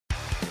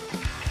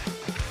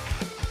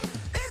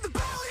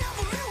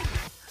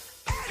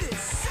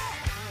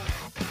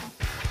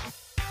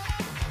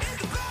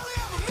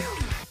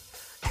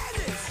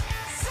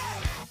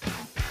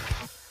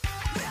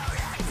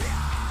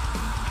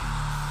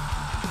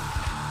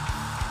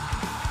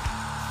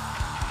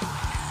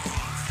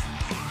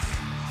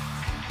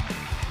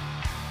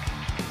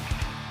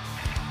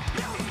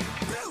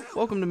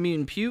Welcome to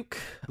Mutant Puke,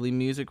 the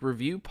music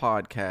review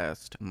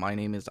podcast. My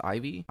name is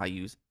Ivy. I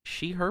use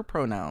she, her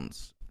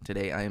pronouns.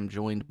 Today I am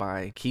joined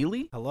by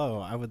Keely. Hello,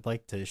 I would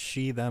like to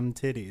she them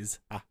titties.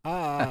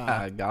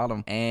 Aha. Got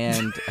him.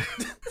 And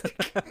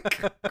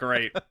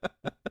Great.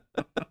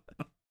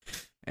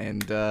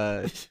 And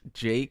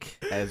Jake,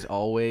 as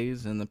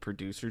always, in the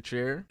producer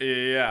chair.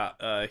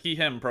 Yeah, he,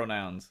 him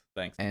pronouns.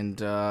 Thanks.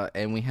 And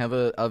we have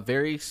a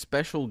very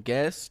special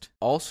guest,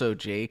 also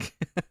Jake,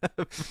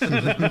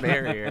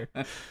 Merrier.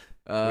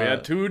 We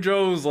had two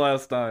Joes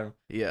last time.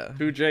 Yeah.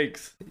 Two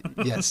Jakes.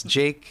 Yes,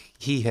 Jake,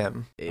 he,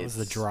 him. That was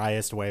the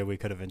driest way we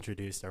could have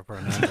introduced our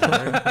pronouns.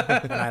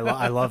 And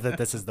I love that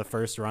this is the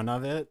first run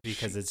of it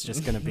because it's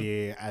just going to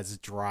be as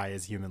dry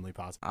as humanly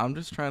possible. I'm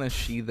just trying to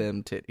she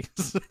them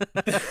titties.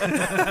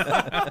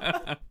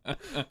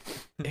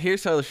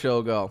 Here's how the show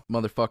will go,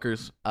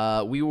 motherfuckers.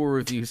 We will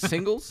review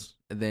singles,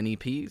 then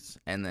EPs,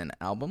 and then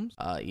albums.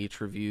 Each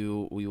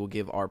review, we will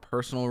give our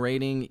personal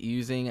rating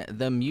using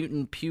the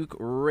Mutant Puke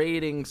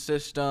rating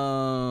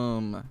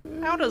system.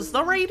 How does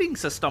the rating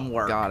system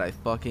work? God,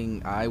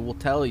 I will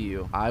tell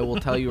you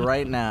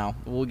right now.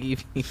 We'll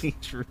give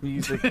each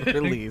music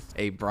release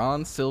a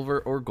bronze, silver,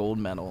 or gold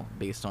medal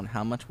based on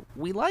how much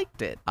we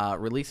liked it.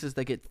 Releases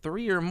that get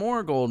 3 or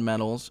more gold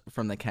medals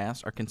from the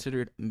cast are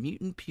considered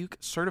Mutant Puke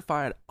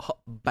certified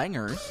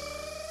bangers.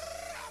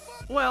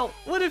 Well,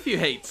 what if you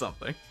hate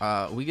something?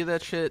 We give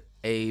that shit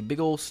a big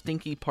ol'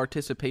 stinky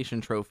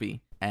participation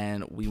trophy,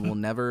 and we will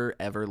never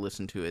ever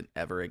listen to it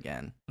ever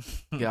again.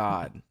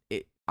 God,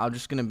 I'm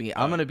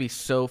gonna be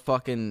so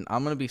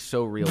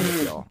real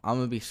with y'all. I'm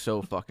gonna be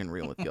so fucking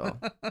real with y'all.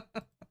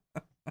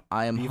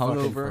 I am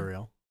hungover. For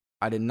real.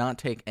 I did not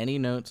take any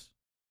notes.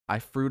 I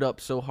fruit up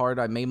so hard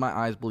I made my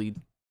eyes bleed.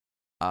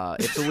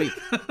 It's a week.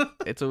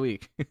 It's a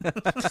week.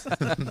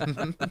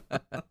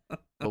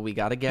 But we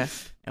got a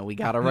guest, and we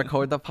gotta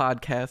record the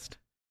podcast.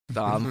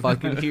 So I'm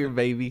fucking here,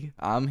 baby.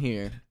 I'm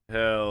here.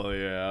 Hell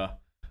yeah.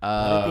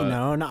 Let it be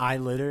known, I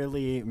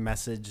literally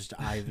messaged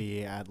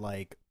Ivy at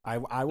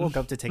I woke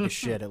up to take a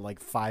shit at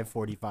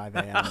 5:45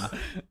 a.m.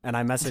 and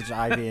I messaged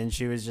Ivy and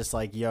she was just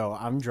like, yo,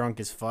 I'm drunk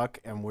as fuck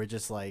and we're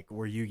just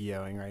we're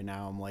Yu-Gi-Oh-ing right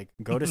now. I'm like,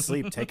 go to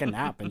sleep, take a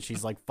nap. And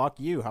she's like, fuck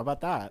you. How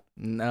about that?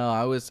 No,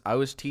 I was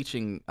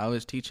teaching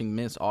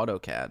Miss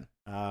AutoCAD.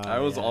 I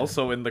was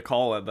also in the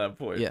call at that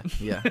point.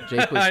 Yeah.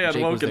 Jake was, I had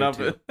Jake was woken there up.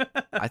 too.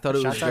 I thought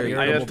it was very.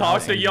 I had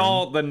talked to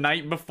y'all the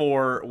night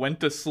before,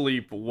 went to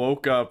sleep,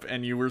 woke up,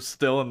 and you were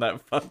still in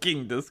that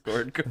fucking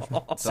Discord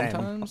call.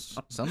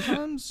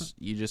 Sometimes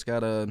you just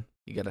gotta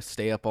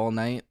stay up all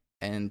night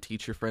and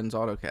teach your friends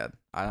AutoCAD.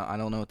 I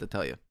don't know what to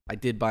tell you. I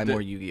did buy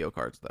more Yu-Gi-Oh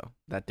cards though.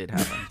 That did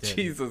happen.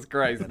 Jesus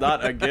Christ,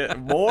 not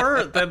again.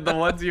 More than the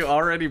ones you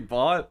already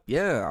bought?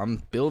 Yeah,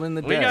 I'm building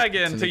the deck. We gotta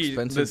get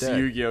into this deck.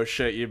 Yu-Gi-Oh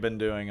shit you've been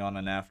doing on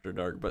an After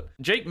Dark. But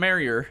Jake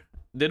Merrier,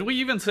 did we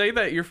even say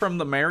that you're from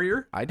the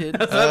Merrier? I did.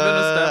 Has that been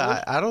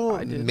established? I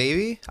don't.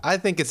 Maybe. I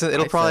think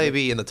it'll probably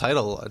be in the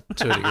title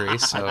to a degree.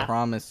 So I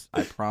promise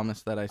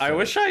that I said I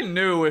wish I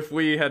knew if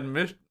we had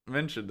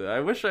mentioned it.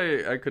 I wish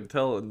I could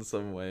tell in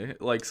some way.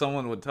 Like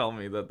someone would tell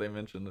me that they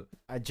mentioned it.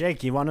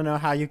 Jake, you want to know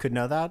how you could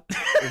know that?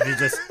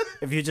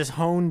 if you just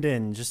honed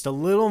in just a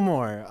little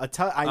more.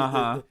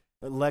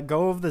 Let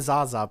go of the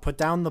Zaza. Put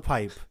down the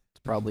pipe. It's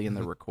probably in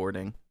the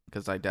recording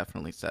because I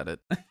definitely said it.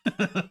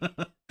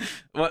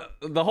 Well,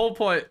 the whole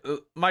point,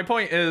 my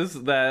point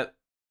is that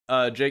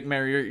Jake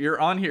Merrier, you're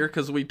on here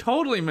because we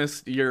totally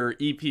missed your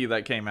EP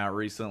that came out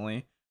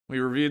recently. We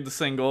reviewed the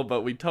single,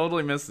 but we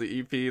totally missed the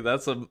EP.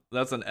 That's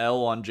an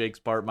L on Jake's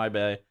part. My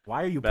bad.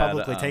 Why are you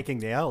publicly taking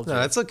the L, Jake? no,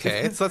 that's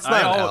okay. That's not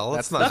an L.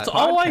 That's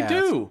all I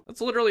do.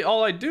 That's literally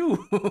all I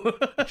do.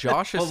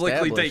 Josh publicly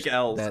established take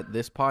L's. that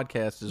this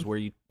podcast is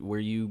where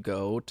you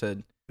go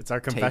to It's our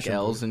confession take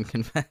L's booth.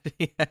 and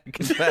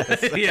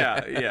confess.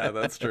 yeah,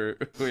 that's true.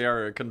 We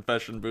are a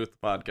confession booth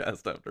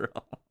podcast after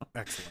all.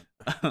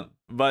 Excellent.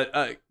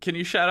 But can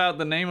you shout out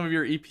the name of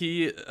your EP,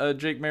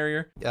 Jake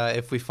Merrier?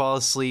 If we fall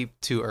asleep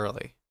too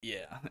early.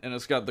 Yeah, and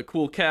it's got the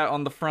cool cat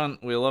on the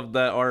front. We love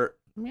that art.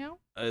 Meow.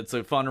 It's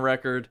a fun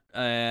record,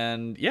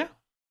 and yeah,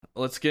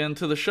 let's get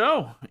into the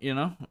show.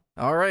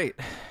 All right,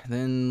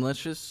 then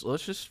let's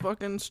just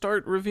fucking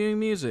start reviewing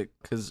music,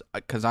 cause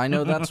I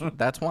know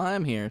that's why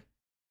I'm here,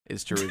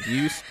 is to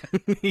review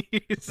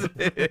music.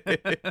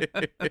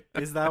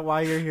 Is that why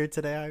you're here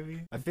today,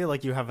 Ivy? I feel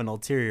like you have an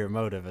ulterior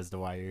motive as to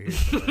why you're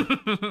here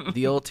today.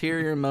 The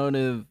ulterior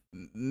motive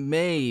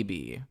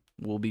maybe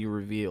will be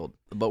revealed,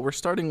 but we're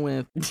starting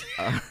with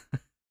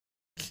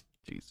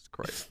Jesus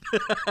Christ.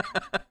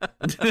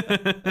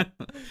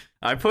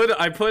 I put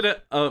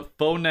a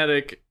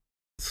phonetic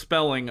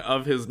spelling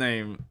of his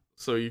name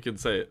so you can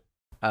say it.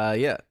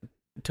 Yeah,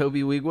 Tobe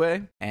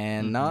Nwigwe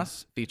and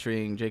NAS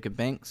featuring Jacob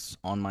Banks,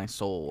 On My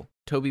Soul.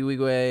 Tobe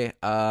Nwigwe,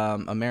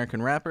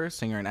 American rapper,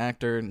 singer, and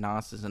actor.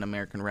 NAS is an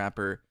American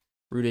rapper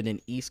rooted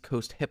in East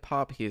Coast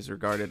hip-hop. He is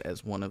regarded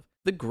as one of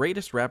the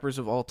greatest rappers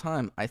of all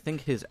time. I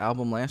think his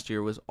album last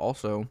year was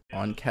also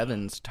on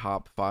Kevin's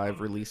top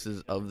 5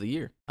 releases of the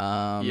year.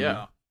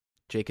 Yeah.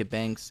 Jacob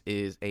Banks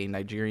is a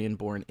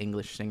Nigerian-born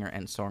English singer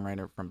and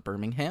songwriter from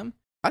Birmingham.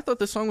 I thought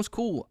this song was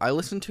cool. I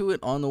listened to it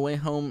on the way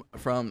home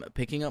from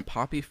picking up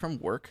Poppy from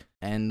work,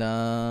 and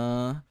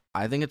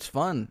I think it's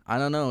fun. I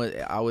don't know.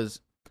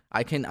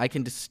 I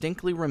can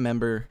distinctly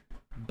remember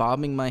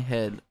bobbing my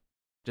head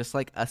just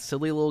like a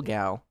silly little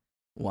gal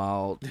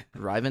while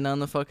driving down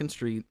the fucking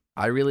street.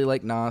 I really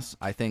like NAS.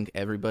 I think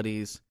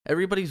everybody's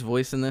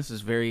voice in this is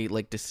very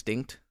like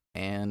distinct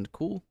and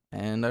cool,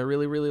 and I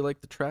really like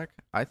the track.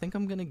 I think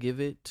I'm gonna give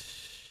it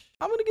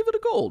a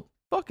gold.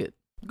 Fuck it,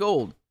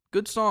 gold.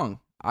 Good song.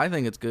 I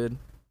think it's good.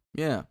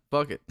 Yeah,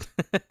 fuck it.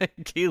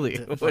 Keely,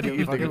 what do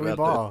you think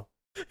about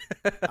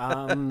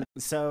this?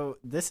 So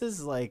this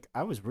is like,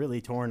 I was really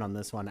torn on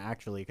this one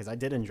actually, because I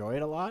did enjoy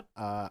it a lot.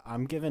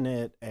 I'm giving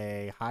it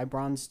a high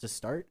bronze to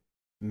start,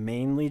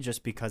 mainly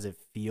just because it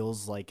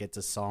feels like it's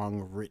a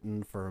song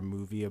written for a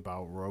movie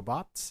about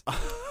robots.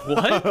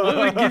 What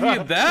would give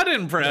you that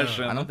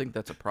impression? I don't think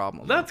that's a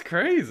problem. That's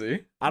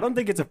crazy. I don't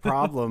think it's a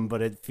problem,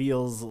 but it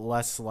feels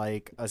less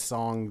like a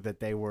song that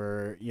they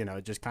were,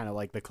 just kind of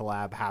like the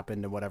collab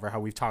happened and whatever, how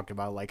we've talked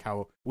about, like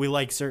how we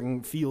like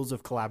certain feels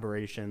of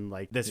collaboration.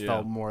 Like this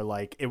felt more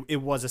like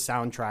it was a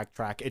soundtrack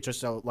track. It just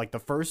so like the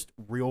first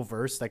real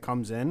verse that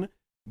comes in,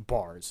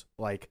 bars.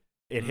 Like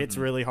it hits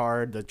really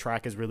hard. The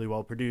track is really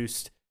well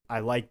produced. I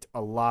liked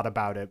a lot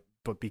about it,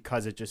 but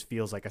because it just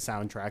feels like a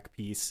soundtrack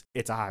piece,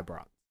 it's a high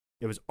bronze.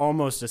 It was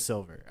almost a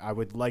silver. I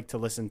would like to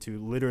listen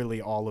to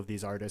literally all of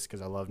these artists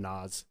because I love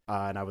Nas,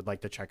 and I would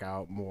like to check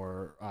out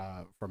more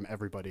from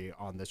everybody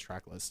on this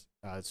track list.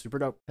 It's super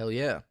dope. Hell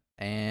yeah.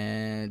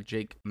 And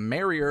Jake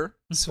Merrier.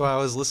 So I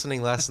was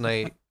listening last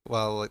night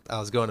while I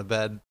was going to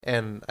bed,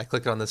 and I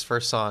clicked on this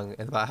first song,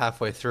 and about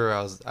halfway through,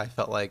 I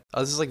felt like,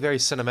 oh, this is like very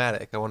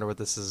cinematic. I wonder what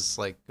this is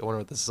like. I wonder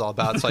what this is all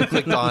about. So I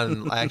clicked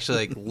on, I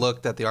actually like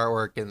looked at the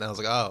artwork, and I was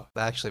like, oh,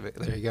 actually,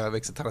 there you go. It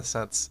makes a ton of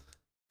sense.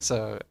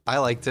 So I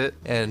liked it,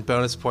 and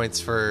bonus points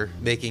for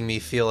making me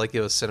feel like it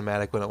was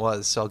cinematic when it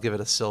was. So I'll give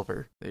it a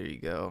silver. There you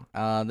go.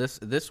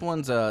 This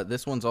one's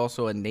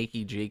also a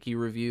Nakey Jakey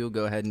review.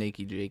 Go ahead,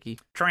 Nakey Jakey.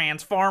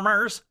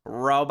 Transformers,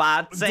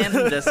 robots in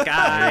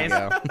disguise.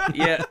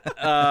 Yeah.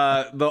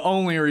 The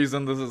only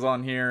reason this is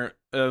on here,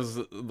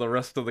 as the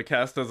rest of the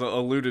cast has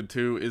alluded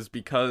to, is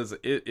because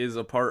it is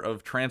a part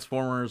of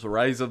Transformers: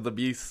 Rise of the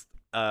Beast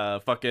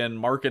fucking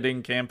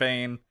marketing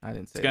campaign. I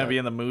didn't say it's gonna be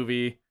in the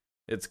movie.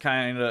 It's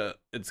kind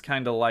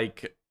of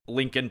like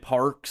Linkin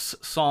Park's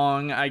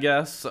song, I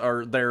guess,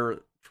 or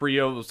their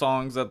trio of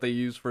songs that they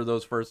use for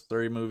those first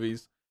 3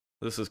 movies.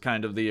 This is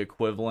kind of the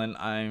equivalent,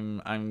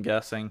 I'm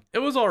guessing. It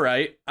was all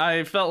right.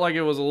 I felt like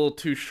it was a little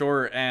too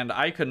short, and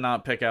I could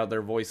not pick out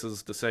their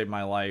voices to save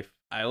my life.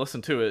 I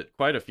listened to it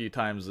quite a few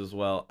times as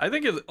well. I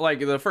think it's like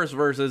the first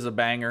verse is a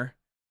banger,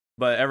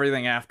 but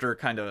everything after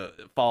kind of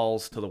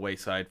falls to the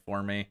wayside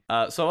for me.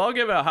 So I'll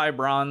give it a high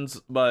bronze,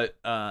 but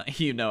I'm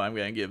going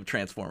to give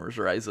Transformers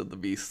Rise of the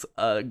Beast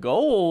a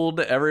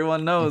gold.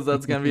 Everyone knows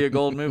that's going to be a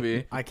gold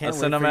movie. I can't a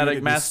wait cinematic for you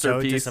to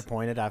masterpiece. Be so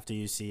disappointed after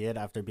you see it,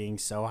 after being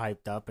so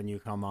hyped up, and you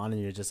come on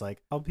and you're just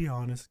like, I'll be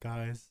honest,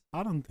 guys,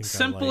 I don't think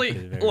Simply, I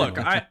liked it very look,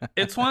 much.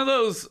 it's one of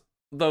those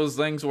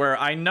things where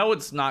I know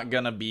it's not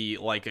gonna be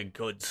like a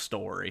good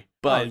story,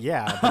 but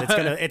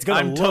it's gonna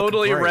I'm look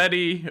totally great.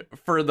 ready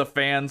for the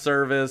fan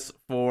service.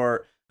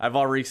 I've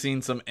already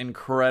seen some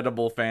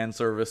incredible fan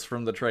service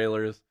from the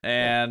trailers,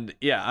 and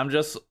I'm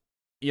just,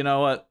 you know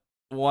what,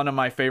 one of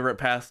my favorite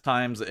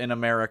pastimes in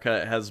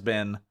America has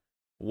been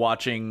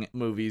watching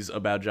movies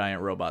about giant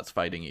robots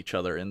fighting each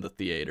other in the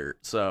theater.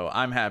 So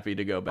I'm happy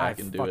to go back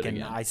and do it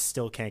again. I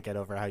still can't get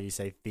over how you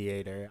say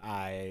theater.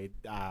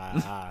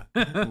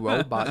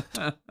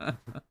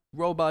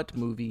 Robot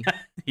movie.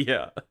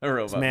 Yeah, a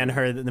robot. The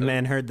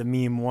man heard the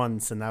meme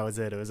once, and that was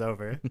it. It was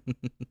over.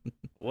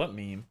 What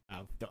meme?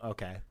 Oh,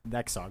 okay,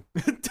 next song.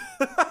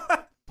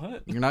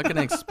 What? You're not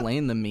gonna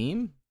explain the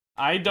meme?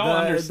 I don't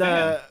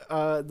understand.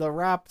 The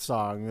rap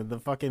song, the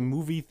fucking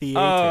movie theater.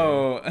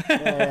 Oh.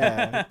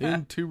 Yeah.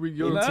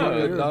 Interior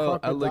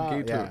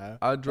alligator. Yeah,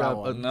 I drive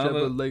a one.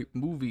 Chevrolet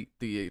movie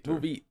theater.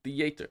 Movie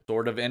theater.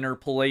 Sort of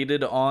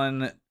interpolated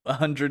on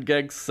 100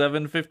 Gex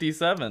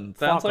 757.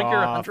 Sounds Fuck like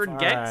you're a off. 100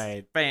 Gex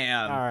Alright.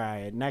 fan. All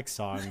right, next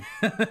song.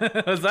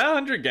 Was that a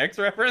 100 Gex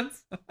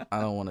reference?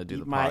 I don't want to do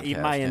the Eat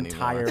podcast my anymore.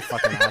 entire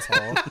fucking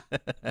asshole.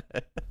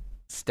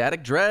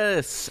 Static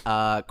Dress.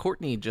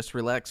 Courtney Just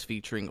Relax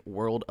featuring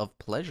World of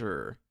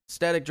Pleasure.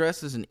 Static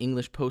Dress is an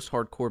English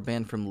post-hardcore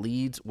band from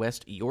Leeds,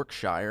 West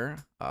Yorkshire.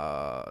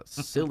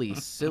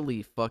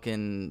 Silly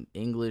fucking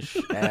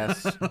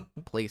English-ass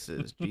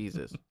places.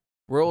 Jesus.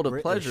 World of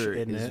British, Pleasure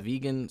isn't is it?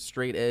 vegan,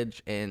 straight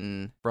edge,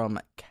 and from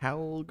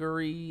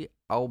Calgary,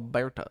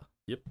 Alberta.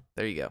 Yep.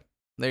 There you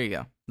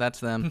go. That's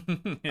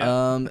them.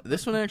 Yeah.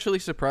 This one actually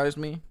surprised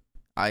me.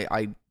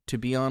 I to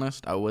be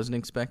honest, I wasn't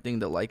expecting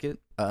to like it.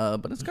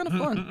 But it's kind of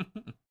fun.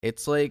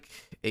 It's like,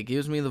 it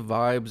gives me the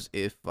vibes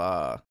if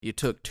you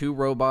took 2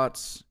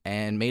 robots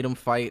and made them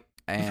fight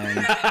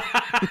and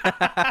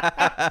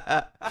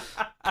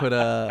put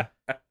a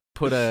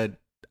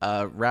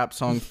rap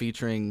song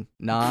featuring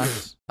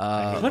Nas.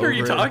 What are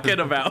you over- talking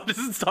about? This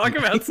is talking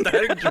about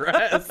Static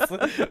Dress.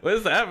 What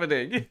is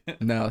happening?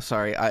 No,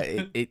 sorry.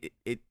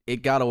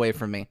 It got away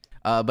from me.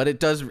 But it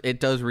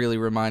does really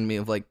remind me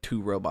of like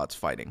two robots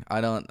fighting. I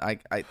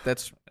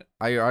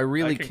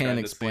really can can't kinda see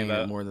explain it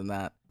that. more than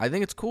that. I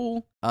think it's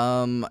cool.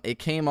 It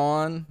came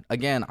on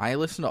again. I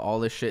listened to all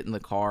this shit in the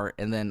car,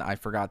 and then I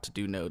forgot to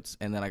do notes,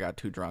 and then I got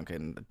too drunk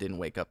and didn't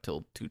wake up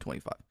till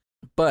 2:25.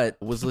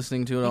 But was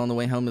listening to it on the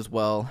way home as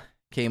well.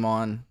 Came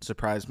on,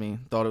 surprised me.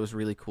 Thought it was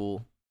really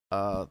cool.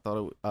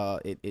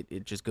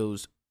 It just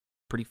goes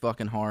pretty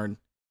fucking hard,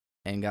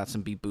 and got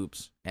some beat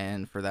boops.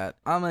 And for that,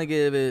 I'm gonna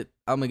give it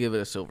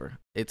a silver.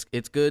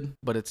 It's good,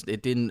 but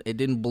it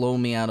didn't blow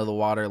me out of the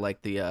water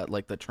like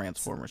the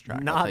Transformers track.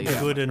 I'll Not tell you that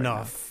good much right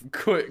enough.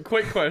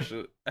 Quick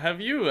question.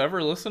 Have you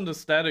ever listened to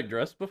Static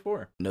Dress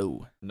before?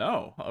 now.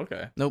 No.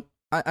 Okay. Nope.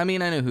 I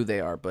mean, I know who they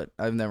are, but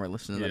I've never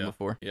listened to them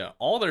before. Yeah.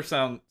 All their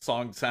songs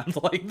sound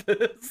like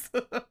this.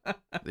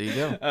 There you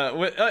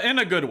go. In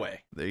a good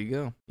way. There you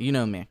go. You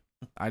know me.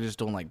 I just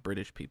don't like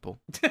British people.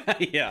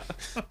 Yeah.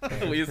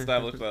 We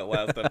established that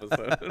last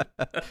episode.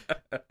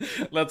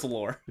 That's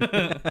lore.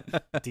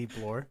 Deep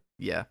lore.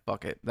 Yeah,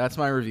 fuck it. That's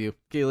my review.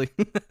 Keely.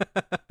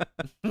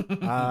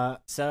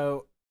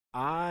 So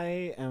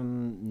I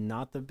am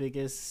not the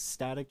biggest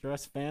Static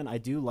Dress fan. I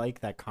do like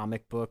that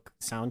comic book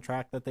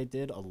soundtrack that they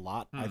did a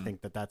lot. I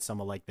think that's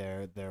some of like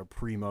their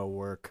primo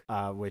work,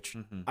 which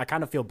I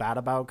kind of feel bad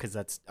about because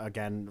that's,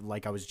 again,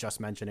 like I was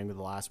just mentioning with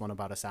the last one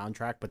about a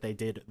soundtrack, but they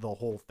did the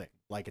whole thing.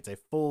 Like it's a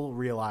full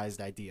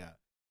realized idea,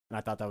 and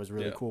I thought that was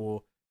really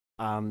cool.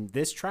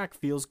 This track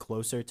feels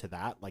closer to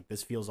that. Like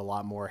this feels a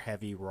lot more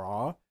heavy,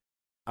 raw.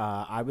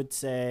 I would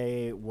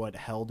say what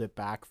held it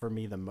back for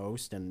me the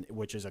most, and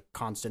which is a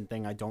constant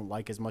thing I don't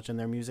like as much in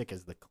their music,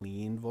 is the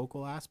clean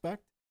vocal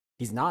aspect.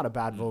 He's not a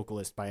bad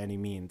vocalist by any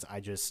means.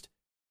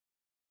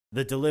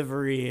 The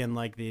delivery and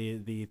like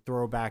the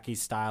throwbacky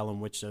style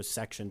in which those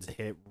sections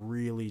hit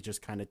really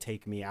just kind of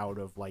take me out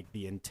of like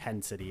the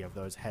intensity of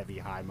those heavy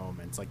high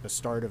moments. Like the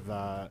start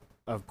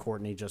of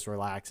Courtney Just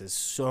Relax is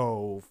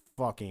so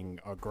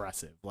fucking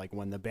aggressive. Like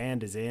when the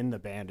band is in, the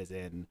band is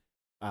in.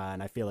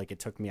 And I feel like it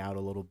took me out a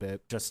little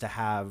bit just to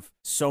have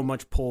so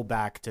much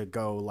pullback to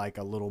go like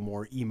a little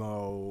more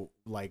emo,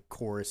 like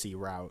chorusy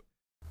route.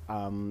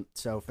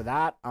 So for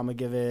that, I'm gonna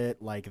give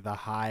it like the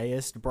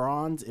highest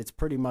bronze. It's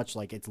pretty much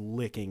like it's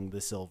licking the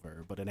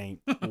silver, but it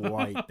ain't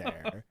quite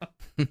there.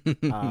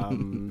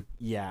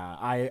 Yeah,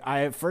 I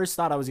at first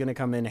thought I was gonna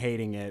come in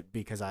hating it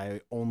because I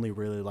only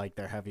really like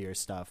their heavier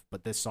stuff,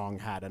 but this song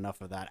had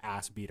enough of that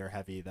ass beater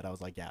heavy that I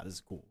was like, yeah, this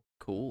is cool.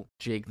 Cool.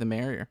 Jake the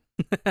Merrier.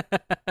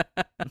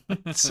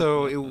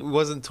 So it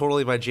wasn't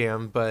totally my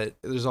jam, but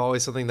there's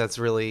always something that's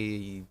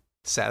really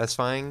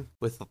satisfying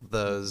with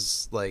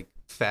those like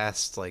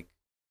fast like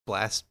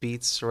blast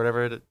beats or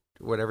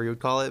whatever you would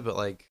call it. But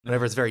like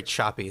whenever it's very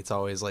choppy, it's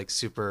always like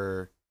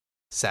super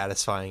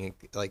satisfying.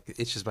 Like it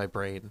itches my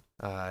brain.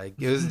 It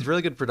was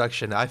really good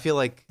production. I feel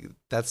like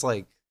that's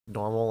like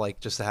normal, like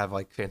just to have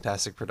like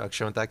fantastic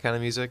production with that kind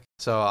of music.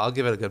 So I'll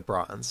give it a good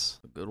bronze.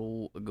 A good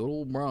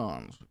old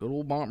bronze. Good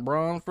old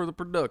bronze for the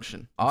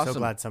production. I'm Awesome. so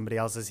glad somebody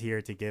else is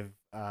here to give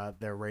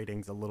their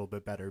ratings a little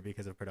bit better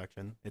because of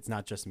production. It's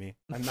not just me.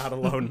 I'm not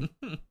alone.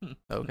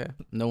 Okay.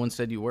 No one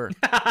said you were,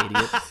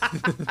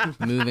 idiot.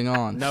 Moving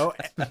on. No.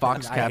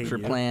 Fox I hate capture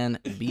you. plan.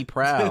 Be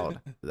proud.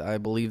 I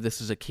believe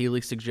this is a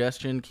Keely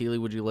suggestion. Keely,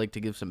 would you like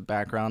to give some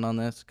background on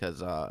this?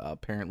 Because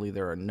apparently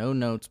there are no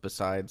notes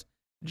besides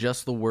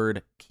just the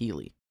word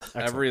Keely.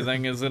 Excellent.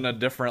 Everything is in a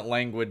different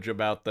language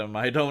about them.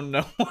 I don't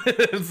know what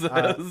it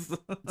says.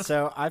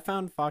 So I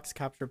found Fox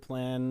Capture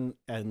Plan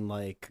and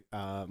like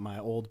my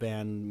old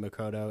band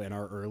Makoto in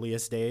our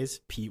earliest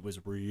days. Pete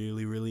was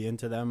really, really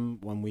into them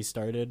when we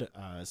started.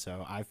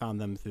 So I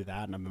found them through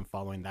that, and I've been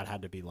following. That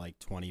had to be like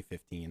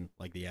 2015,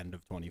 like the end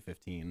of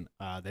 2015.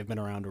 They've been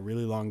around a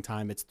really long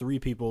time. It's 3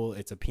 people.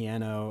 It's a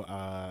piano,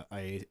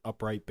 a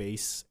upright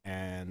bass,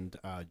 and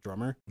a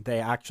drummer.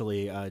 They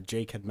actually,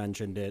 Jake had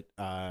mentioned it,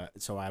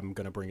 so I'm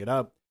gonna bring it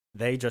up.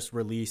 They just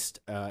released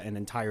an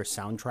entire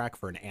soundtrack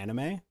for an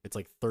anime. It's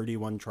like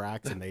 31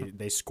 tracks, and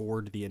they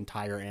scored the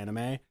entire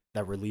anime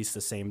that released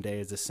the same day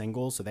as the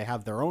single. So they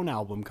have their own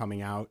album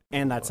coming out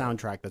and that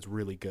soundtrack that's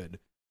really good.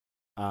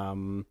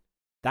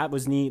 That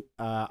was neat.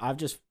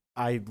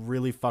 I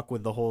really fuck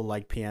with the whole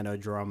like piano,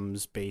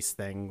 drums, bass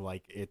thing.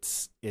 Like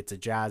it's a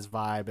jazz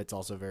vibe. It's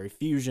also very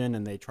fusion,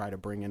 and they try to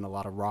bring in a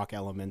lot of rock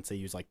elements. They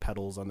use like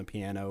pedals on the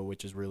piano,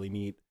 which is really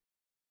neat.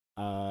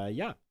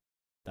 Yeah.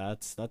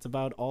 That's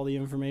about all the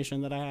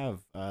information that I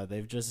have.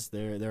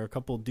 They're a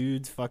couple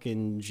dudes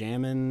fucking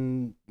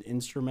jamming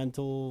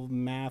instrumental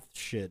math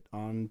shit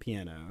on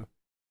piano.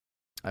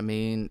 I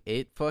mean,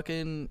 it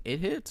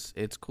hits.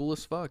 It's cool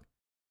as fuck.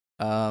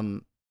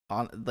 On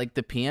like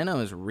the piano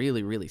is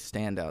really, really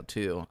standout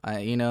too.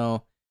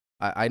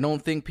 I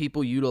don't think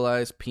people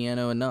utilize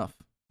piano enough,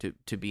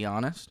 to be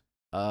honest.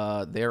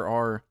 There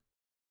are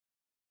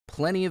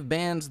plenty of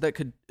bands that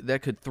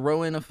could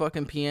throw in a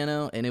fucking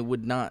piano and it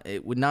would not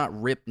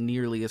rip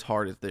nearly as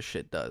hard as this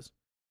shit does.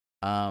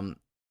 Um,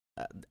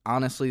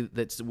 honestly,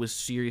 that was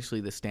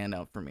seriously the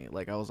standout for me.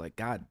 Like I was like,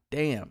 God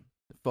damn,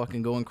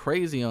 fucking going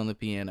crazy on the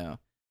piano.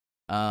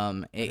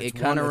 It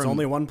kind of it's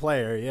only one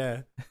player.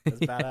 Yeah, that's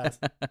badass.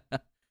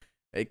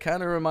 It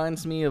kind of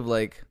reminds me of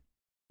like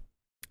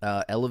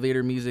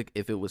elevator music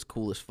if it was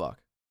cool as fuck.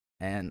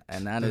 And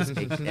that is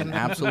an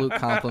absolute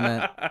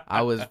compliment.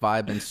 I was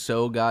vibing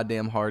so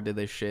goddamn hard to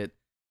this shit.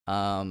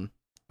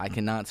 I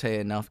cannot say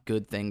enough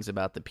good things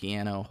about the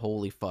piano.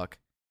 Holy fuck.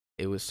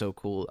 It was so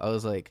cool. I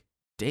was like,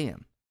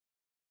 damn.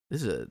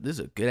 This is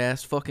a good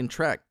ass fucking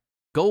track.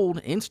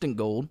 Gold, instant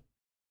gold.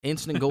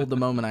 Instant gold the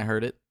moment I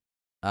heard it.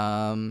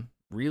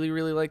 Really,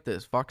 really like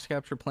this. Fox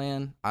Capture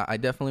Plan. I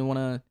definitely want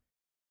to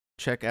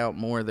check out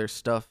more of their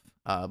stuff.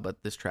 But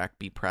this track,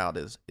 Be Proud,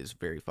 is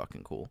very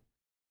fucking cool.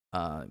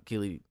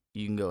 Keely,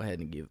 you can go ahead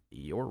and give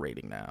your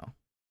rating now.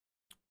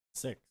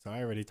 Sick. So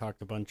I already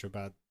talked a bunch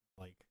about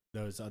like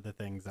those other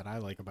things that I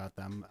like about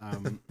them.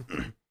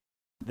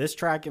 This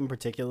track in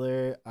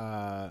particular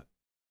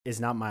is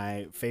not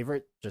my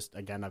favorite. Just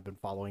again, I've been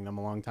following them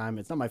a long time.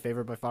 It's not my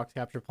favorite by Fox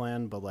Capture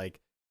Plan, but like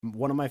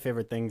one of my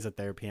favorite things that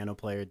their piano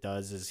player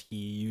does is he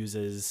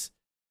uses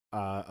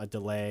a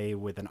delay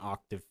with an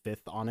octave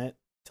fifth on it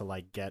to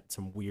like get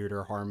some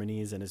weirder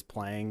harmonies in his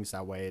playing, so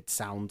that way it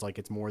sounds like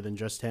it's more than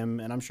just him.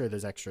 And I'm sure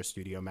there's extra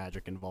studio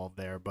magic involved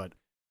there, but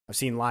I've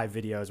seen live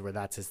videos where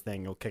that's his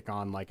thing. He'll kick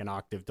on like an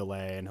octave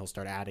delay and he'll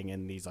start adding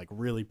in these like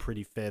really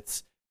pretty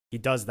fifths. He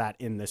does that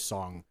in this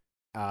song.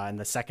 And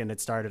the second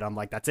it started, I'm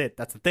like, that's it.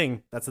 That's the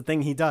thing. That's the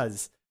thing he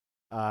does.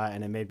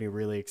 And it made me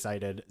really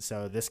excited.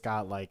 So this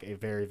got like a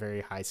very,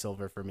 very high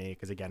silver for me.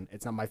 Because again,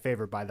 it's not my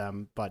favorite by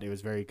them, but it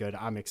was very good.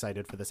 I'm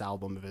excited for this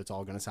album if it's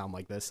all going to sound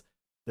like this.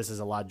 This is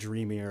a lot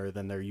dreamier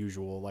than their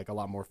usual, like a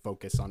lot more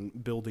focus on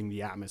building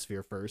the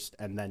atmosphere first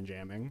and then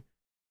jamming.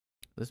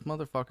 This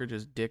motherfucker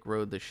just dick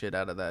rode the shit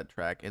out of that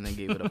track and then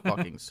gave it a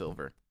fucking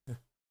silver.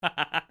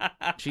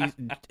 Jeez,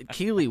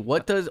 Keely,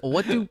 what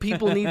do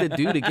people need to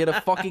do to get a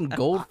fucking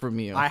gold from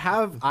you? I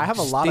have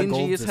a lot of Stingy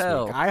golds as this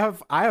hell. week.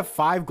 I have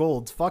 5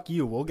 golds. Fuck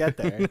you. We'll get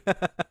there.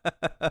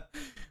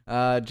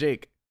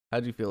 Jake,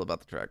 how'd you feel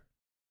about the track?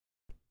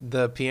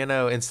 The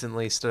piano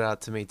instantly stood out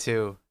to me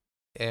too,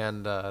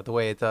 and the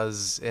way it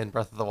does in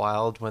Breath of the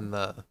Wild when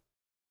the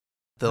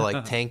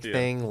like tank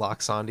thing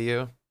locks onto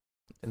you,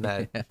 and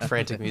that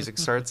frantic music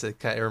starts.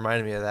 It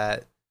reminded me of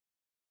that.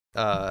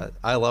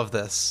 I love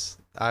this.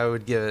 I'm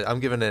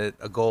giving it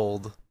a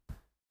gold.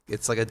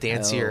 It's like a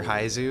dancier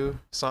Haizu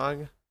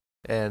song,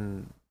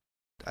 and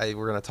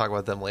we're gonna talk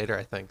about them later,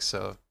 I think.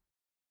 So,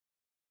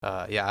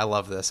 yeah, I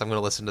love this. I'm gonna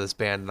listen to this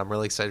band, and I'm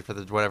really excited for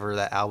whatever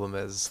that album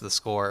is. The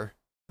score,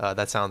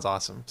 that sounds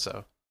awesome.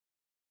 So,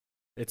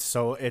 it's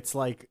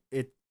like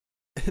it.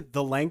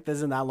 The length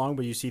isn't that long,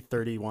 but you see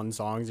 31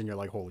 songs, and you're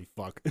like, holy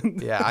fuck.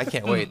 yeah, I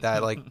can't wait.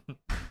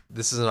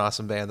 This is an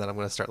awesome band that I'm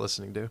gonna start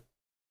listening to.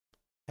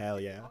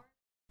 Hell yeah.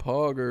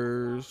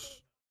 Poggers.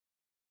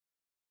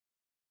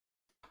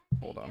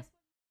 Hold on.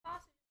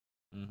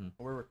 Mm-hmm.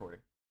 We're recording.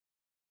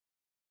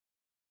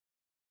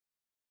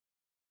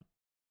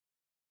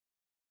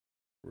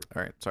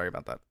 All right, sorry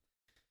about that.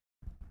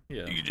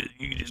 Yeah. You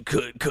can just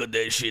cut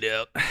that shit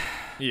out.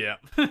 Yeah.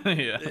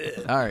 Yeah.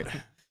 All right,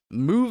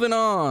 moving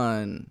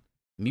on.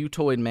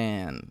 Mutoid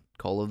Man,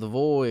 Call of the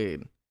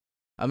Void.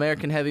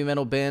 American heavy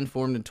metal band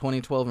formed in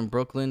 2012 in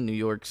Brooklyn, New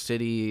York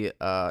City.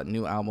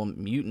 New album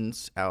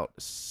Mutants out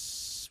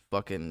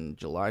fucking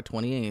July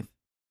 28th.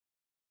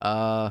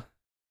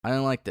 I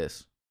don't like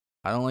this.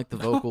 I don't like the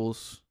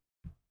vocals.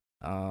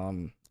 I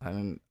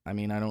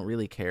don't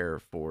really care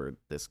for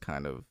this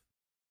kind of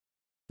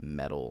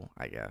metal,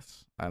 I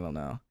guess. I don't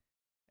know.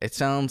 It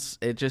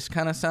just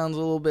kind of sounds a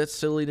little bit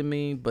silly to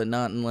me, but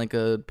not in like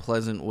a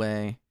pleasant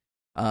way.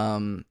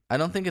 I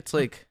don't think it's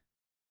like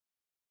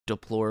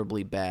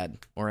deplorably bad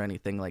or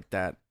anything like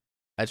that.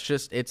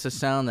 It's a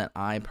sound that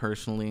I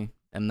personally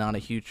am not a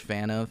huge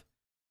fan of.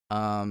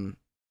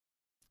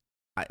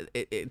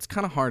 It's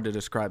kind of hard to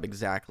describe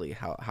exactly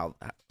how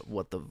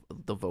what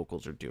the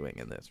vocals are doing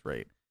in this,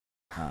 right?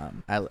 I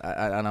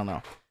don't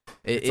know.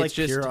 It's like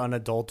just pure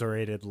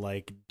unadulterated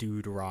like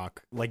dudes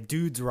rock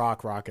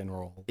and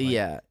roll.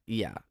 Like,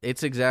 yeah.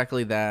 It's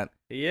exactly that.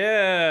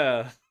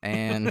 Yeah.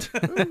 And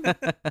I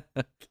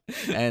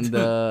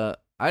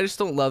just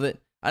don't love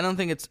it. I don't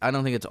think it's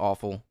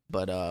awful,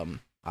 but I'm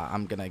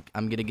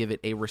gonna give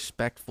it a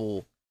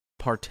respectful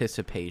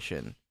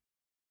participation.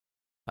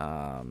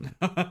 They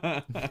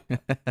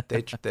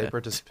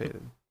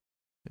participated.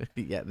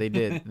 Yeah, they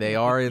did. They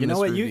are in. You know this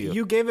what? review.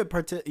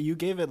 You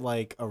gave it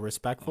like a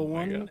respectful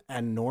one, God.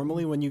 and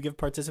normally when you give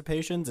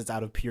participations, it's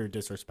out of pure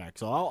disrespect.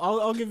 So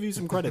I'll give you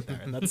some credit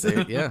there. That's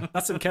Yeah.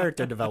 That's some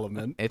character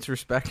development. It's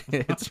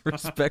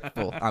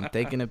respectful. I'm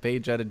taking a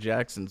page out of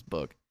Jackson's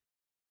book.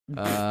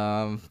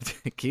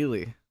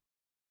 Keely,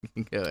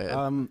 go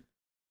ahead.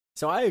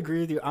 So I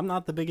agree with you. I'm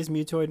not the biggest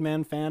Mutoid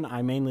Man fan.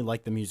 I mainly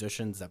like the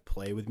musicians that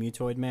play with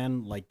Mutoid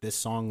Man. Like this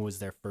song was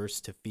their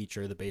first to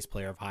feature the bass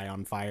player of High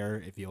on Fire.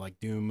 If you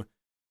like Doom,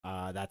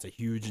 that's a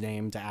huge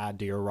name to add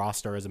to your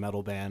roster as a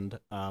metal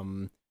band.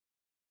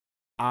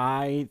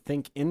 I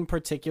think in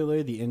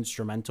particular the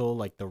instrumental,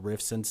 like the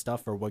riffs and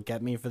stuff, are what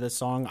get me for this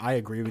song. I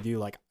agree with you.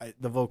 Like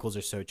the vocals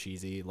are so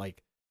cheesy.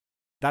 Like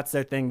that's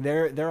their thing.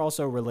 They're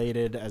also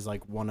related as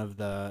like one of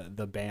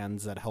the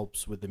bands that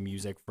helps with the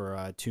music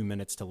for 2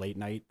 Minutes to Late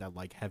Night, that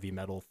like heavy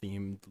metal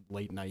themed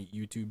late night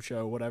YouTube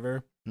show,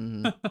 whatever.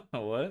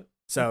 What?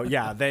 So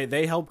yeah,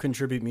 they help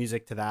contribute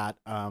music to that.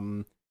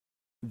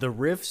 The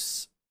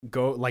riffs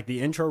go, like the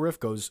intro riff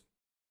goes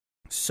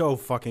so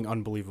fucking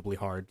unbelievably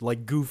hard,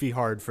 like goofy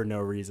hard for no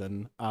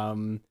reason.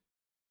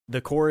 The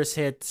chorus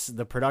hits.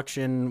 The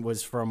production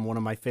was from one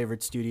of my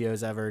favorite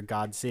studios ever,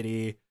 God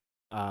City.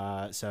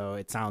 So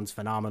it sounds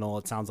phenomenal.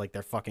 It sounds like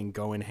they're fucking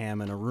going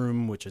ham in a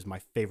room, which is my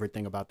favorite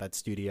thing about that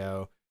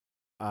studio.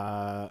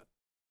 On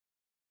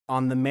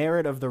the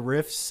merit of the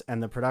riffs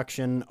and the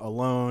production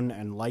alone,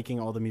 and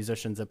liking all the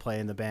musicians that play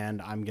in the band,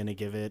 I'm gonna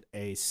give it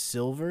a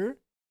silver.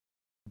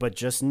 But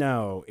just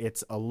know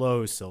it's a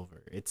low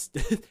silver. It's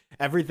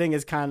everything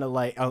is kind of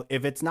like,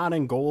 if it's not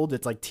in gold,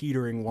 it's like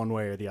teetering one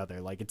way or the other.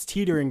 Like it's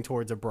teetering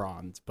towards a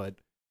bronze, but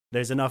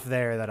there's enough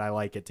there that I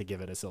like it to give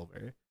it a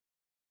silver.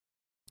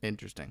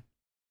 Interesting.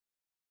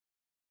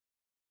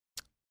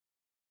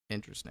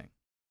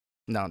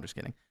 No, I'm just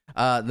kidding.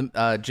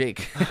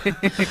 Jake.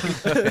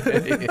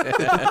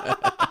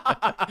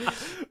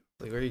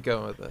 Like, where are you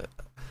going with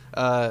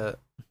that?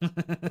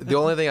 The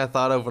only thing I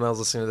thought of when I was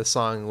listening to this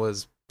song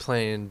was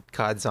playing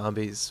COD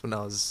Zombies when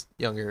I was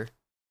younger.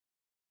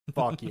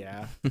 Fuck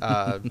yeah.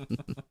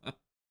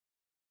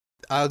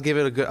 I'll give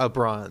it a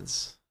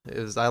bronze.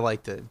 I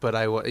liked it, but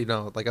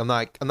I'm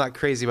not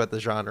crazy about the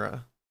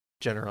genre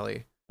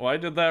generally. Why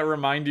did that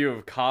remind you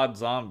of COD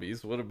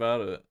Zombies? What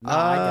about it? No,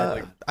 I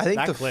get I think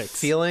that the clicks.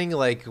 feeling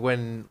like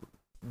when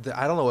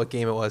I don't know what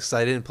game it was because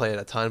I didn't play it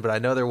a ton, but I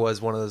know there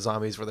was one of the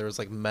zombies where there was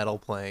like metal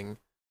playing,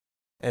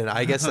 and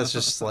I guess that's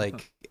just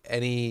like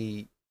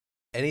anytime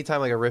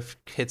like a riff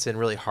hits in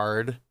really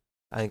hard,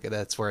 I think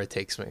that's where it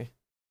takes me.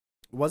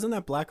 Wasn't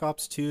that Black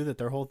Ops 2 that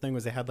their whole thing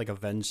was they had like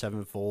Avenged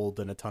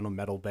Sevenfold and a ton of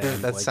metal bands?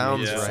 That like,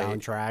 sounds made the right.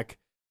 soundtrack.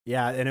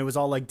 Yeah, and it was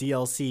all like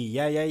DLC.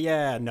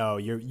 Yeah. No,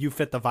 you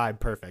fit the vibe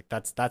perfect.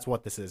 That's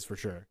what this is for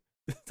sure.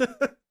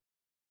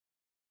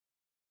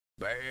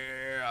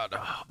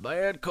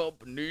 Bad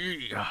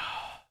company.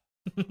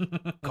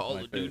 Call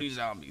of Duty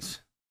Zombies.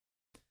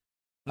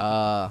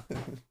 Yeah.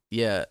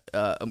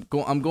 I'm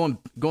going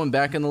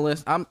back in the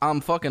list.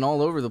 I'm fucking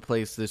all over the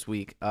place this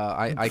week.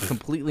 I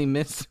completely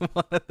missed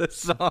one of the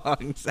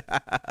songs.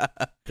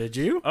 Did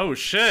you? Oh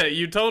shit,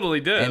 you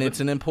totally did. And it's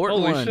an important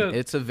Holy one. shit.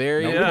 It's a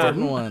very Yeah.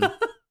 important one.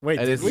 Wait,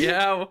 It did is- we?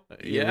 Yeah.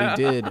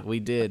 We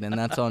did, and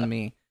that's on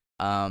me.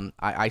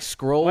 I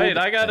scrolled. Wait,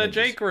 I got and a it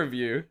just- Jake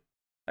review.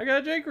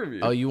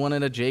 Oh, you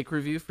wanted a Jake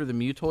review for the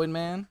Mutoid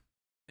Man?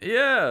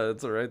 Yeah,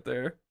 it's right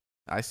there.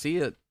 I see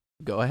it.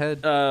 Go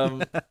ahead.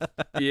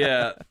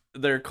 Yeah,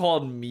 they're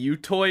called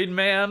Mutoid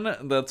Man.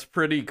 That's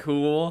pretty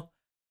cool.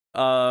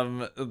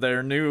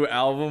 Their new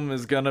album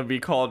is gonna be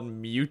called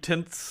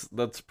Mutants.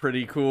 That's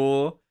pretty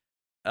cool.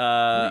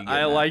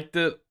 I liked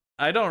it.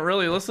 I don't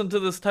really listen to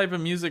this type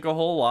of music a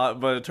whole lot,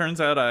 but it turns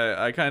out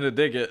I kind of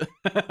dig it.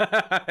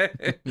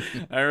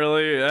 I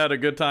really had a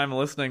good time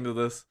listening to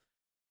this.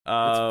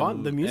 It's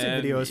fun. The music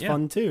video is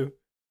fun too.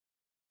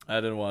 I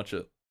didn't watch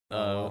it.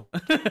 Oh.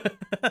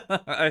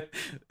 I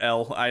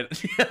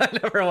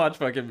never watch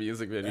fucking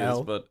music videos,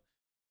 L. but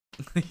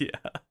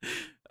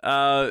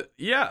I'm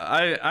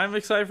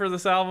excited for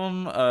this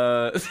album.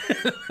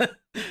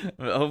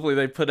 Hopefully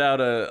they put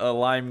out a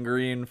lime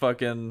green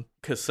fucking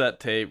cassette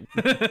tape.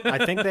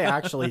 I think they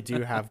actually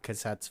do have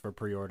cassettes for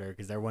pre-order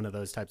because they're one of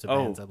those types of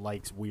bands that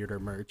likes weirder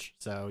merch.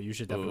 So you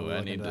should definitely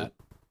look into that.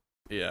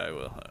 Yeah, I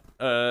will.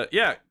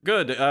 Yeah,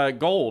 good.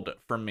 Gold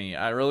from me.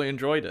 I really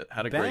enjoyed it.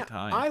 Had a great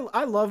time.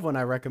 I love when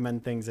I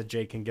recommend things that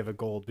Jake can give a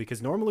gold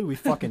because normally we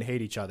fucking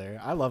hate each other.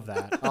 I love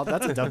that.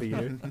 That's a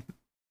W.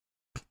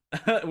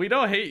 We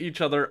don't hate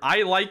each other.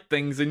 I like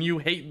things and you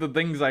hate the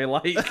things I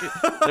like.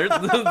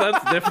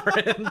 That's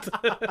different.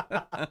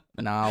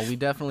 Nah, we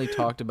definitely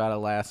talked about it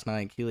last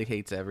night. Keely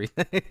hates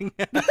everything.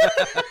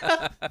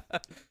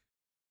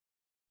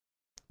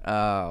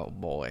 Oh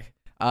boy.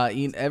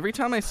 Every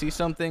time I see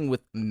something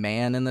with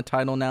man in the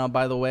title now,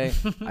 by the way,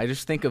 I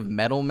just think of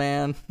Metal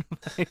Man.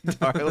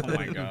 Oh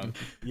my god.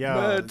 Yo,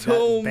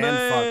 Metal that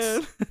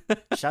Man. band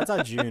fucks. Shouts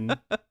out June.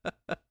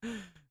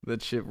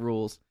 That shit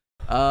rules.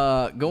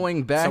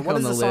 Going back So what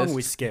on is the the song list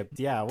we skipped?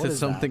 Yeah, what to is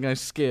something I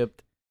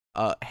skipped.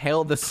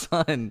 Hail the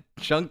Sun,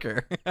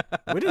 Chunker.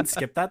 that? We didn't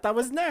skip that. That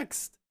was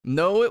next.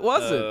 No, it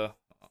wasn't.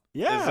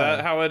 Yeah. Is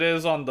that how it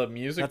is on the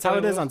music? That's how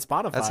it is playlist? on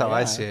Spotify. That's how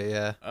I yeah. see it.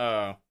 Yeah.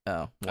 Oh. Oh,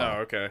 Oh, well.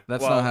 okay.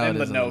 That's well, not how in it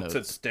the is in notes, the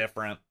notes. it's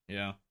different.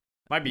 Yeah.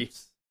 Might be.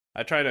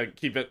 I try to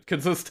keep it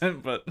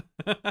consistent, but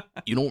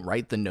You don't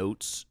write the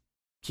notes,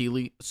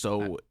 Keely,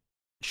 so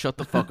shut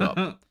the fuck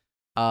up.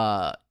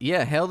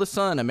 Yeah, Hail the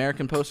Sun,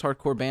 American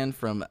post-hardcore band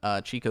from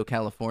Chico,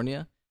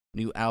 California.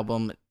 New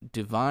album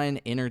Divine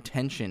Inner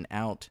Tension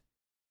out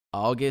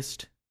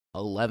August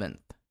 11th.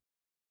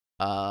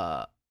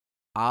 I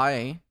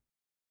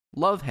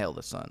love Hail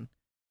the Sun.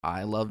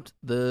 I loved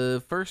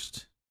the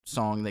first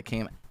song that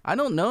came. I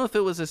don't know if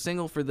it was a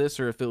single for this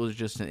or if it was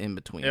just an in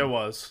between. It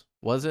was.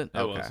 Was it? It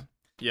Okay. was.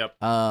 Yep.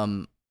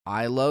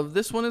 I love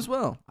this one as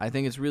well. I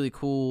think it's really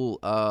cool.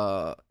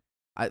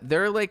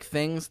 There are like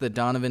things that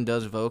Donovan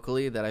does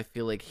vocally that I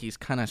feel like he's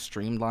kind of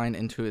streamlined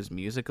into his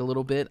music a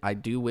little bit. I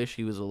do wish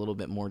he was a little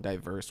bit more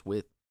diverse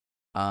with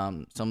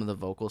some of the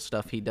vocal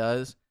stuff he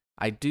does.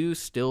 I do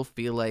still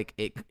feel like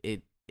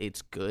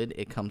it's good.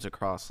 It comes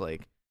across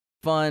like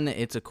fun.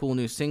 It's a cool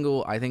new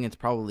single. I think it's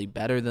probably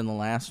better than the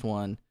last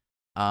one.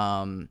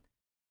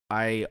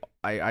 I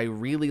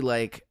really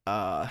like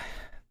I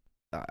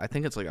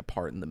think it's like a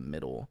part in the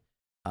middle.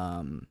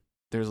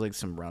 There's like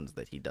some runs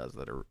that he does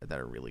that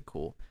are really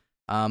cool.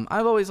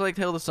 I've always liked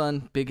Hail the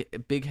Sun,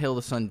 big Hail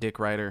the Sun dick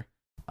rider,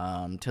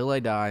 till I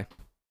die.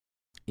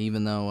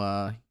 Even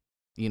though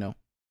you know,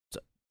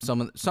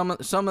 some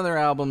of their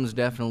albums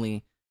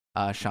definitely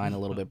shine a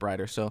little bit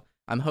brighter. So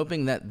I'm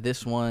hoping that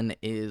this one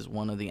is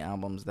one of the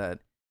albums that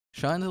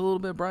shines a little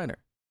bit brighter,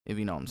 if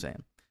you know what I'm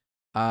saying.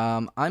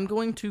 I'm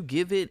going to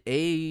give it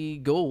a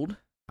gold.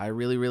 I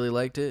really, really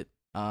liked it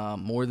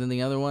more than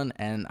the other one,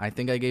 and I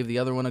think I gave the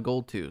other one a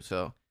gold too.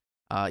 So,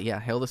 yeah,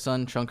 Hail the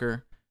Sun,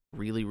 Chunker,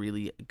 really,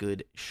 really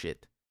good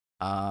shit.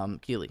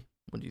 Keely,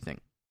 what do you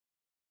think?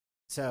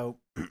 So,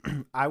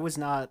 I was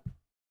not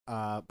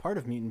part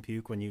of Mutant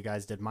Puke when you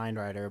guys did Mind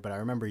Rider, but I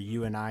remember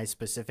you and I,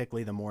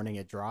 specifically the morning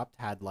it dropped,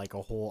 had like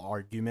a whole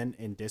argument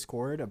in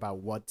Discord about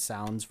what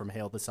sounds from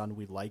Hail the Sun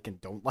we like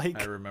and don't like.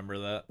 I remember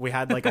that. We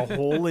had like a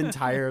whole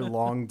entire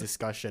long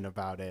discussion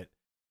about it,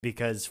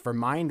 because for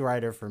Mind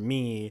Rider, for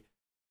me,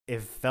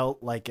 it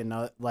felt like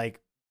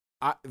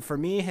for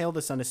me, Hail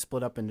the Sun is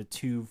split up into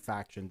two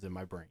factions in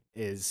my brain.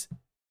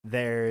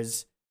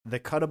 There's the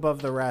cut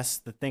above the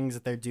rest, the things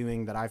that they're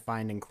doing that I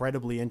find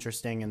incredibly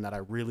interesting and that I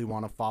really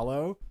want to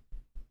follow.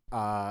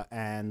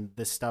 And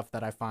the stuff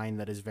that I find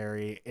that is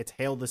it's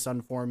Hail the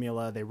Sun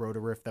formula. They wrote a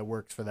riff that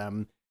works for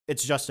them.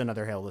 It's just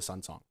another Hail the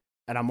Sun song.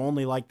 And I'm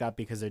only like that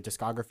because their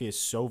discography is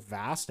so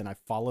vast and I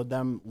followed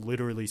them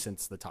literally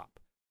since the top.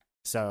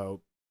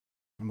 So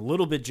I'm a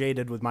little bit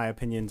jaded with my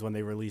opinions when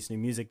they release new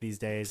music these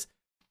days.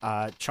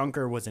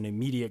 Chunker was an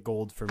immediate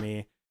gold for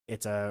me.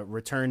 It's a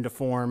return to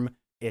form.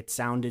 It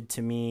sounded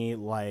to me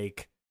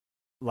like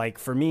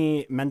for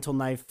me, Mental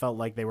Knife felt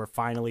like they were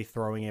finally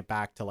throwing it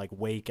back to like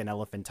Wake and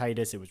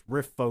Elephantitis. It was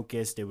riff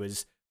focused. It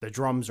was the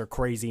drums are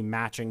crazy,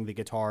 matching the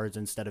guitars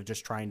instead of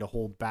just trying to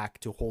hold back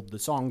to hold the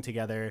song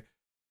together.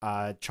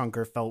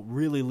 Chunker felt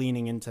really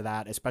leaning into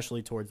that,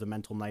 especially towards the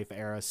Mental Knife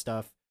era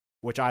stuff,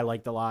 which I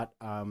liked a lot.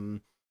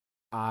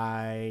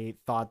 I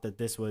thought that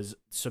this was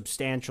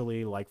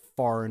substantially like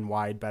far and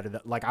wide better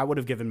than, like, I would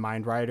have given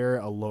Mind Rider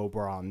a low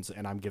bronze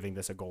and I'm giving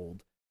this a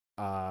gold.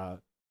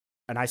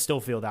 And I still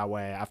feel that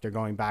way after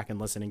going back and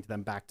listening to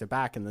them back to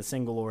back in the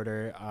single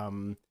order.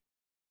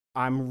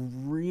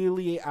 I'm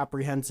really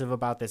apprehensive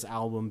about this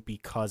album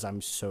because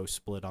I'm so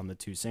split on the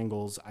two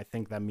singles. I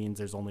think that means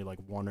there's only like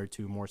one or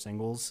two more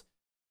singles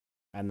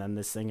and then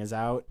this thing is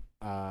out.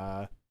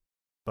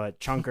 But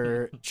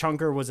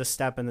Chunker was a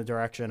step in the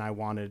direction I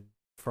wanted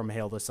from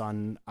Hail the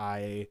Sun.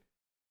 I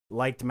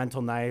liked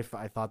Mental Knife.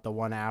 I thought the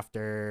one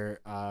after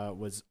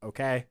was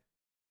okay.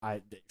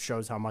 It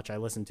shows how much I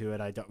listen to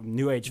it.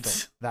 New Age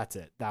Film. That's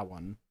it. That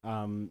one.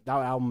 That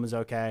album is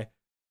okay.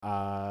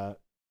 Hail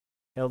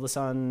the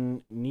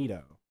Sun,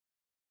 Neato.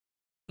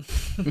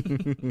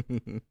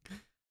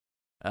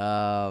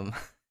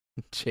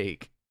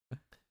 Jake.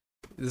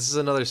 This is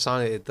another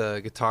song.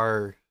 The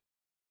guitar,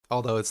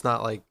 although it's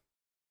not like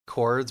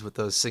chords, but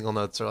those single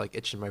notes are like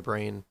itching my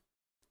brain.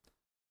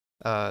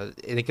 And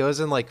it goes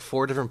in like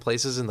 4 different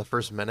places in the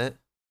first minute.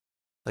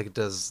 Like it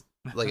does,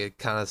 like it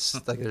kind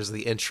of like there's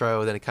the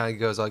intro, then it kind of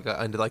goes like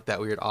into like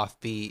that weird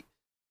offbeat,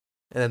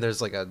 and then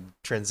there's like a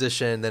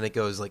transition, then it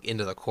goes like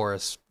into the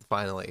chorus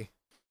finally.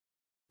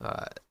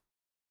 I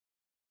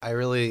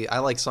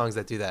like songs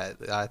that do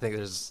that. I think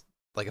there's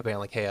like a band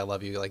like Hey I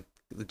Love You, like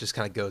it just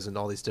kind of goes in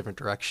all these different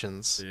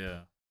directions. Yeah.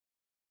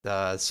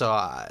 So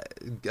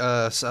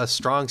a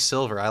strong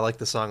silver. I like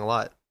the song a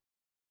lot,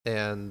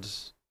 and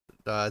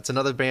it's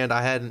another band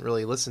I hadn't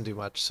really listened to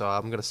much, so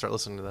I'm gonna start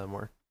listening to them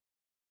more.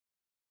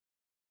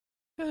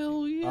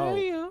 Hell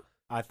yeah.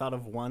 I thought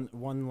of one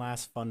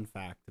last fun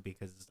fact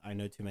because I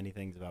know too many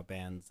things about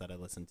bands that I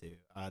listen to.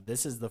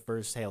 This is the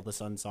first Hail the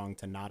Sun song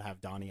to not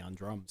have Donnie on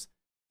drums.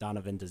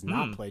 Donovan does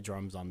not play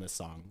drums on this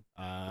song.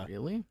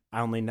 Really? I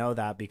only know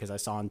that because I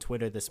saw on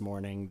Twitter this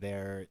morning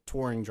their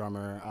touring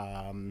drummer,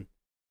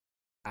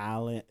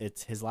 Alan.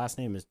 His last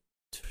name is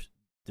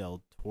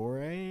Del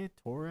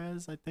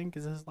Torres, I think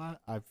is his last.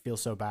 I feel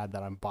so bad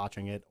that I'm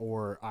botching it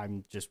or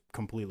I'm just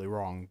completely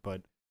wrong,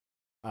 but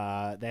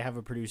they have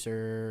a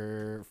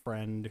producer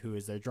friend who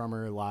is their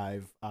drummer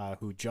live,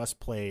 who just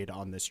played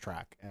on this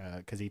track,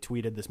 because he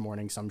tweeted this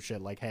morning some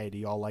shit like, hey, do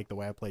y'all like the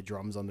way I play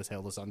drums on this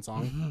Hail the Sun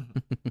song?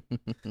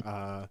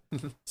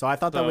 So I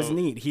thought that was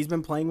neat. He's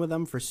been playing with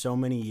them for so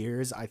many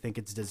years. I think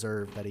it's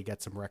deserved that he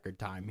gets some record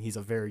time. He's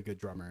a very good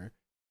drummer.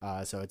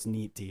 So it's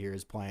neat to hear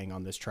his playing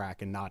on this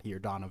track and not hear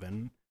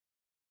Donovan.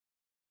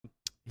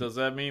 Does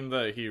that mean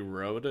that he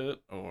wrote it,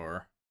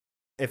 or?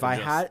 if Or I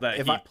just had that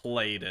if he I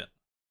played it.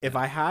 if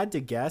I had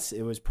to guess,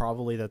 it was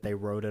probably that they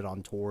wrote it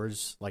on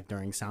tours, like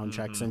during sound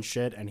checks and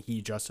shit, and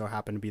he just so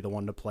happened to be the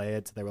one to play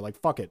it. So they were like,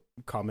 "Fuck it,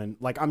 come in."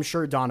 Like, I'm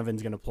sure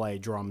Donovan's gonna play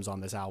drums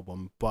on this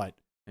album, but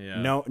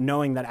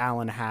knowing that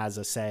Alan has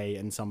a say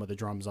in some of the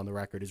drums on the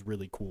record is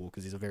really cool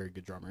because he's a very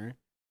good drummer.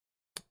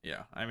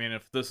 Yeah, I mean,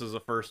 if this is the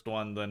first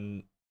one,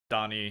 then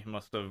Donnie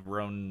must have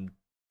run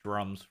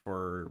drums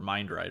for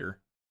Mind Rider.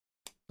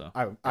 So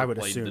I would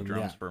played assume the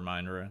drums for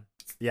Mind Rider.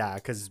 Yeah,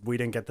 because we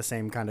didn't get the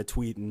same kind of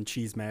tweet and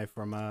chisme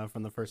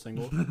from the first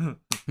single.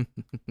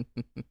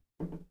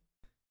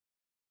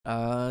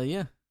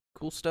 Yeah,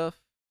 cool stuff.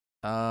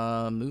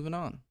 Moving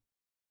on.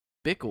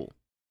 Bickle,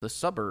 The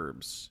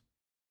Suburbs.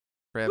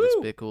 Travis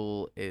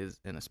Bickle is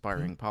an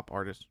aspiring pop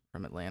artist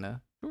from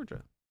Atlanta,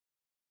 Georgia.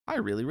 I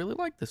really, really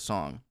like this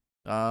song.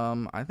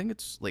 I think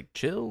it's like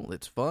chill,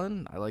 it's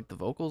fun. I like the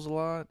vocals a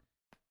lot.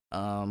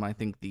 I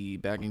think the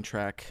backing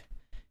track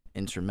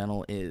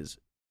instrumental is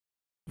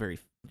very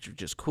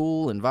just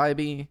cool and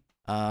vibey.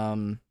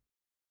 Yeah,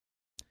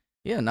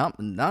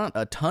 not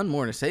a ton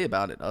more to say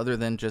about it other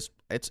than just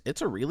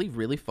it's a really,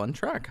 really fun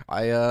track.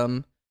 I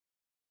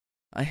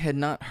had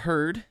not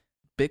heard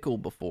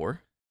Bickle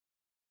before.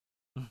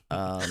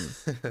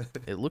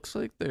 It looks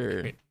like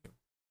they're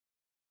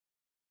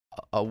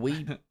a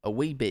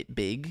wee bit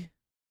big,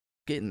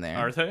 getting there.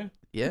 Are they?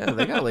 Yeah,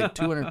 they got like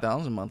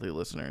 200,000 monthly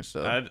listeners.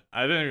 So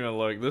I didn't even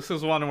look. This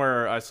is one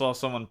where I saw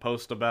someone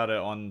post about it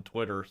on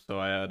Twitter, so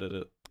I added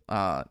it.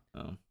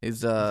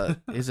 His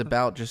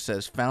about just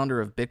says founder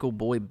of Bickle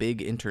Boy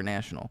Big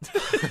International.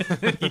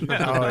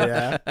 Oh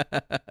yeah.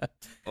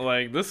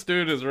 Like, this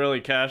dude is really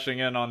cashing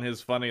in on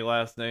his funny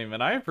last name,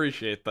 and I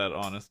appreciate that,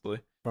 honestly.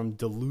 From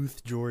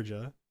Duluth,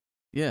 Georgia.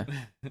 Yeah,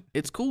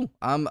 it's cool.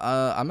 I'm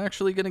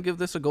actually gonna give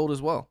this a gold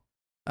as well.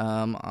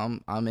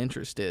 I'm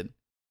interested,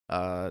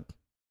 to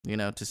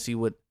see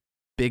what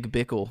Big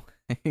Bickle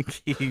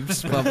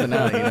keeps pumping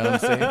out. You know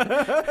what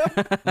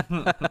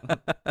I'm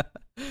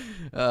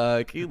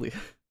saying? Keely.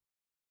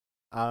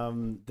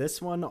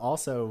 This one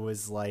also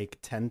was like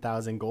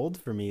 10,000 gold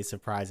for me,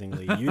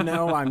 surprisingly.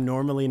 I'm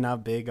normally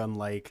not big on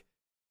like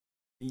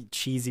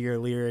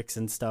cheesier lyrics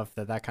and stuff.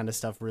 That kind of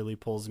stuff really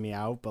pulls me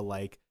out, but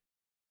like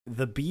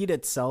the beat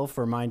itself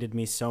reminded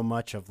me so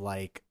much of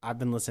like I've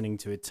been listening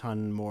to a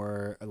ton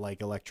more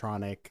like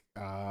electronic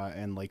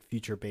and like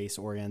future bass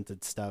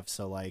oriented stuff.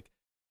 So like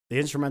the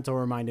instrumental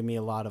reminded me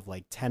a lot of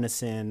like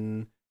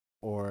Tennyson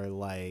or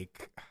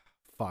like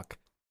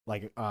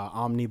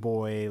Omni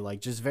Boy, like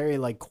just very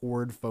like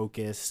chord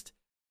focused,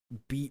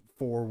 beat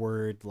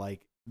forward.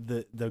 Like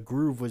the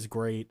groove was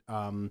great.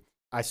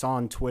 I saw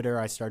on Twitter,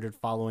 I started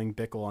following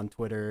Bickle on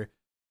Twitter,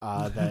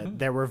 that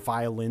there were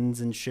violins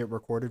and shit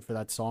recorded for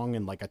that song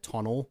in like a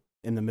tunnel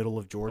in the middle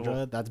of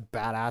Georgia. That's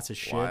badass as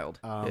shit.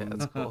 Wild. Yeah,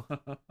 that's cool.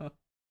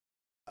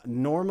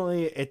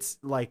 Normally it's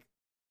like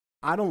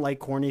I don't like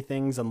corny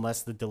things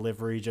unless the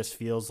delivery just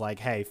feels like,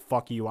 hey,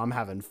 fuck you, I'm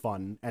having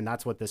fun. And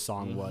that's what this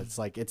song was.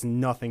 Like, it's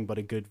nothing but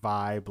a good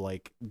vibe.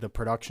 Like, the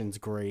production's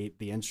great.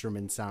 The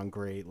instruments sound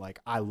great.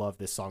 Like, I love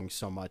this song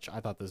so much. I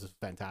thought this was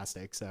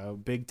fantastic. So,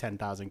 big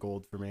 10,000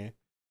 gold for me.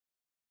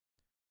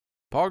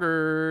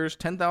 Poggers,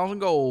 10,000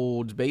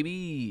 golds,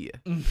 baby.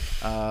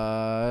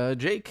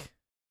 Jake.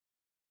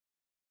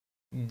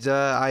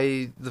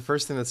 The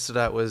first thing that stood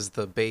out was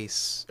the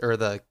bass, or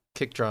the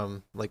kick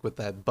drum, like with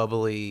that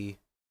bubbly...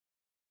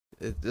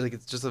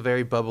 it's just a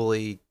very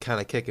bubbly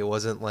kind of kick. It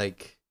wasn't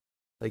like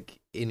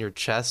in your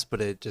chest, but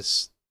it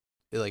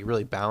like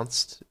really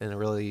bounced, and it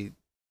really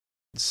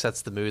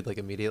sets the mood like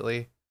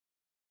immediately.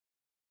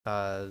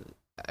 I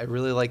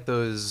really like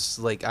those.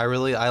 Like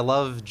I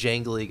love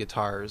jangly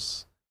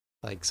guitars,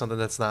 like something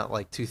that's not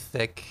like too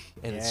thick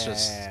and it's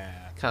just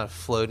kind of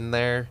floating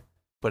there,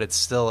 but it's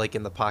still like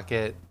in the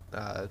pocket.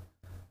 I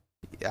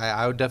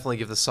would definitely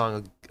give the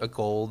song a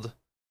gold.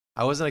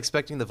 I wasn't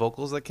expecting the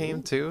vocals that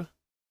came too.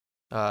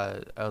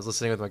 I was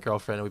listening with my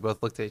girlfriend, and we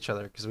both looked at each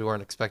other because we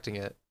weren't expecting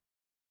it.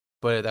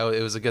 But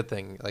it was a good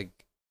thing. Like,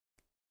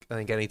 I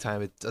think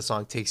anytime a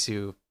song takes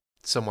you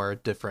somewhere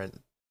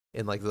different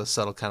in like those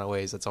subtle kind of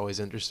ways, that's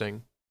always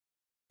interesting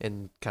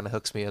and kind of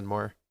hooks me in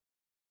more.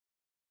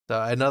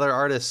 So another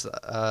artist,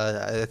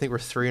 I think we're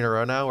 3 in a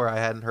row now where I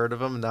hadn't heard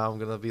of him, and now I'm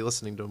gonna be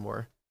listening to him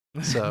more.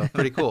 So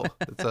pretty cool.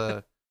 It's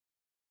a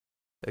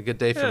good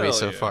day for me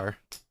so far.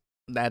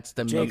 That's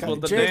the Jake, what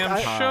the Jake,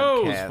 damn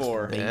show's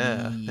for. baby.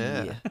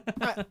 Yeah.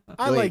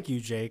 I Wait. like you,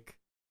 Jake.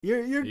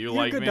 You're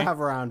like good me? to have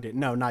around it.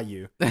 No, not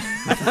you.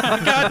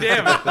 God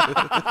damn it!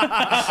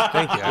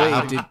 Thank you. Wait,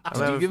 I'm did you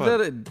having give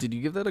fun. did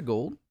you give that a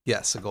gold?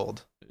 Yes, a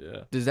gold.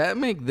 Yeah. Does that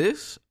make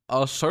this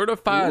a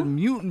certified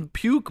mutant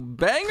puke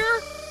banger?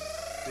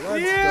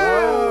 Let's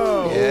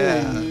go.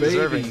 Yeah, baby.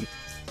 deserving.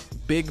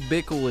 Big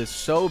Bickle is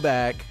so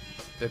back,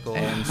 Bickle.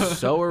 and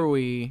so are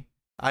we.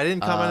 I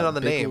didn't comment on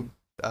the Bickle- name.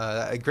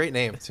 A great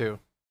name too.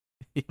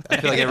 I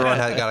feel like everyone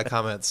got a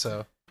comment,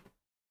 so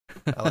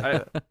I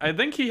like that. I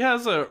think he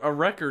has a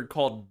record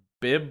called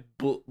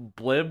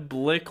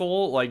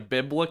Biblical, like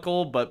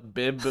biblical, but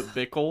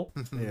Bickle.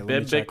 Yeah, let me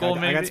Bib check. Bickle,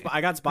 maybe?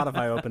 I got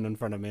Spotify open in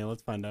front of me.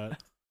 Let's find out.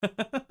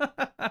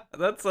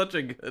 That's such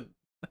a good.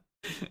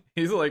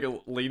 He's like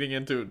leading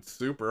into it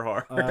super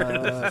hard.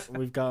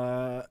 We've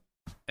got.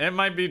 It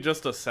might be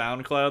just a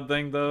SoundCloud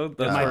thing though. It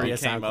That's might where be he a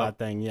came SoundCloud up.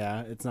 thing.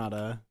 Yeah, it's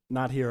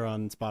not here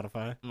on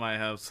Spotify. Might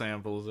have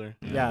samples or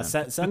Yeah,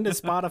 send his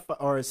Spotify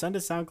or send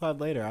his SoundCloud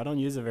later. I don't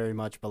use it very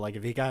much, but like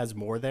if he has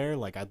more there,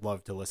 like I'd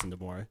love to listen to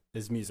more.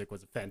 His music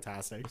was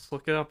fantastic. Just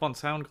look it up on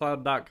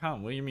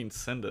SoundCloud.com. What do you mean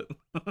send it?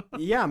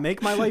 Yeah,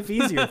 make my life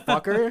easier,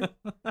 fucker.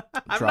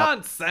 I'm Drop-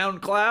 not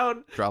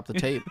SoundCloud. Drop the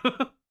tape.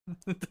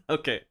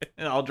 Okay,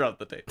 I'll drop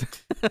the tape.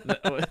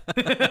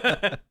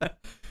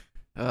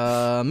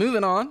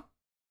 Moving on.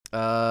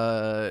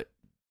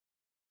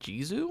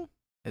 Jizue?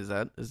 Is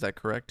that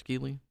correct,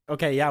 Keely?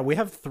 Okay, yeah, we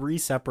have 3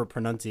 separate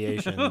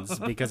pronunciations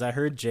because I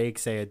heard Jake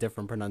say a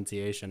different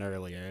pronunciation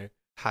earlier.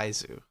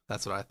 Haizu.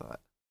 That's what I thought.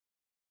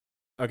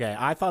 Okay,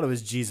 I thought it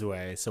was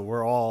Jizue, so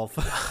we're all.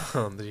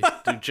 Do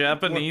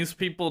Japanese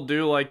people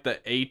do like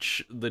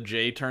the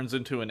J turns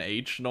into an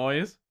H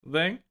noise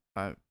thing?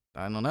 I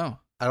don't know.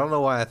 I don't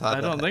know why I thought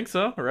I that. don't think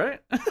so, right?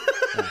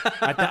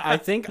 I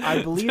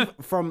believe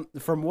from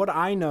what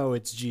I know,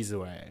 it's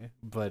Jizue,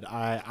 but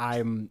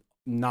I'm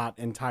not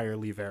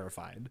entirely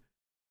verified.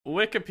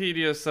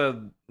 Wikipedia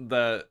said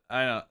that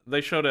they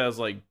showed it as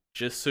like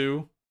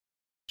Jisoo,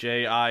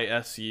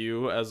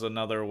 Jisu as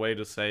another way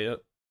to say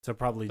it. So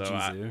probably So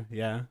Jizue,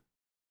 yeah.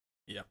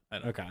 Yeah, I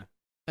know. Okay.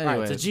 Anyway, All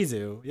right, so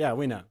Jizue, yeah,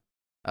 we know.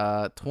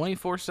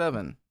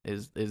 24/7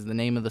 is the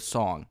name of the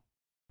song.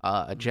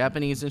 A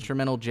Japanese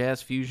instrumental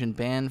jazz fusion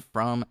band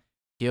from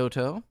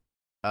Kyoto.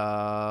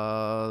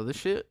 This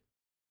shit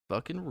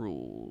fucking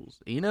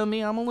rules. You know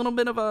me, I'm a little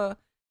bit of a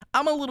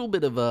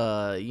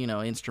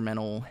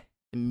instrumental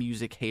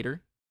music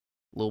hater.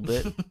 A little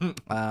bit.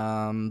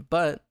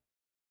 But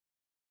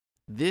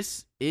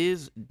this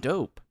is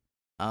dope.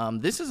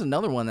 This is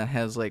another one that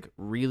has like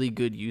really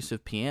good use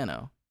of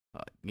piano.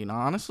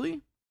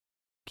 Honestly,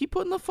 keep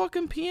putting the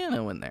fucking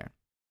piano in there.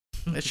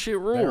 That shit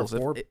rules.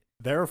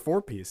 They're a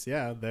 4-piece,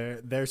 yeah.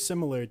 They're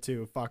similar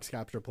to Fox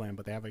Capture Plan,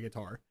 but they have a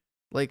guitar.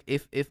 Like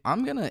if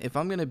I'm gonna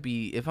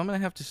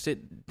have to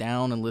sit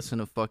down and listen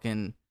to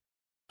fucking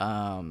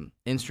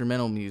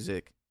instrumental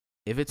music,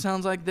 if it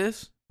sounds like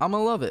this, I'm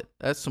gonna love it.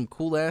 That's some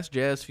cool ass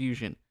jazz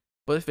fusion.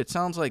 But if it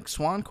sounds like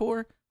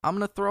Swancore, I'm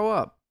gonna throw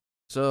up.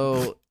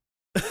 So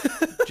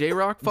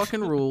J-Rock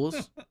fucking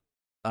rules.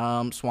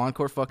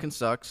 Swancore fucking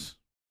sucks.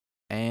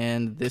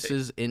 And this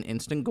is an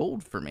instant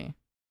gold for me.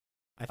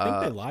 I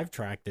think they live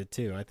tracked it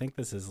too. I think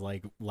this is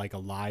like a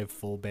live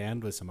full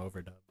band with some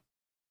overdub.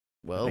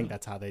 Well, I think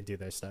that's how they do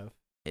their stuff.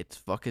 It's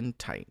fucking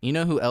tight. You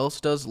know who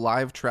else does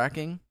live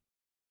tracking?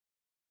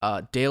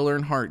 Dale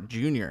Earnhardt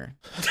Jr.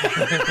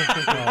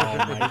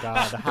 Oh my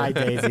god. Hi,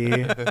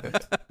 Daisy.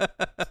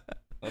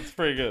 That's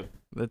pretty good.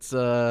 That's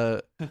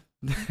NASCAR,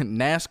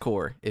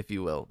 if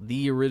you will.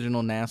 The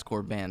original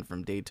NASCAR band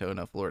from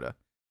Daytona, Florida.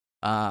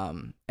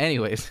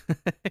 Anyways,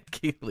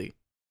 Keely.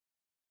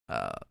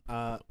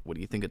 What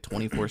do you think of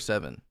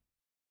 24/7?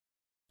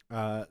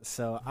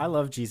 So I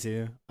love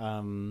Jizue.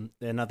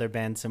 Another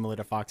band similar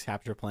to Fox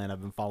Capture Plan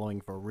I've been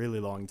following for a really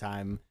long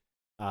time.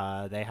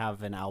 They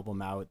have an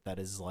album out that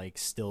is like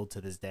still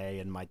to this day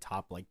in my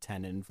top like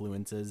 10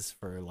 influences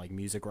for like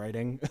music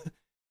writing.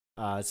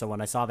 So when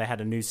I saw they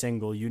had a new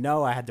single,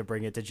 I had to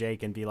bring it to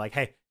Jake and be like,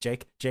 "Hey,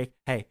 Jake,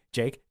 hey,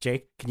 Jake,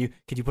 can you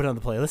put it on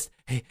the playlist?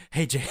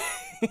 Hey, Jake."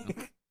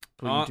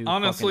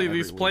 Honestly,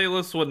 these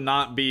playlists would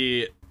not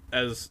be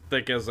as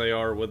thick as they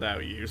are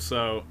without you.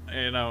 So,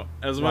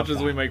 as much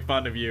as we make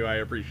fun of you, I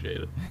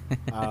appreciate it.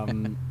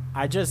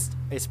 I just,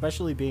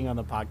 especially being on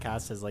the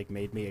podcast has like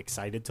made me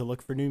excited to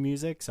look for new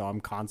music. So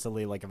I'm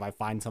constantly like, if I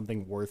find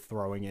something worth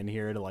throwing in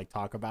here to like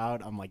talk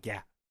about, I'm like,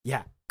 yeah,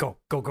 go.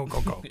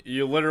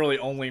 You literally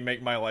only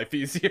make my life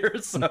easier.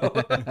 So,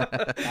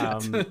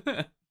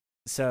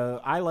 So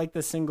I like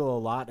this single a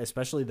lot,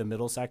 especially the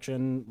middle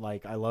section.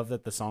 Like, I love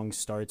that the song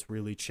starts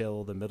really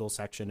chill. The middle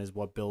section is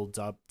what builds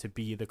up to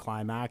be the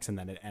climax, and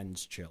then it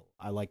ends chill.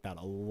 I like that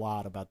a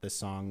lot about this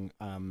song.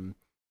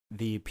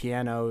 The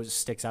piano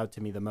sticks out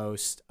to me the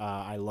most.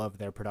 I love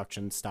their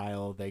production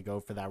style. They go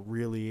for that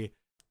really...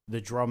 The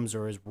drums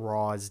are as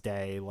raw as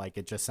day. Like,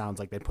 it just sounds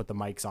like they put the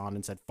mics on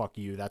and said, "Fuck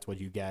you, that's what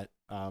you get."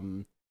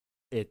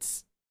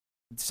 It's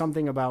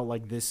something about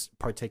like this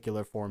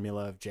particular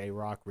formula of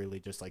J-Rock really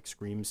just like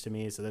screams to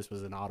me. So this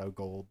was an auto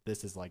gold.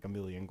 This is like a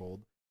million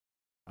gold.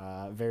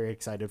 Very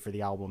excited for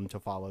the album to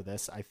follow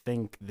this. I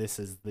think this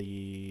is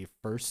the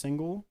first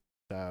single,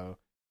 so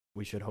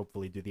we should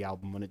hopefully do the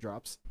album when it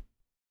drops.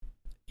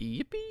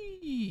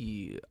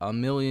 Yippee! A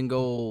million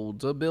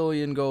golds, a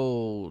billion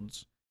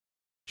golds.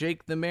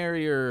 Jake the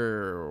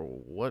Merrier,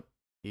 what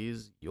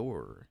is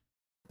your...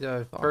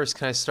 Yeah, first,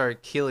 can I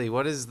start? Keely,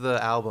 what is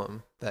the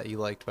album that you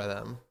liked by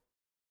them?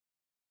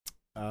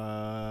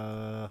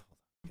 I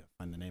gotta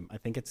find the name. I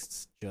think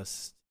it's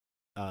just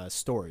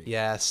Story.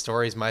 Yeah,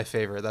 Story's my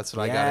favorite. That's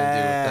what I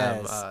gotta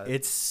do with them.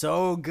 It's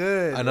so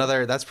good.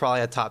 That's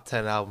probably a top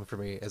 10 album for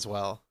me as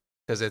well,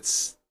 because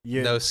it's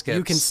no skips.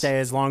 You can stay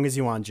as long as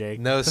you want, Jake.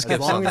 No skips as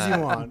long on as that.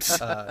 you want.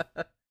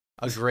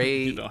 a You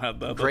great don't have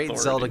that great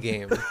authority. Zelda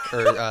game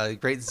or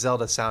great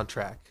Zelda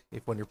soundtrack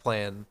if when you're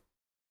playing.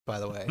 By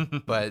the way,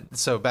 but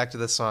so back to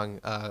this song.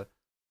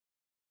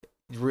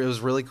 It was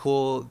really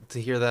cool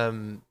to hear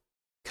them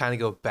kind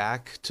of go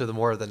back to the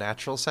more of the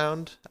natural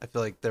sound. I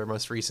feel like their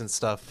most recent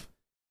stuff,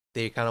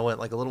 they kind of went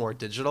like a little more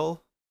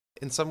digital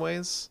in some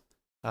ways,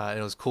 and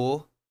it was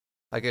cool.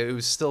 Like it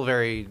was still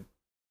very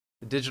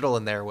digital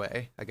in their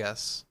way, I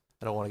guess.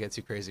 I don't want to get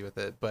too crazy with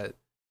it, but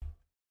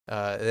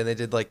then they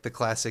did like the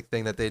classic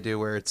thing that they do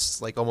where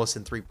it's like almost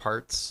in 3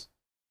 parts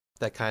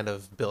that kind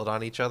of build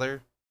on each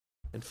other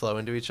and flow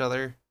into each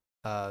other.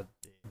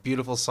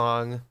 Beautiful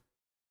song.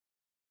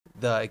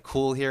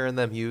 Cool hearing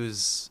them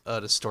use a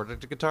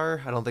distorted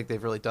guitar. I don't think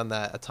they've really done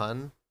that a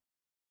ton.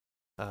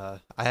 I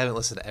haven't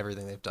listened to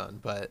everything they've done,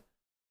 but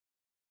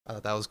I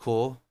thought that was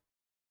cool.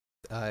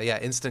 Yeah,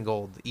 instant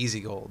gold,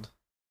 easy gold,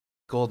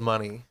 gold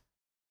money,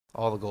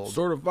 all the gold.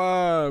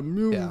 Certified.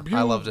 Yeah,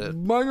 I loved it.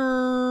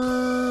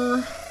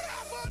 Banger.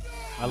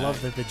 I love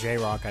that the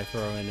J-Rock I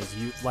throw in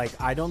is like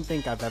I don't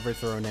think I've ever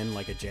thrown in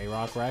like a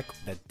J-Rock rec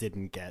that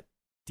didn't get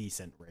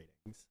decent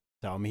ratings.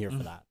 So I'm here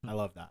for that. I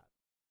love that.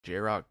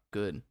 J-Rock,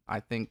 good.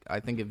 I think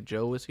if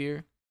Joe was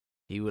here,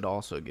 he would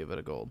also give it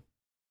a gold.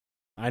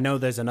 I know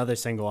there's another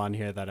single on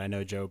here that I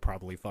know Joe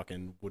probably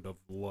fucking would have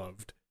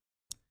loved.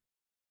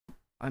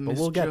 I miss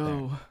we'll get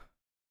Joe.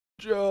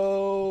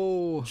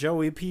 Joe.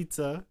 Joey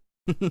Pizza.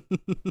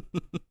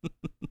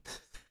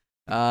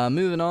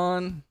 Moving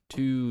on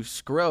to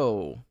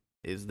Scro.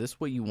 Is this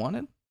what you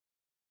wanted?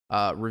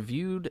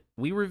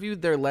 We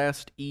reviewed their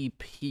last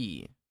EP.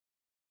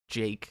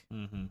 Jake,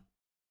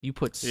 you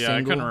put single. Yeah,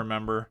 I couldn't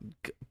remember.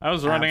 I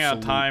was running out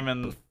of time,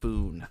 and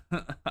buffoon.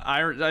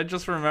 I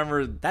just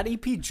remembered that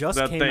EP just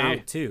came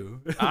out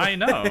too. I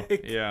know.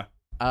 Yeah.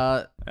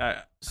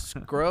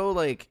 Scro,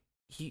 like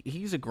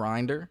he's a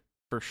grinder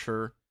for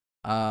sure.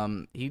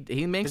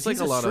 He makes like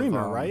he's a lot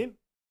streamer, of right?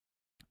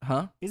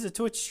 Huh? He's a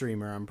Twitch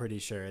streamer, I'm pretty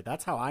sure.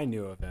 That's how I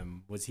knew of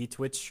him. Was he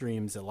Twitch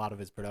streams a lot of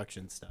his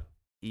production stuff?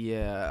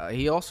 Yeah,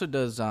 he also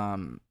does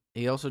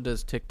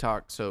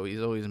TikTok, so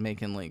he's always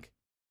making like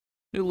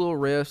new little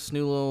riffs,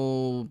 new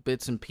little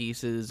bits and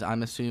pieces.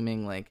 I'm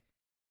assuming like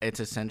it's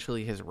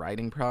essentially his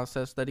writing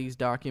process that he's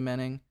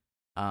documenting.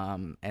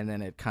 And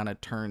then it kind of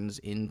turns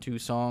into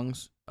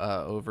songs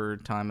over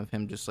time of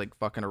him just like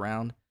fucking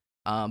around.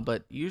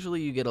 But usually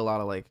you get a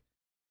lot of like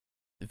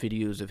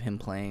videos of him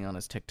playing on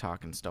his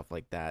TikTok and stuff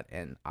like that,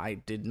 and I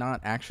did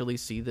not actually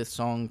see this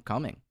song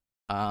coming.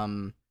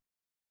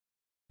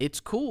 It's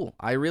cool.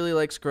 I really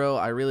like Scro.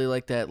 I really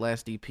like that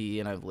last EP,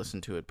 and I've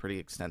listened to it pretty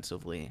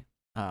extensively.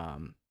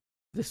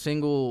 The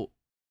single,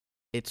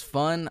 it's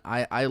fun.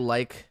 I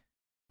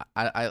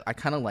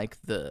kind of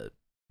like the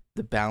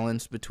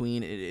balance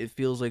between it. It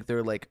feels like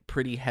they're like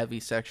pretty heavy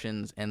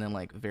sections, and then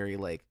like very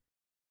like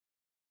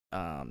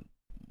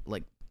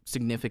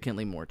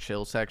significantly more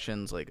chill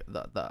sections. Like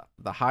the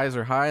highs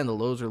are high and the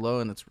lows are low,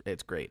 and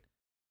it's great.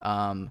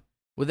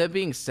 With that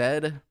being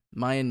said,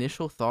 my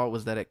initial thought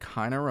was that it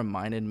kind of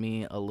reminded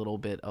me a little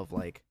bit of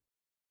like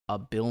a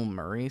Bill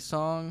Murray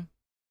song,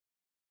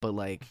 but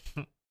like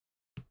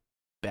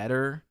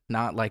better,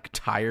 not like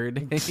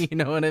tired. You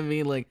know what I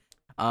mean? Like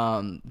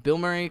Bill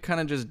Murray kind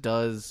of just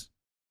does.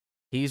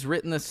 He's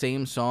written the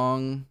same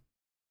song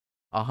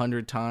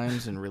 100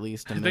 times and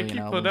released a million albums.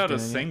 I think he put out a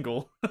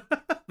single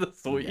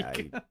this week.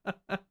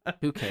 Yeah,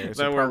 who cares?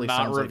 That It we're probably not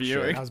sounds like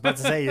reviewing. shit. I was about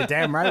to say, you're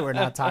damn right we're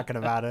not talking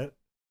about it.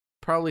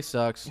 Probably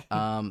sucks.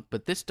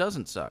 But this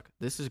doesn't suck.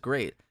 This is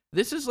great.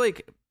 This is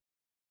like,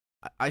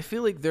 I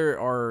feel like there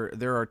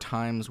are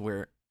times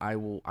where I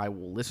will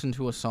listen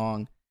to a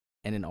song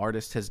and an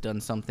artist has done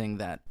something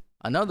that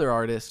another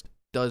artist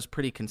does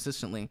pretty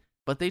consistently,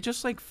 but they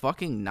just like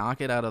fucking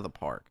knock it out of the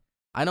park.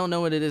 I don't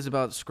know what it is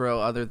about Scro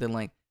other than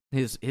like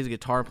his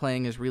guitar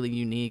playing is really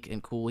unique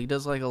and cool. He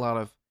does like a lot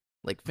of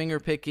like finger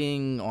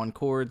picking on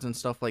chords and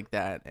stuff like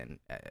that, and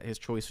his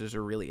choices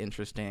are really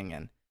interesting,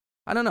 and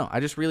I don't know,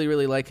 I just really,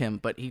 really like him,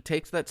 but he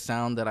takes that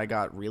sound that I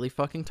got really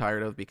fucking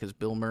tired of because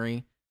Bill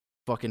Murray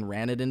fucking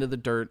ran it into the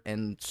dirt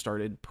and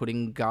started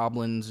putting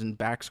goblins and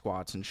back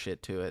squats and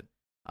shit to it,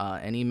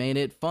 and he made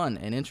it fun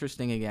and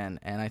interesting again,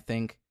 and I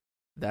think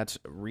that's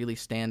really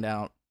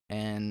standout,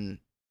 and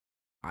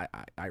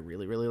I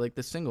really, really like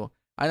this single.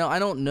 I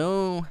don't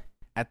know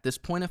at this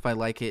point if I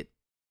like it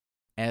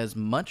as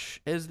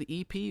much as the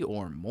EP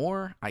or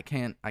more. I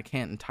can't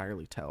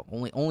entirely tell.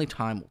 Only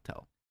time will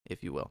tell,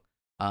 if you will.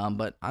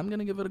 But I'm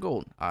gonna give it a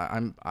gold.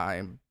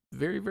 I'm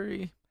very,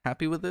 very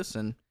happy with this,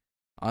 and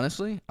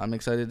honestly, I'm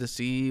excited to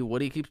see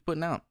what he keeps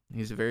putting out.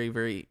 He's a very,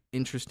 very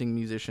interesting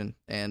musician,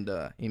 and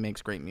he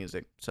makes great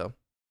music. So,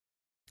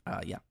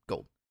 yeah,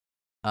 gold.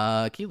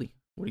 Keely,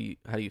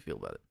 how do you feel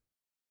about it?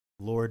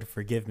 Lord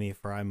forgive me,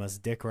 for I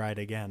must dick ride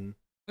again.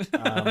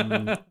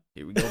 Here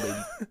we go,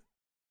 baby.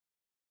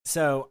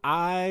 So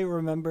I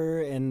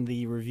remember in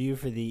the review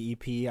for the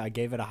EP, I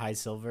gave it a high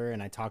silver,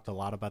 and I talked a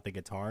lot about the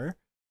guitar.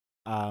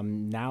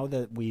 Now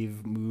that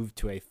we've moved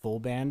to a full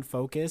band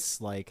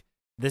focus, like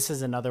this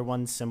is another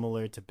one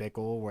similar to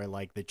Bickle, where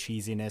like the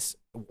cheesiness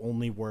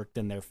only worked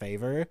in their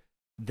favor,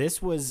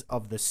 this was,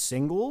 of the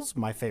singles,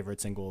 my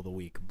favorite single of the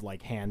week.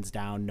 Like, hands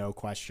down, no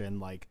question.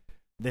 Like,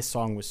 this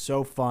song was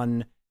so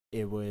fun.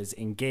 It was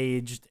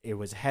engaged. It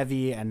was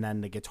heavy. And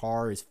then the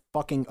guitar is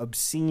fucking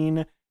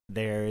obscene.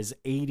 There's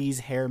 80s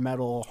hair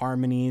metal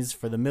harmonies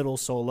for the middle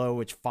solo,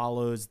 which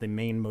follows the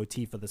main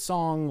motif of the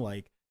song.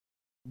 Like,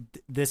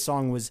 this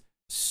song was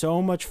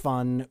so much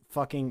fun.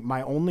 Fucking,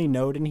 my only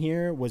note in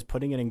here was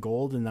putting it in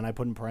gold, and then I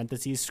put in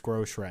parentheses,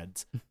 scro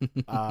shreds.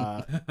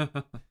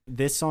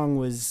 This song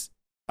was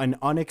an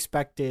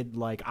unexpected,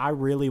 like, I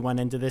really went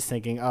into this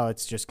thinking, oh,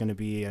 it's just going to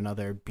be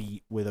another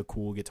beat with a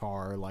cool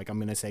guitar. Like, I'm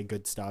going to say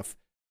good stuff.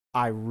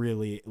 I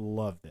really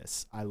love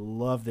this. I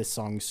love this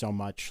song so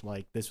much.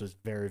 Like, this was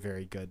very,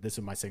 very good. This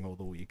is my single of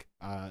the week.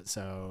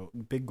 So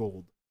big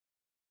gold.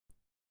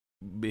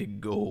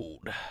 Big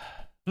gold.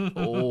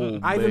 Oh,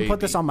 I even put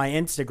this baby. on my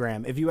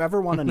Instagram. If you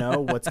ever want to know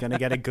what's going to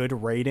get a good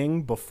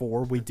rating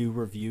before we do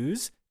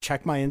reviews,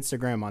 check my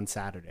Instagram on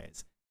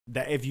Saturdays.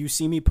 That if you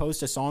see me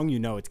post a song, you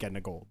know it's getting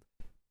a gold.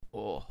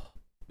 Oh,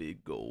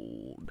 big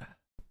gold.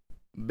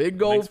 Big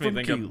gold Makes me from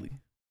think of- Keely.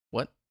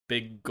 What?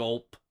 Big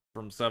gulp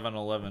from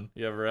 7-Eleven.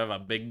 You ever have a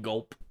big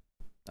gulp?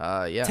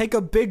 Yeah. Take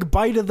a big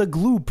bite of the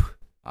gloop.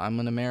 I'm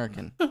an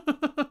American.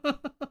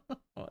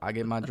 I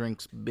get my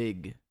drinks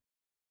big.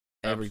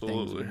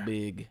 Everything's Absolutely.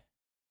 big.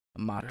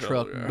 My Hell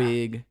truck yeah.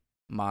 big.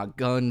 My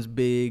guns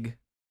big.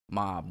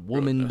 My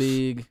woman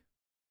Goodness.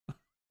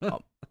 big.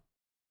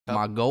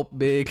 My gulp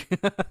big.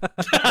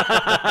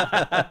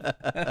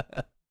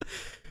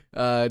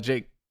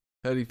 Jake,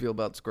 how do you feel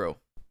about Scro?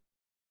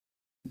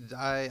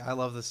 I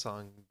love this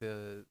song.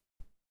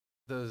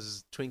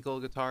 Those twinkle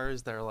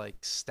guitars that are like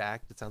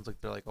stacked. It sounds like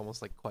they're like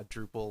almost like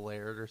quadruple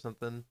layered or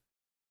something.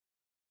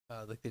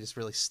 Like they just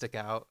really stick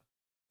out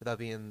without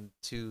being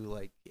too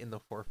like in the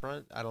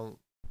forefront. I don't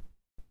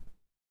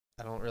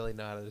really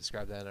know how to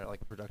describe that in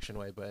like a production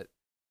way, but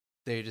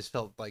they just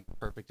felt like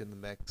perfect in the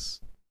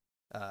mix.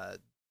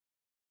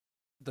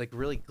 Like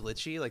really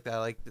glitchy, like that.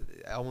 Like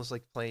I almost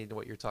like playing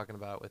what you're talking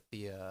about with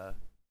the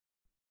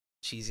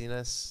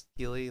cheesiness,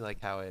 Keely,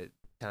 like how it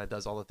kind of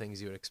does all the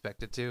things you would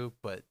expect it to,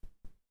 but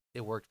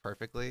it worked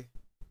perfectly.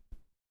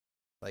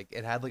 Like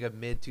it had like a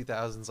mid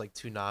 2000s like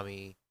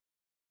Toonami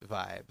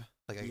vibe.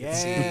 Like I could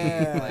see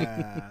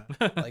Yeah.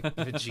 like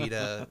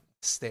Vegeta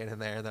standing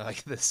there and they're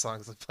like, this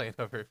song's like playing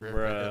over for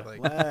Bruh. everybody.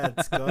 Like,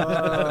 Let's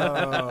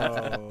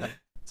go.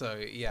 so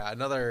yeah,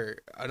 another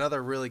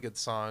really good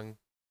song.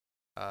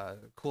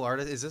 Cool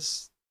artist.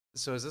 Is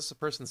this a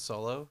person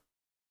solo?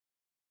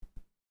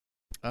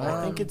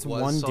 I think it's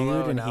was one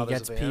solo dude, and and now he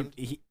there's gets a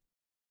band?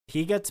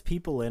 he gets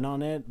people in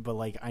on it, but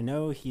like I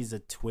know he's a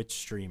Twitch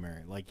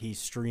streamer. Like he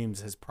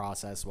streams his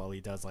process while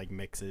he does like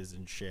mixes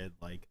and shit.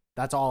 Like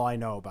that's all I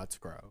know about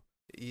Scro.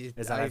 Is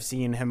that I've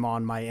seen him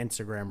on my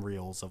Instagram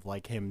reels of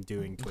like him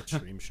doing Twitch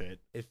stream shit.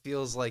 It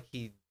feels like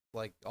he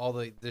like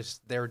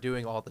they're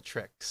doing all the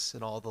tricks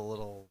and all the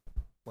little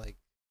like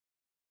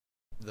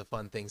the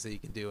fun things that you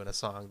can do in a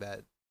song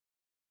that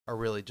are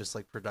really just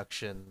like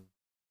production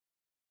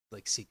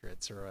like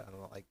secrets, or I don't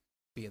know, like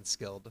being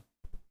skilled.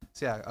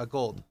 So yeah, a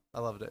gold. I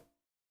loved it.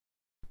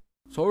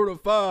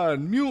 Certified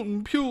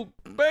mutant puke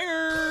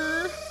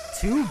banger.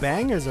 2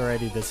 bangers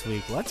already this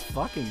week. Let's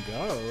fucking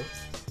go.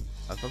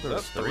 I thought there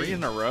was That's 3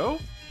 in a row?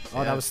 Oh,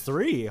 Yeah. that was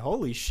 3.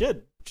 Holy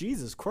shit.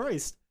 Jesus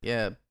Christ.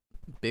 Yeah,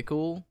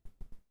 Bickle,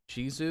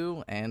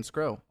 Jizue, and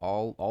Scro.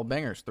 All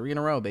bangers. 3 in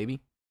a row, baby.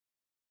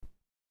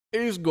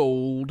 Is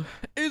gold.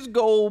 Is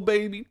gold,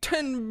 baby.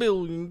 10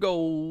 billion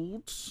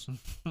golds.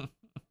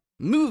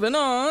 Moving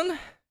on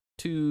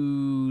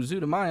to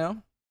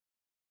ZUTOMAYO.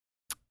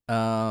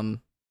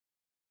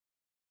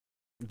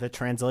 The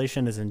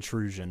translation is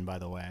intrusion, by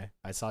the way.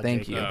 I saw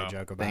Thank Jake you. make Oh, a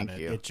joke about thank it.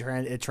 you.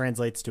 It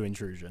translates to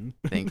intrusion.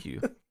 Thank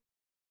you.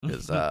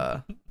 Because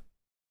I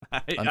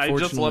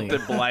just left Unfortunately-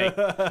 it blank.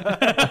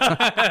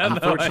 I had no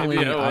unfortunately,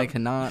 idea I what-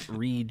 cannot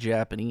read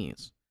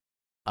Japanese.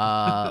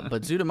 But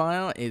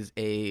ZUTOMAYO is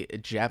a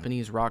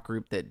Japanese rock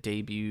group that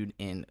debuted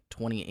in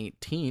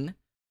 2018.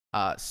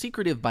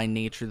 Secretive by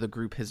nature, the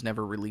group has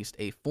never released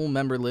a full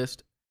member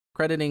list,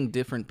 crediting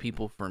different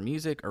people for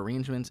music,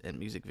 arrangements, and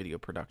music video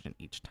production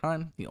each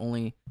time. The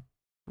only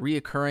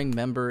reoccurring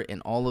member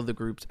in all of the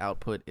group's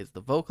output is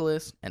the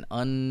vocalist, an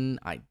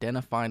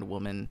unidentified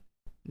woman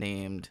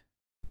named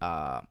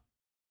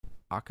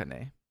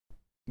Akane.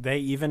 They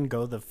even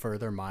go the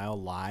further mile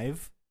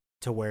live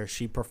to where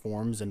she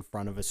performs in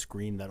front of a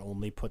screen that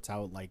only puts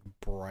out like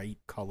bright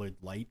colored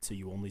light, so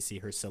you only see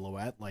her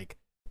silhouette. Like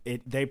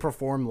they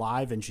perform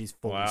live and she's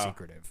fully Wow.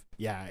 secretive.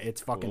 Yeah,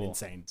 it's fucking Cool.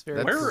 insane. It's very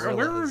That's- We're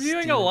Gorillaz,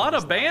 reviewing Steven a lot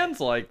of Tyler's bands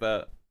like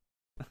that.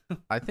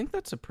 I think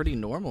that's a pretty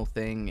normal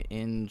thing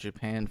in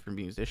Japan for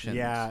musicians.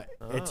 Yeah,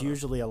 it's Oh.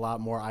 usually a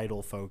lot more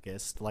idol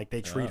focused. Like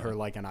they treat Oh. her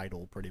like an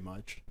idol pretty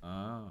much.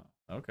 Oh,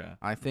 okay.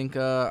 I think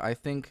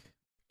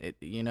it,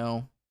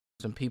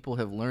 some people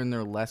have learned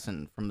their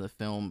lesson from the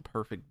film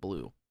Perfect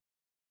Blue,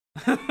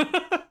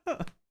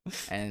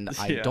 and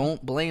I Yeah.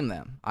 don't blame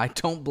them. I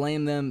don't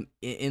blame them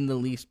in the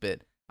least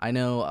bit. I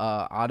know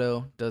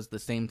Otto does the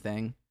same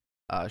thing.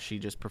 She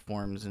just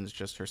performs and it's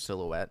just her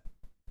silhouette.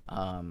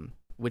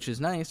 which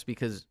is nice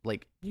because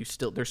like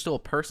there's still a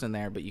person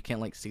there, but you can't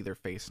like see their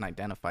face and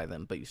identify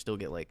them, but you still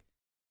get like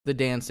the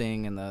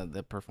dancing and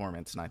the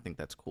performance, and I think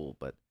that's cool.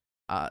 But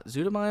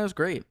ZUTOMAYO's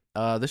great.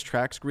 This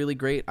track's really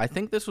great. I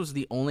think this was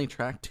the only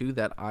track too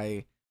that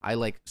I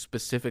like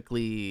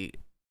specifically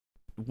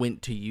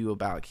went to you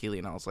about, Keely,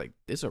 and I was like,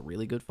 this is a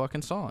really good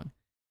fucking song.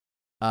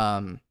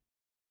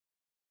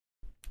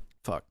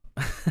 Fuck.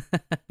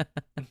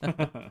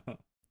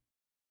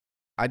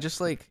 I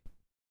just like,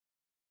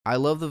 I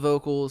love the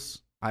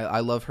vocals.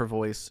 I love her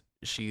voice.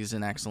 She's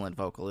an excellent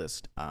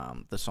vocalist.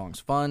 The song's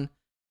fun,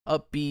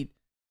 upbeat.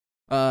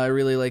 I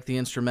really like the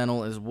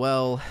instrumental as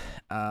well.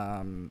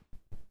 God,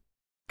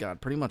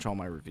 pretty much all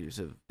my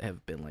reviews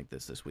have been like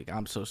this week.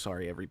 I'm so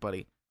sorry,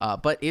 everybody.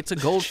 But it's a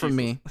gold from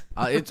me.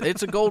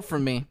 It's a gold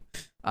from me.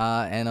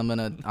 And I'm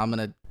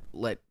gonna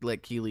let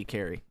Keely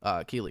carry.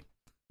 Keely.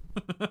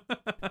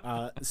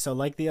 So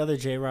like the other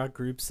J-Rock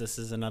groups, this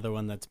is another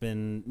one that's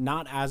been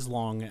not as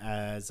long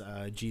as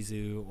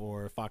Jizue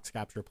or Fox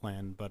Capture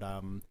Plan, but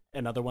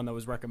another one that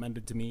was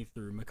recommended to me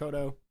through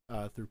Makoto,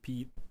 through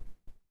Pete.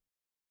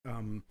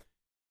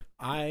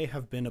 I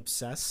have been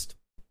obsessed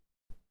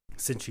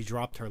since she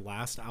dropped her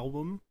last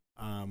album,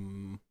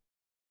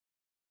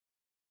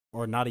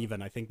 or not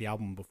even, I think the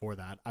album before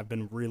that. I've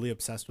been really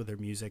obsessed with her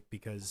music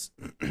because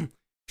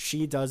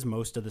she does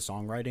most of the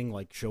songwriting.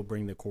 Like, she'll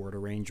bring the chord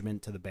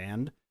arrangement to the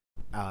band.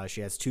 She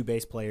has 2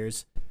 bass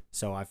players,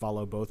 so I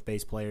follow both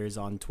bass players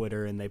on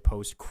Twitter, and they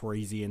post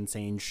crazy,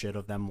 insane shit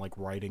of them, like,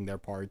 writing their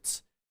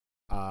parts.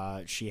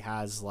 She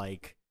has,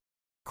 like,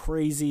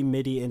 crazy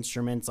MIDI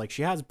instruments. Like,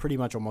 she has pretty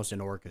much almost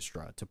an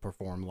orchestra to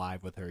perform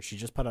live with her. She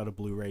just put out a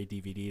Blu-ray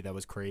DVD that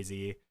was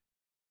crazy.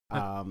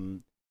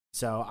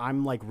 So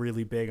I'm, like,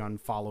 really big on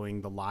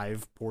following the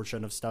live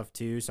portion of stuff,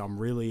 too. So I'm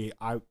really...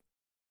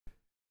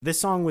 This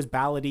song was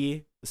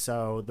ballady,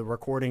 so the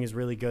recording is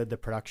really good. The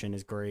production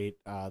is great.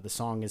 The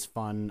song is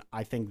fun.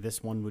 I think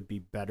this one would be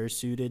better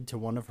suited to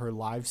one of her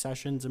live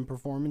sessions and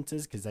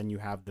performances, because then you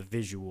have the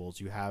visuals,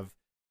 you have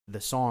the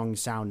song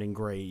sounding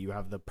great, you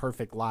have the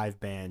perfect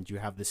live band, you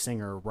have the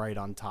singer right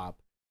on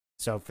top.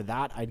 So for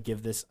that, I'd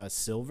give this a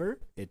silver.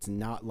 It's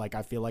not like,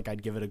 I feel like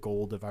I'd give it a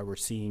gold if I were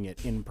seeing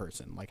it in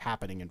person, like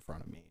happening in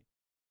front of me.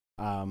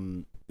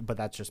 But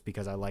that's just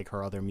because I like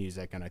her other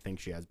music and I think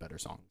she has better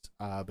songs.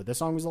 But this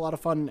song was a lot of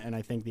fun, and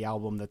I think the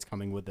album that's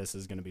coming with this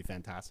is going to be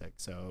fantastic.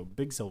 So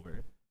big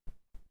silver.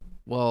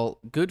 Well,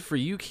 good for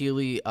you,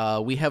 Keely.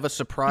 We have a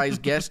surprise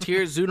guest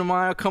here.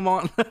 ZUTOMAYO, come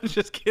on.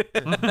 Just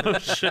kidding. Oh,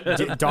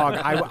 shit. Dog,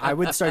 I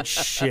would start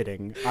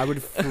shitting. I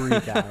would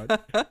freak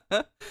out.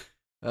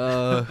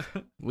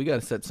 We got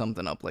to set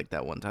something up like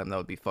that one time. That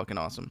would be fucking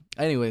awesome.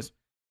 Anyways,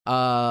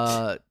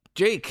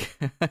 Jake,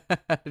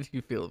 how do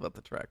you feel about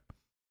the track?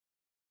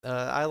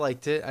 I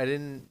liked it. I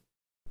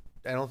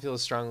don't feel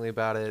as strongly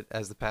about it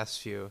as the past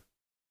few.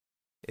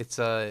 It's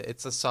a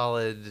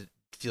solid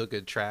feel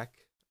good track.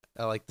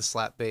 I like the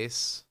slap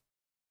bass.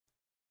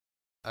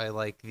 I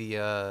like the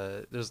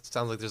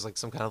sounds like there's like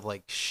some kind of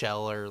like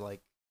shell or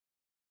like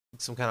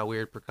some kind of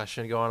weird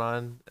percussion going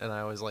on, and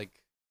I always like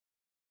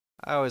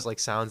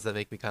sounds that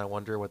make me kind of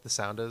wonder what the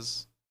sound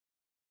is.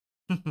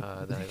 Then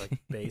I like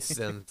bass,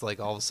 and it's like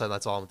all of a sudden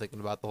that's all I'm thinking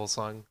about the whole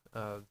song.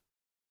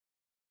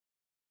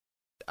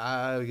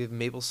 I give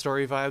Maple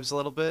Story vibes a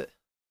little bit,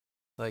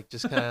 like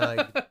just kind of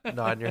like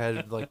nodding your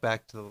head like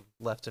back to the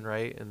left and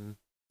right, and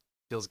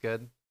feels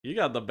good. You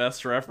got the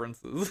best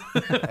references.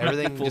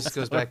 Everything just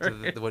goes back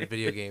to what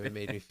video game it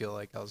made me feel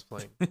like I was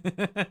playing.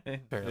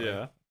 Apparently.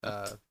 Yeah.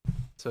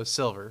 So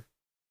silver.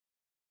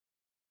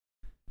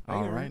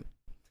 All right.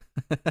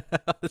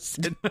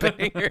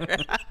 Banger.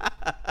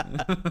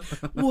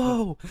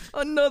 Whoa,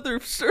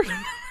 another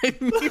certified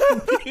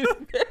mutant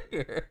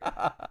banger.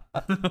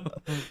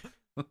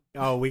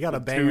 Oh, we got a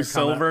banger. 2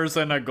 silvers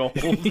and a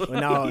gold.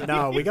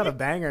 No, we got a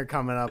banger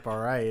coming up. All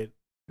right.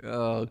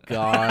 Oh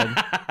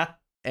God.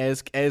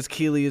 As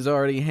Keely has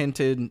already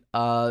hinted,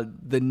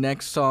 the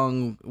next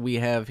song we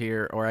have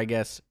here, or I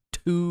guess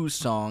 2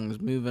 songs,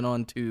 moving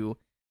on to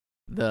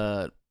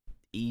the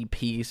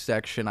EP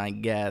section, I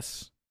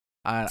guess.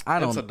 I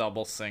don't. It's a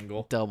double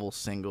single,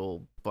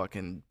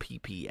 fucking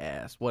PP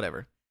ass,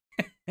 whatever.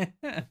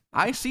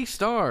 I See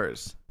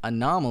Stars,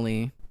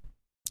 Anomaly,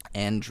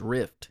 and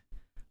Drift.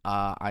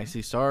 I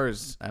See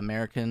Stars,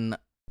 American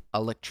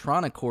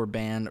electronicore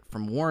band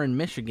from Warren,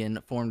 Michigan,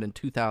 formed in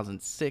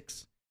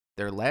 2006.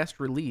 Their last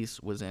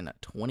release was in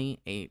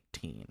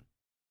 2018.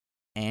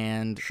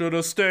 And should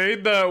have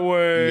stayed that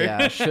way.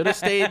 Yeah, should have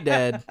stayed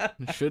dead.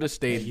 Should have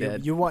stayed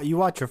dead. You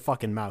watch your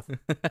fucking mouth.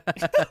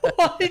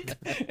 What?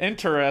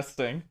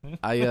 Interesting.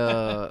 I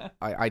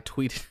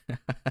tweeted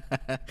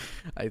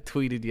I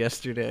tweeted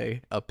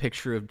yesterday a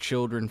picture of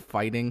children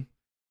fighting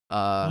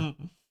with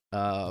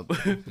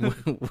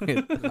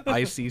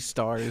I See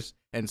Stars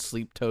and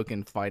Sleep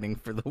Token fighting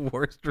for the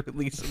worst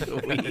release of the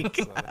week.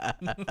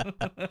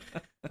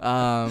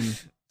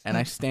 And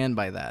I stand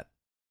by that.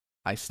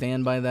 I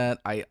don't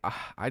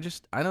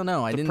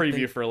know. I didn't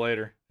preview for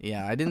later.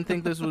 Yeah, I didn't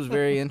think this was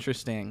very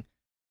interesting.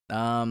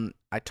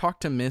 I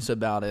talked to Miss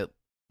about it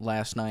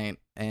last night,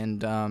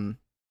 and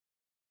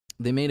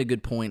they made a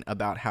good point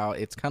about how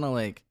it's kind of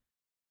like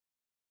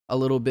a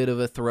little bit of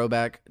a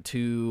throwback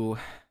to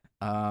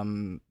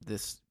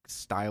this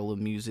style of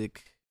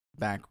music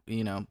back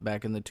in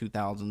the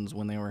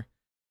 2000s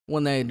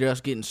when they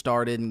just getting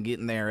started and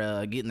getting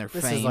their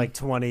This fame. is like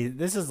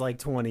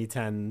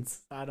 2010s.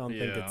 I don't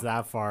think it's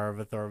that far of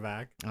a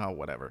throwback. Oh,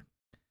 whatever.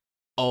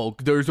 Oh,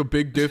 there's a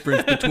big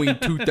difference between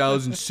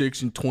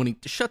 2006 and 20.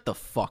 Shut the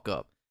fuck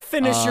up.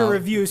 Finish your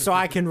review so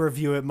I can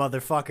review it,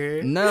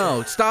 motherfucker.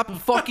 No, stop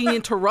fucking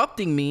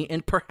interrupting me,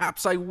 and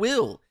perhaps I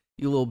will,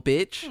 you little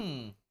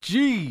bitch.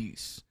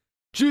 Jeez.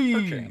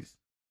 Okay. I'm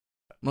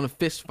gonna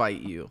fist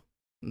fight you.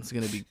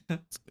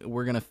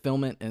 We're gonna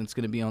film it, and it's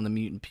gonna be on the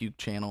Mutant Puke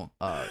channel.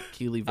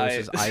 Keely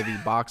versus Ivy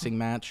boxing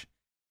match.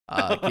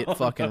 Get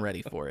fucking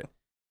ready for it.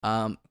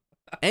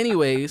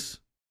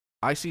 Anyways,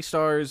 Icy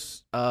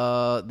Stars.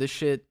 This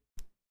shit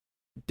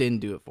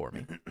didn't do it for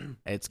me.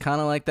 It's kind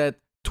of like that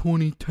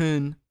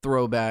 2010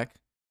 throwback.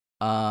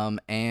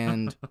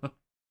 And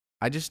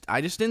I just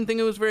didn't think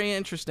it was very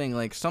interesting.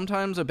 Like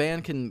sometimes a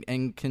band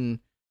can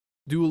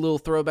do a little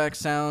throwback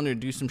sound or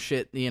do some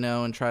shit,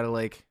 and try to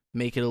like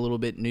make it a little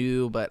bit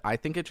new, but I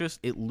think it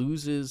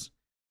loses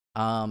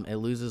a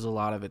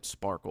lot of its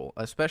sparkle,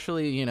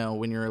 especially,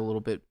 when you're a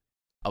little bit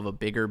of a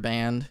bigger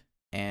band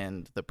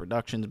and the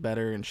production's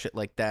better and shit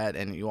like that,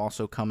 and you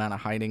also come out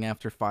of hiding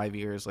after 5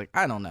 years. Like,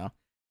 I don't know.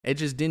 It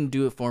just didn't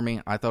do it for me.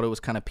 I thought it was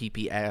kind of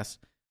pee-pee ass.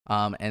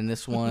 And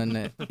this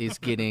one is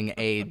getting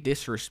a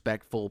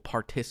disrespectful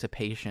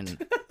participation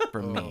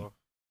from me.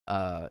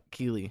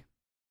 Keely,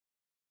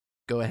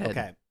 go ahead.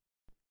 Okay.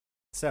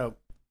 So,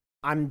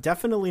 I'm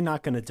definitely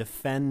not going to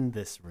defend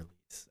this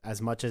release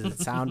as much as it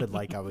sounded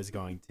like I was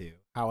going to.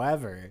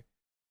 However,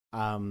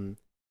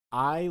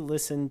 I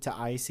listened to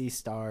Icy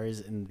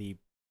Stars in the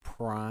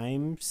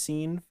prime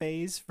scene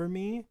phase for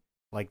me.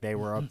 Like, they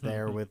were up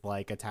there with,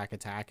 like,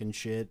 Attack and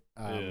shit.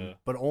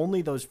 But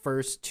only those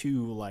first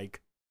two, like,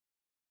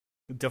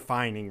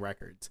 defining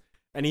records.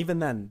 And even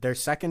then, their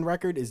second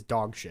record is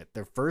dog shit.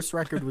 Their first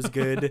record was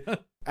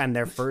good, and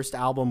their first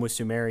album with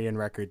Sumerian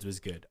Records was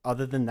good.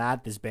 Other than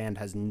that, this band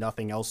has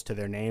nothing else to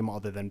their name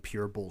other than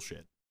pure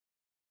bullshit.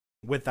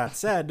 With that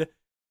said,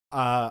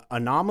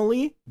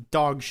 Anomaly,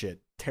 dog shit.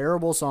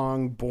 Terrible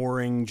song,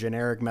 boring,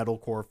 generic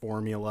metalcore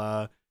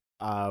formula.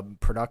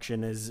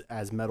 Production is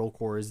as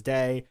metalcore as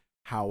day.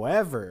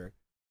 However,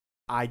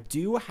 I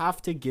do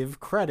have to give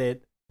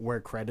credit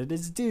where credit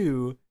is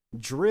due.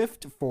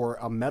 Drift, for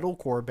a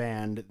metalcore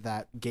band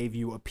that gave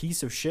you a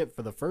piece of shit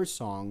for the first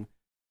song,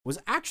 was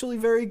actually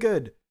very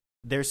good.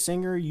 Their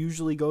singer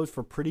usually goes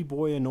for pretty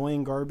boy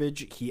annoying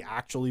garbage. He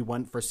actually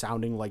went for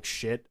sounding like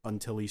shit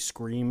until he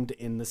screamed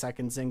in the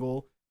second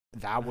single.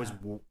 That was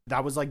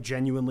like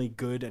genuinely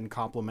good and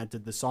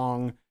complimented the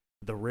song.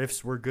 The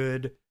riffs were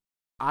good.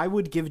 I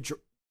would give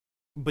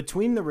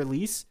between the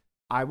release,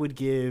 I would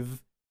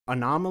give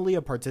Anomaly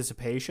a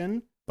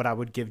participation, but I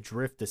would give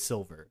Drift a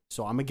silver.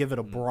 So I'm going to give it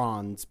a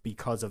bronze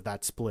because of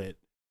that split.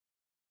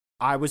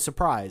 I was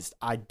surprised.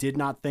 I did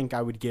not think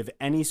I would give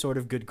any sort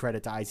of good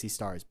credit to Icy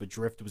Stars, but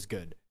Drift was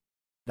good.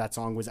 That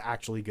song was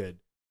actually good.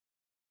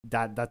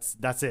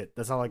 That's it.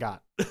 That's all I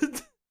got.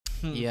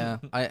 Yeah,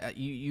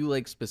 you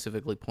like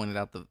specifically pointed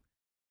out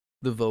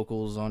the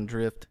vocals on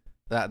Drift.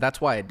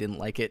 That's why I didn't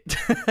like it.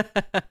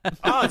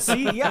 Oh,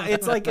 see, yeah,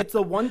 it's like it's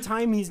the one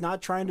time he's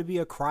not trying to be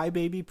a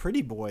crybaby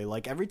pretty boy.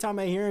 Like every time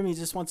I hear him, he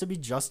just wants to be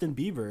Justin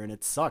Bieber, and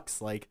it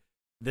sucks. Like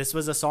this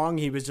was a song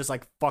he was just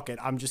like, "Fuck it,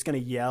 I'm just gonna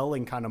yell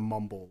and kind of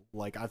mumble."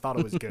 Like I thought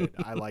it was good.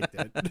 I liked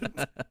it.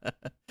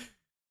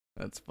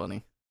 That's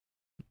funny.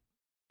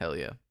 Hell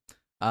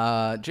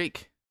yeah.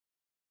 Jake.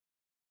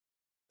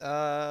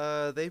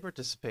 They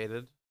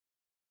participated.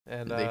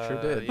 And they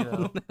sure did.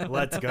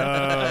 Let's go.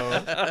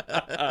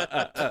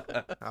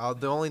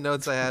 The only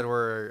notes I had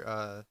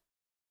were,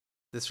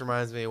 this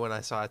reminds me when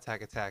I saw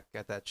Attack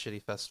at that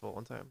shitty festival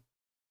one time.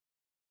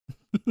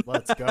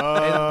 Let's go.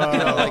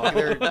 And,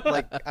 they're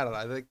like I don't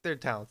know, like they're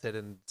talented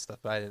and stuff,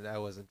 but I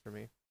wasn't for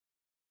me.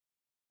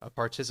 A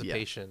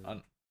participation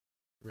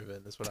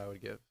ribbon is what I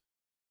would give.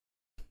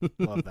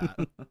 Love that.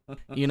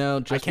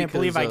 Just I can't because,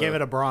 believe I gave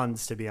it a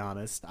bronze, to be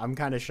honest. I'm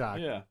kind of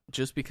shocked. Yeah.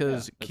 Just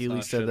because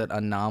Keely said that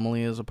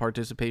Anomaly is a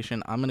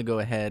participation, I'm going to go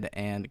ahead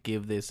and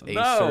give this a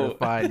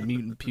certified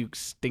mutant puke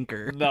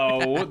stinker.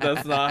 No,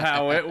 that's not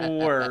how it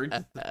works.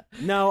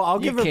 No, I'll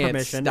give her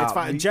permission. It's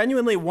fine. Me.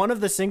 Genuinely, one of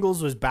the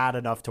singles was bad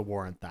enough to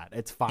warrant that.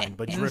 It's fine,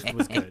 but Drift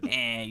was good.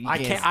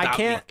 I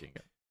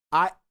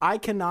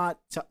cannot,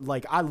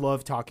 I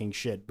love talking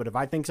shit, but if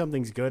I think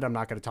something's good, I'm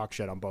not going to talk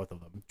shit on both of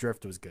them.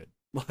 Drift was good.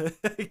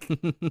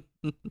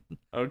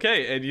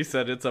 Okay, and you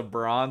said it's a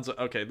bronze.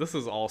 Okay, this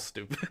is all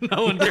stupid.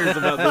 No one cares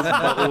about this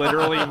but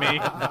literally me.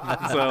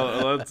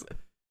 So let's...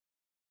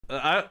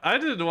 I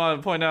did want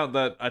to point out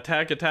that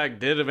Attack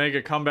did make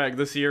a comeback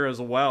this year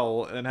as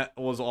well, and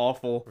was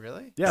awful.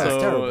 Really? Yeah,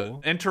 it's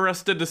terrible.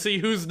 Interested to see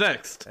who's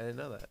next. I didn't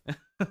know that.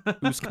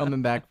 Who's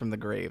coming back from the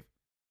grave.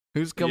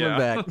 Who's coming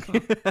Yeah. back?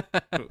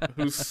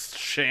 Who's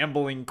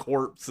shambling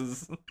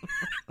corpses?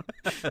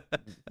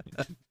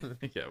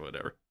 Yeah,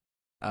 whatever.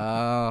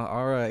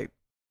 All right.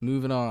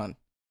 Moving on.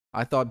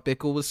 I thought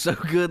Bickle was so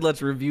good.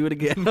 Let's review it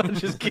again. I'm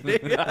just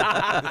kidding.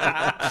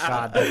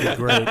 God, that'd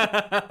be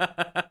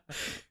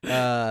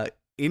great.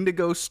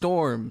 Indigo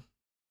Storm.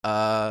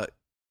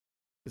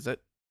 Is that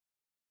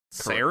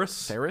Saris?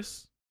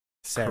 Saris?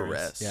 Saris,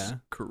 Caress. yeah.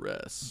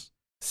 Caress.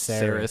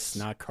 Saris,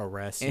 not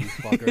caress, you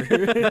fucker.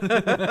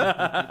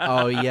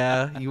 Oh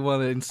yeah, you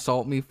want to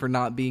insult me for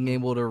not being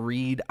able to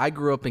read? I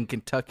grew up in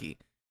Kentucky,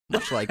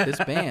 much like this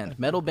band,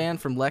 metal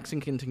band from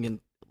Lexington,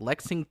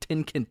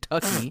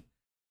 Kentucky.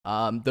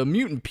 The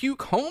Mutant Puke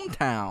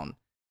hometown.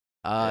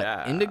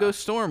 Yeah. Indigo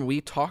Storm. We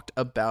talked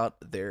about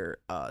their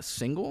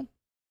single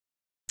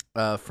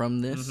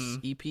from this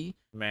EP.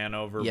 Man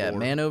Overboard. Yeah,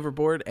 Man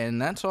Overboard,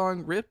 and that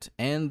song ripped,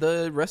 and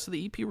the rest of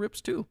the EP rips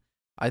too.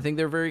 I think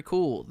they're very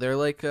cool. They're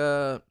like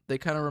they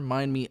kind of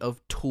remind me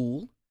of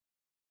Tool.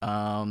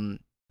 And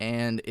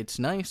it's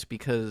nice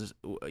because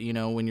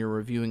when you're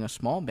reviewing a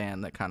small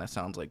band that kind of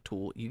sounds like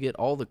Tool, you get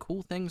all the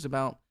cool things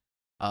about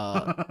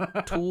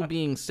Tool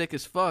being sick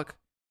as fuck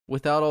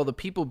without all the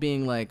people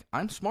being like,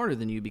 I'm smarter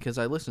than you because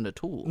I listen to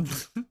Tool.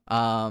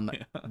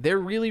 They're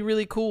really,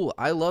 really cool.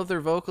 I love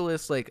their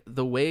vocalists. Like,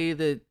 the way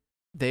that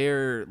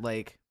they're,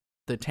 like,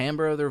 the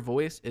timbre of their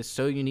voice is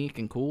so unique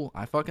and cool.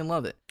 I fucking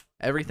love it.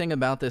 Everything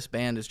about this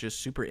band is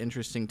just super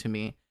interesting to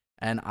me,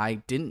 and I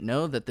didn't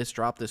know that this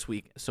dropped this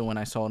week, so when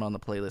I saw it on the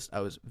playlist, I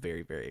was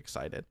very, very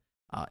excited.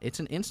 It's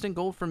an instant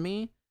gold for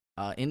me.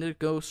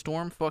 Indigo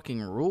Storm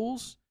fucking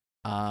rules,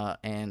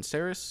 and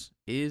Saris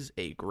is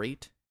a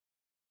great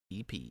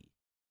EP.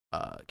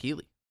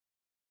 Keely.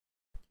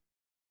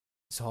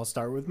 So I'll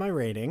start with my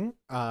rating.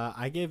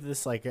 I gave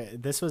this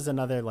this was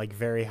another like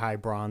very high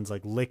bronze,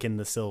 like licking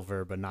the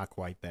silver, but not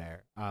quite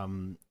there.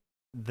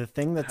 The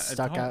thing that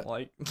stuck out,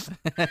 like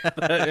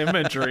that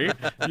imagery.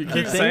 You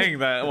keep saying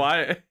that.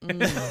 Why?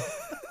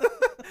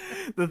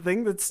 The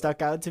thing that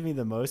stuck out to me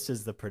the most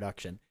is the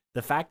production.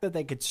 The fact that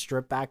they could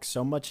strip back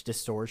so much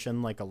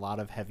distortion like a lot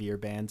of heavier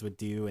bands would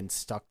do and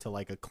stuck to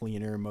like a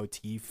cleaner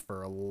motif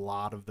for a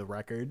lot of the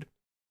record.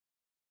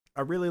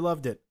 I really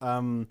loved it.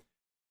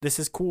 This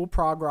is cool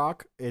prog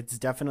rock. It's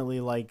definitely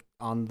like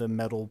on the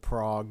metal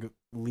prog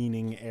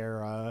leaning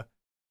era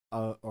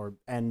or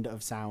end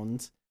of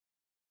sounds.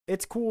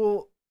 It's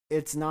cool.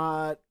 It's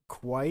not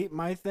quite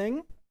my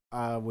thing,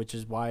 which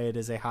is why it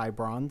is a high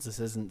bronze. This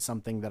isn't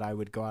something that I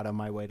would go out of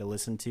my way to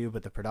listen to,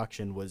 but the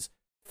production was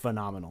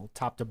phenomenal.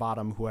 Top to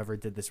bottom, whoever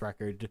did this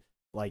record,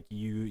 like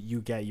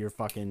you get your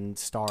fucking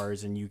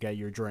stars and you get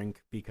your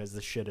drink because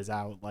the shit is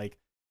out. Like,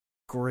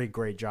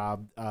 great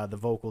job. The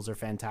vocals are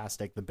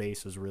fantastic. The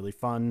bass was really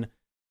fun.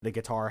 The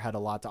guitar had a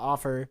lot to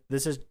offer.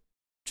 This is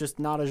just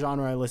not a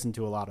genre I listen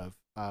to a lot of.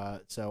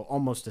 So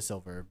almost a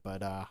silver,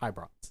 but high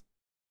bronze.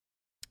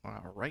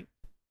 All right.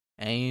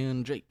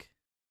 And Jake.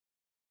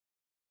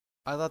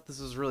 I thought this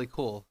was really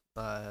cool.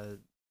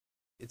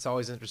 It's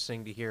always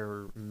interesting to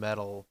hear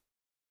metal,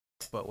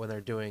 but when they're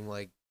doing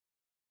like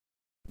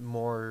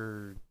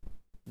more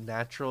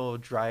natural,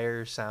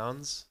 drier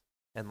sounds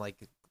and like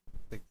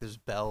there's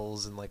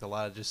bells and like a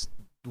lot of just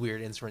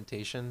weird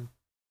instrumentation.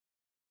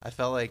 I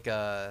felt like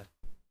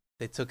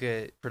they took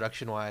it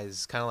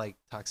production-wise kind of like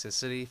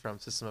Toxicity from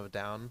System of a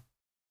Down,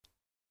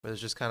 where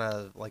there's just kind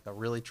of like a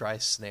really dry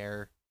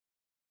snare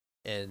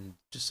and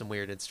just some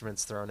weird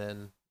instruments thrown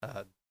in.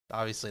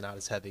 Obviously not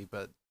as heavy,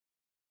 but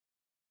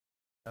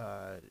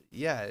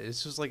yeah,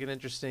 it's just like an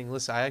interesting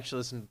listen. I actually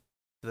listened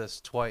to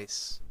this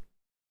twice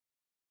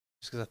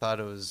just because I thought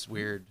it was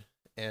weird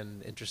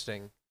and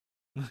interesting.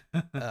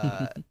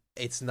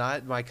 It's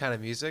not my kind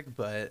of music,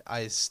 but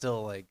I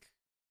still like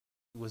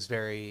was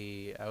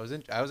very I was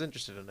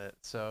interested in it,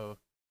 so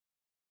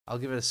I'll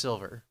give it a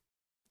silver.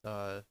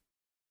 I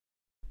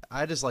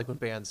just like when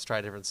bands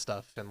try different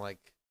stuff, and like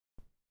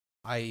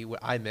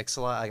I mix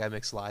a lot. Like I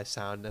mix live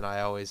sound, and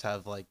I always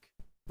have like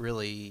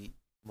really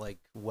like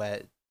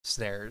wet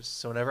snares.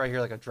 So whenever I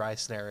hear like a dry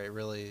snare, it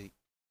really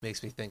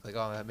makes me think like,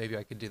 oh, maybe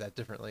I could do that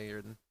differently,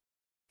 or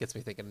gets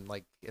me thinking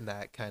like in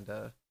that kind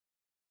of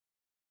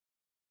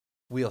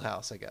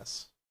wheelhouse, I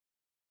guess.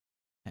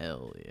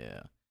 Hell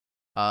yeah.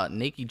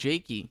 Nakey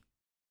Jakey,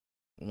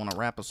 want to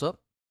wrap us up?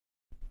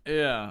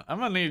 Yeah, I'm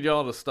gonna need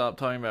y'all to stop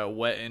talking about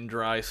wet and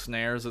dry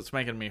snares. It's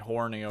making me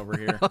horny over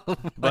here. Oh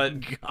But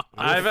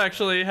I've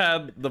actually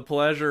had the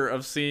pleasure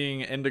of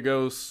seeing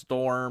Indigo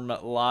Storm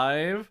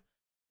live.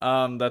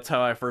 That's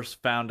how I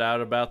first found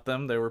out about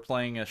them. They were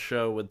playing a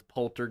show with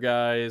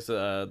Poltergeist.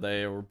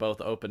 They were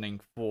both opening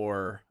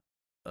for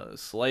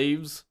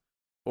Slaves,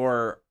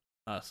 or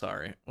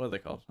sorry, what are they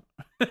called?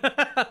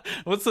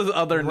 What's the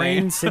other name?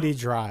 Rain City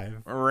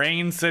Drive.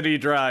 Rain City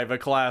Drive, a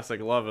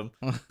classic. Love him.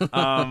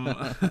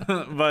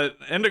 But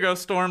Indigo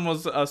Storm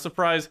was a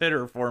surprise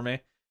hitter for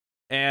me,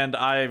 and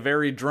I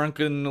very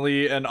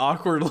drunkenly and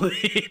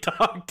awkwardly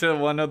talked to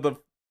one of the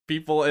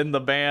people in the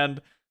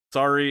band.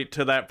 Sorry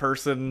to that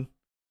person.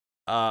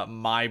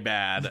 My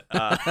bad.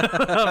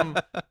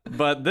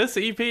 But this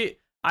EP,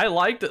 I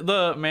liked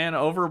the Man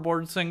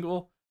Overboard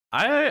single.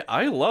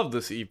 I love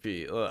this EP,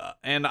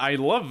 and I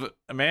love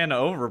Man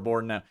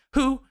Overboard now.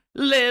 Who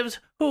lives,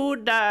 who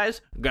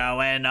dies,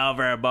 going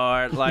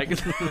overboard. Like,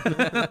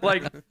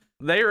 like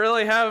they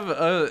really have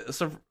a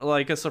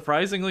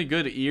surprisingly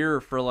good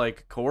ear for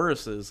like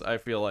choruses. I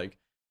feel like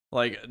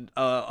quite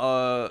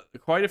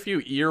a few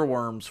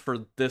earworms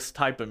for this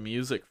type of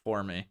music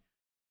for me.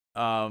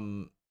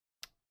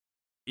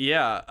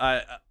 Yeah,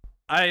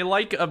 I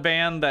like a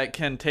band that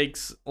can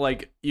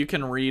you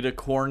can read a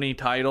corny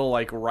title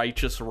like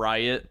Righteous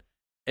Riot,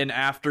 and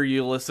after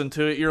you listen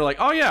to it, you're like,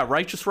 oh yeah,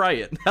 Righteous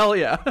Riot, hell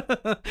yeah.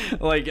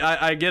 Like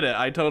I get it,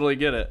 I totally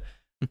get it.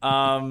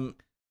 Yeah,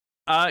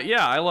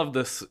 I love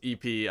this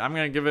EP. I'm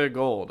gonna give it a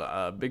gold.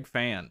 Big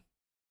fan,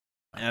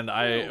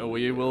 and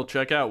we will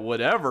check out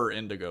whatever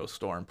Indigo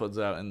Storm puts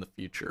out in the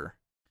future.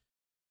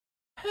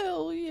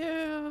 Hell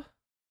yeah.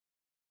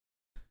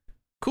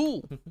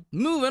 Cool.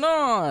 Moving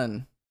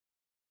on.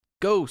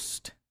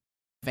 Ghost,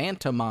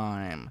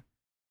 Phantomime,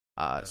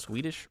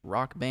 Swedish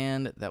rock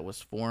band that was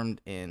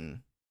formed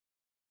in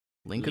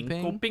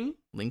Linkoping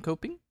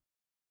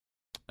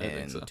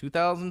in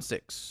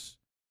 2006.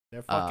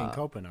 They're fucking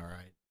coping all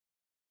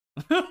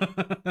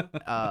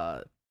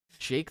right.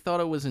 Jake thought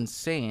it was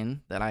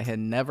insane that I had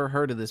never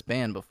heard of this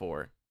band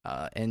before,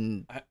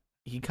 and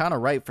he kind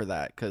of right for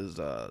that because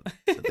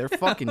they're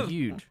fucking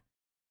huge.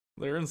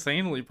 They're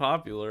insanely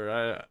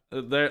popular.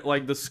 They're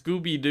like the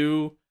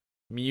Scooby-Doo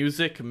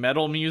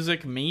metal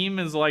music meme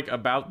is like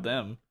about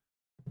them.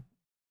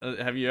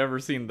 Have you ever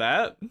seen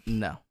that?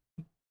 No.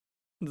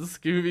 The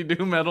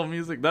Scooby-Doo metal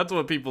music? That's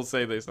what people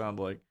say they sound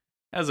like,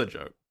 as a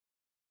joke.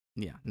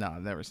 Yeah, no,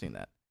 I've never seen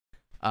that.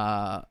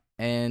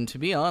 And to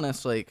be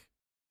honest, like,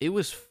 it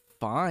was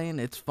fine.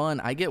 It's fun.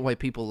 I get why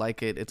people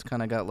like it. It's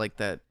kind of got like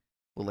that,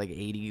 like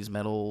 80s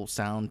metal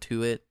sound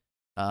to it.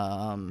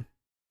 But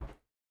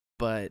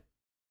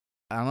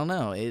I don't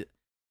know.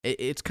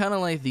 It's kind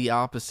of like the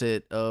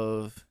opposite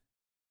of,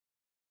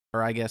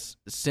 or I guess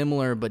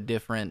similar but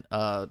different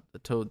to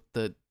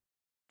the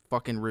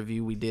fucking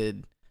review we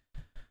did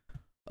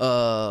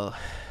what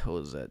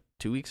was that,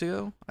 2 weeks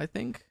ago, I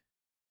think?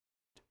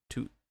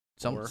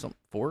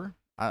 Four?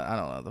 I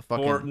don't know. The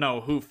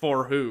fucking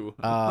for who?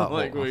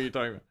 Like, what are you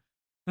talking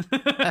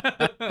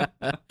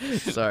about?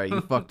 Sorry,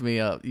 you fucked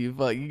me up. You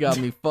got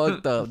me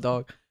fucked up,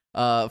 dog.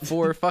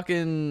 For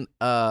fucking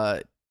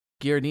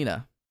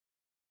Giardina.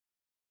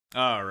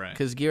 All right.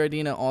 Because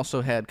Giardina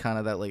also had kind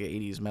of that like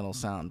 80s metal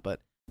sound, but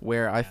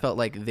where I felt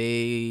like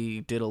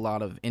they did a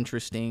lot of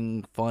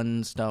interesting,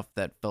 fun stuff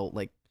that felt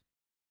like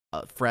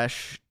a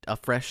fresh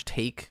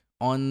take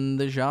on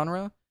the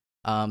genre.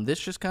 This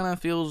just kind of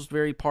feels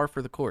very par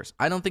for the course.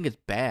 I don't think it's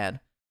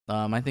bad.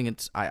 I think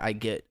it's I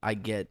get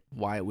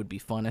why it would be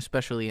fun,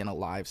 especially in a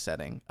live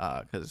setting,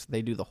 because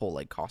they do the whole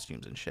like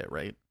costumes and shit,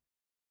 right?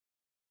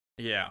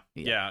 Yeah.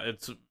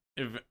 It's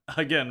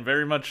again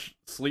very much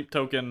Sleep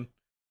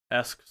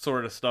Token-esque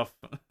sort of stuff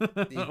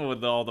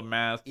with all the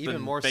masks, even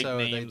and more fake so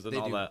names they and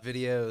all do that.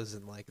 videos,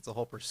 and like it's a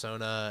whole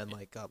persona, and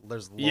like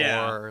there's lore.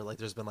 Yeah. Like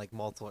there's been like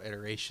multiple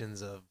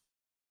iterations of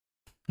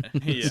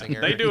Yeah,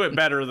 singer. they do it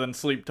better than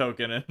Sleep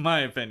Token, in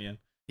my opinion.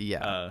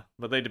 Yeah.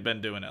 But they've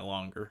been doing it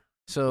longer.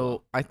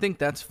 So I think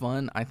that's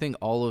fun. I think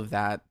all of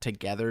that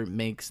together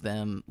makes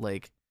them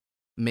a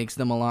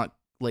lot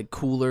like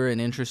cooler and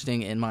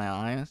interesting in my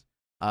eyes.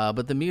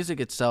 But the music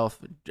itself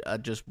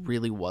just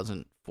really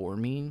wasn't for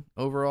me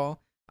overall.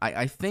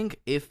 I think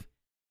if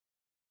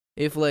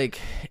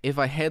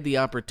I had the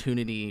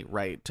opportunity,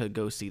 right, to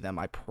go see them,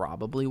 I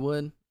probably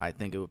would. I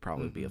think it would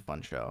probably be a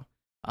fun show.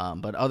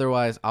 But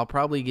otherwise, I'll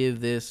probably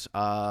give this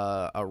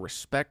a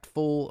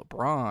respectful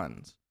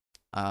bronze.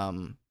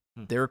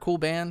 They're a cool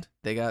band.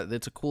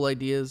 It's a cool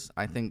ideas.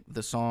 I think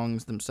the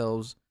songs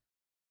themselves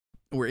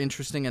were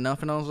interesting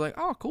enough, and I was like,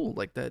 oh, cool,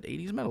 like that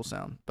 80s metal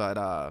sound. But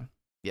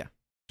yeah,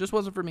 just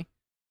wasn't for me.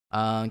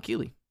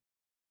 Keely.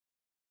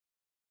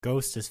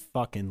 Ghost is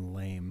fucking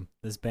lame.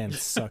 This band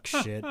sucks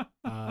shit.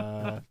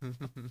 I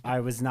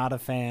was not a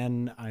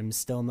fan. I'm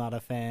still not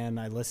a fan.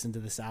 I listened to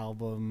this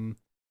album.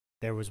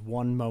 There was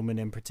one moment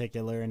in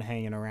particular in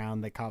Hanging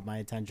Around that caught my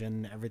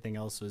attention. Everything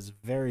else was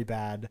very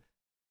bad.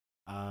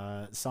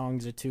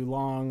 Songs are too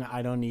long.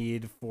 I don't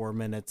need 4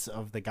 minutes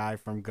of the guy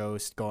from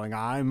Ghost going,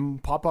 I'm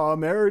Papa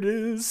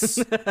Emeritus,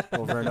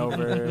 over and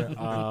over.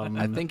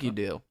 I think you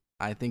do,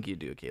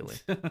 Keely.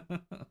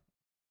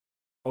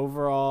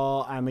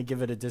 Overall, I'm gonna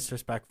give it a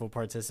disrespectful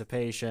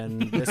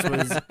participation.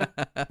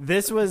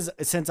 This was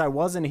since I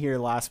wasn't here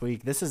last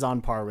week. This is on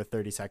par with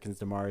 30 Seconds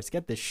to Mars.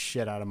 Get this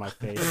shit out of my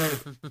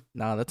face.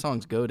 Nah, that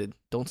song's goated.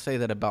 Don't say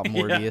that about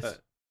Morbius.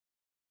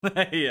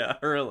 Yeah,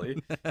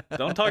 really.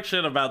 Don't talk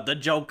shit about the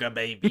Joker,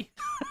 baby.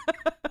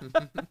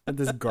 Get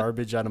this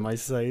garbage out of my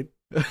sight.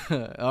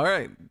 All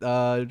right,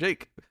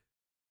 Jake.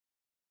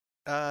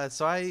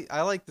 So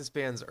I like this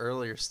band's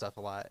earlier stuff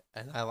a lot,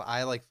 and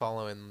I like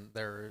following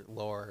their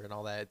lore and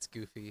all that. It's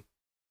goofy,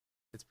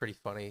 it's pretty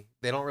funny.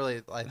 They don't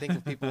really, I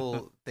think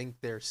people think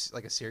they're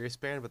like a serious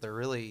band, but they're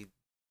really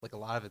like a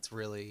lot of it's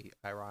really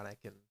ironic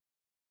and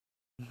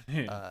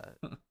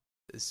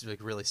is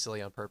like really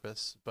silly on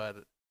purpose. But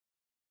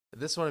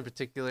this one in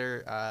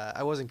particular,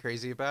 I wasn't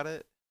crazy about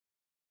it.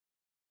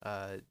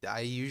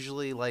 I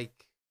usually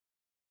like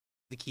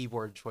the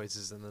keyboard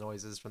choices and the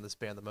noises from this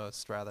band the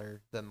most,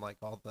 rather than like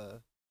all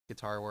the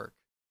guitar work.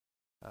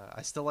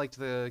 I still liked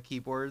the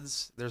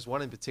keyboards. There's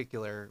one in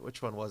particular.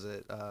 Which one was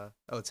it?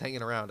 It's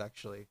Hanging Around,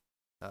 actually.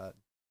 The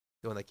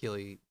one that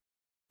Keely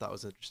thought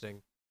was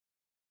interesting.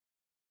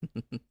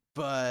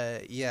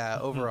 But yeah,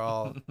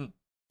 overall,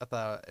 I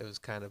thought it was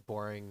kind of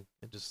boring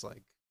and just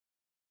like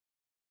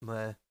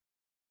meh.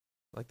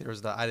 Like there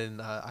was I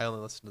only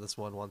listened to this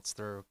one once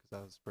through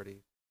because I was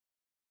pretty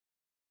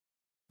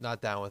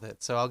not down with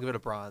it. So I'll give it a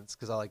bronze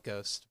because I like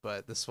Ghost,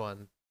 but this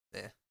one,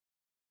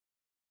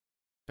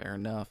 Fair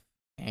enough.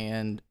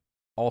 And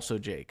also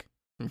Jake,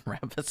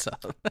 wrap us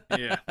up.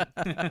 Yeah.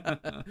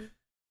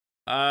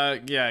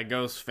 Yeah,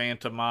 Ghost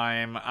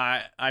Phantomime.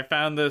 I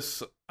found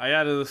this, I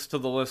added this to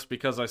the list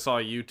because I saw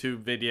a YouTube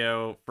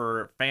video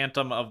for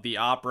Phantom of the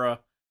Opera.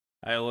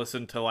 I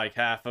listened to like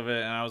half of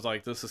it and I was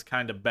like, this is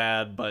kind of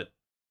bad, but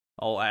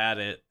I'll add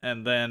it.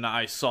 And then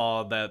I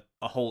saw that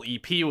a whole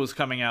EP was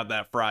coming out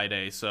that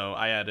Friday, so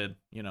I added,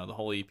 the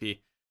whole EP.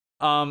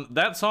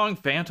 That song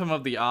Phantom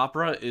of the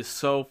Opera is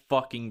so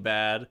fucking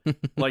bad.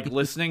 Like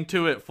listening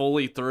to it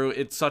fully through,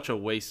 it's such a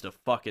waste of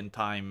fucking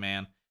time,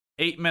 man.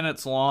 8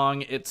 minutes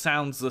long, it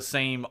sounds the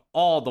same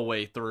all the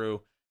way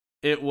through.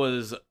 It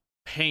was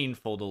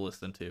painful to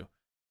listen to.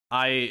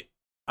 I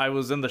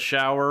was in the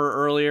shower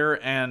earlier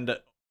and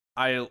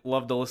I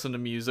love to listen to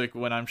music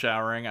when I'm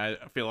showering. I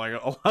feel like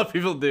a lot of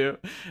people do.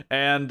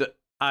 And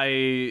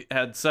I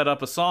had set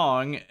up a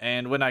song,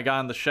 and when I got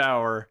in the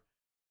shower,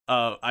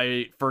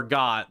 I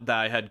forgot that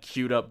I had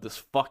queued up this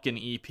fucking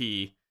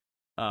EP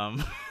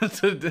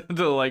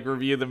to like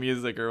review the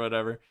music or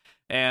whatever.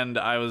 And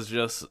I was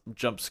just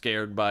jump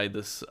scared by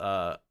this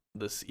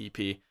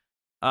EP.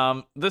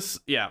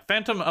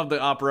 Phantom of the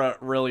Opera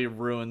really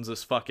ruins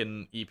this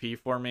fucking EP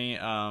for me.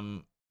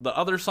 The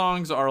other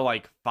songs are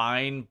like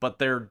fine, but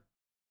they're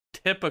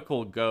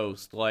typical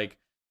Ghost, like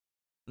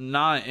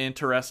not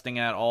interesting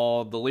at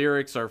all. The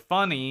lyrics are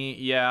funny,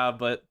 yeah,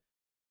 but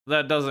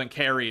that doesn't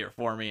carry it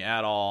for me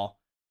at all.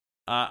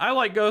 I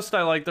like Ghost.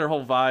 I like their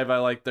whole vibe. I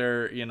like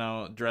their,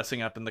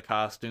 dressing up in the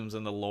costumes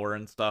and the lore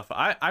and stuff.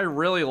 I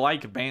really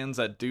like bands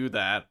that do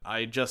that.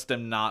 I just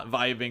am not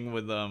vibing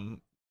with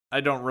them.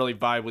 I don't really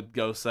vibe with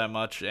Ghost that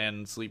much,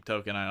 and Sleep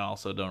Token I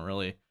also don't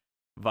really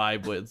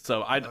vibe with.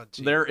 So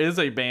there is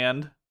a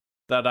band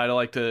that I'd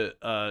like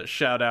to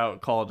shout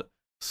out called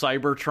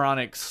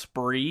Cybertronic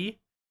Spree,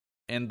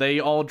 and they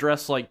all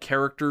dress like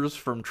characters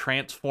from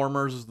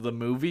Transformers the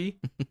movie.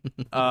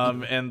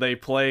 And they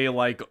play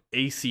like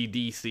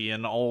AC/DC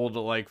and old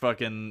like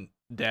fucking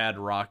dad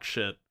rock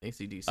shit.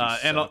 AC/DC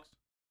and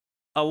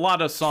a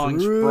lot of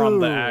songs from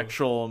the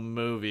actual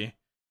movie.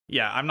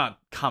 Yeah, I'm not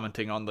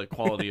commenting on the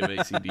quality of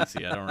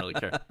AC/DC. I don't really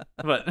care.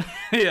 But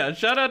yeah,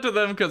 shout out to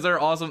them because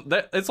they're awesome.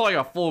 It's like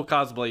a full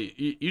cosplay.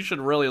 You should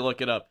really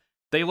look it up.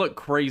 They look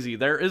crazy.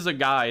 There is a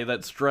guy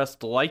that's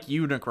dressed like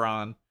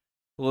Unicron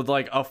with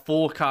like a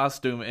full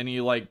costume, and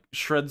he like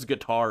shreds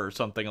guitar or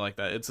something like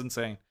that. It's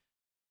insane.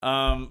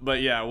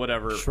 But yeah,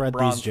 whatever. Shred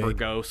Bronze these, for Jake.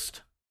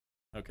 Ghost.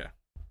 Okay.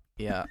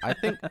 Yeah, I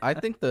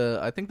think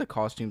the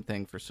costume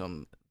thing for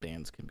some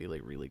bands can be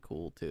like really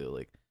cool too.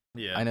 Like,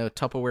 Yeah. I know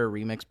Tupperware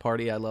Remix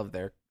Party. I love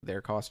their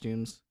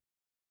costumes.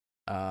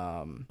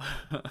 Tupperware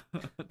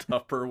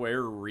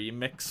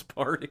Remix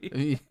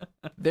Party.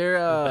 They're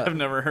I've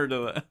never heard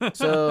of that.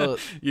 So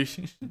you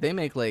they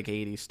make like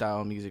 80s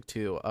style music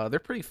too. They're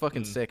pretty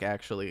fucking sick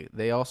actually.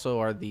 They also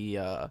are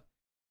the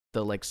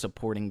like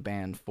supporting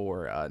band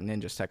for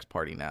Ninja Sex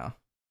Party now,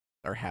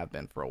 or have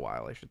been for a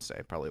while, I should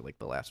say, probably like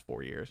the last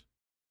 4 years.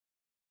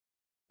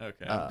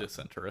 Okay, I'm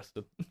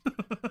disinterested.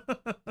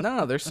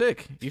 No, they're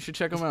sick. You should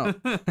check them out.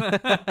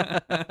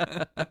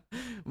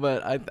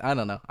 But I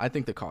don't know. I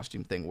think the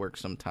costume thing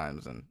works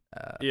sometimes, and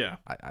Yeah.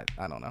 I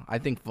don't know. I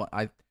think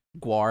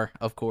Guar,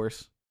 of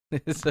course,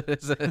 is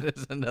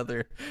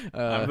another.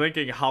 I'm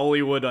thinking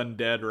Hollywood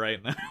Undead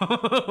right now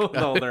with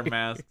all their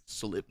masks.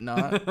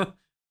 Slipknot.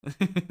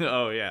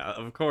 Oh yeah,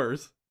 of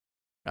course.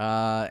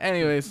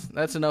 Anyways,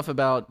 that's enough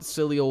about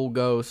silly old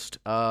Ghost.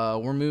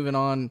 We're moving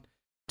on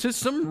to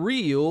some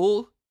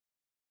real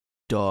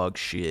dog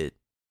shit.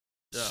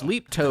 Oh,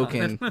 Sleep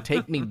Token,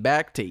 Take Me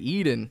Back to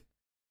Eden.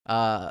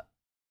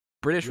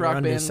 British You're rock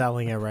band.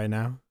 underselling it right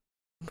now.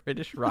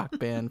 British rock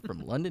band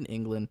from London,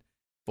 England,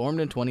 formed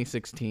in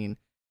 2016.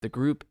 The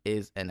group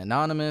is an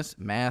anonymous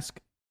mask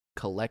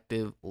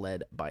collective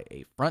led by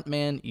a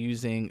frontman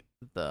using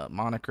the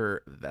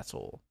moniker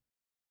Vessel.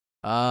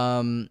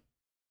 I'm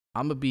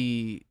gonna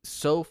be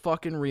so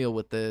fucking real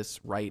with this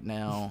right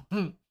now.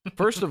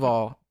 First of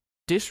all,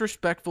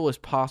 disrespectful as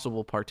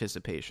possible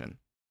participation.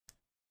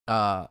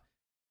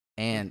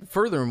 And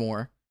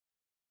furthermore,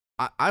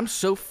 I'm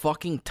so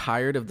fucking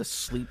tired of the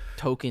Sleep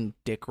Token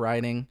dick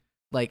riding.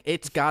 Like,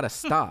 it's gotta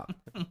stop.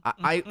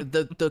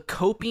 The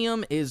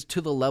copium is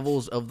to the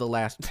levels of the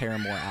last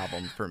Paramore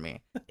album for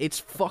me. It's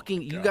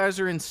fucking, you guys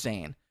are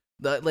insane.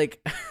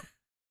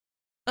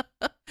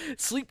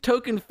 Sleep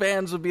Token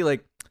fans would be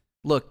like,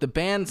 look, the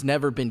band's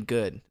never been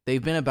good.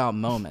 They've been about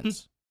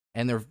moments,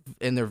 and their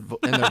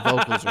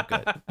vocals are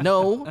good.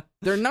 No,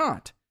 they're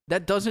not.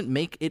 That doesn't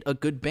make it a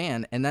good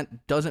band, and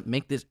that doesn't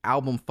make this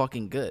album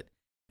fucking good.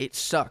 It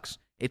sucks.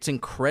 It's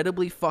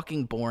incredibly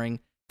fucking boring.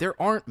 There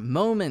aren't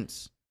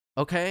moments,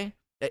 okay?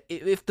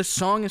 If the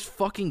song is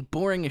fucking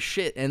boring as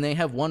shit, and they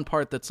have one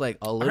part that's like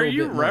a little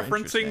bit more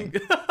referencing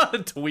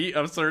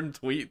a certain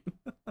tweet?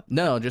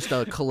 No, just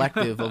a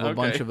collective of a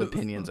bunch of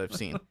opinions I've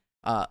seen.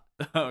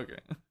 Okay.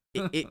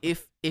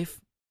 If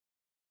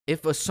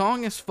a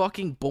song is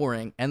fucking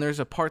boring and there's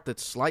a part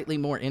that's slightly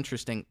more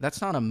interesting,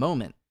 that's not a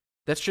moment.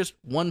 That's just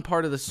one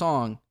part of the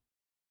song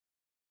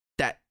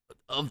that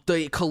of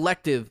the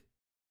collective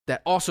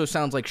that also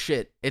sounds like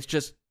shit. It's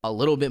just a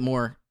little bit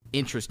more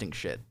interesting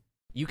shit.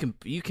 You can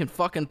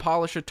fucking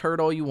polish a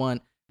turd all you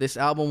want. This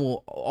album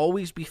will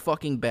always be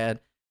fucking bad.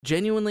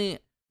 Genuinely,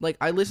 like,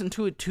 I listened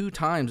to it 2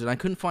 times and I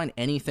couldn't find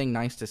anything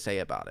nice to say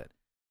about it.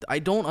 I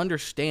don't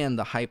understand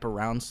the hype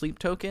around Sleep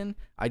Token.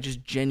 I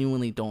just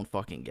genuinely don't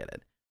fucking get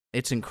it.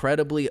 It's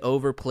incredibly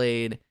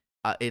overplayed.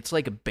 It's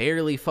like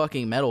barely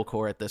fucking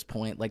metalcore at this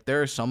point. Like,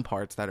 there are some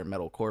parts that are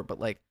metalcore, but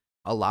like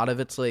a lot of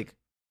it's like,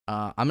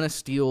 I'm gonna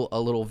steal a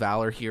little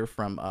valor here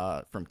from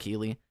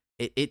Keely.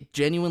 It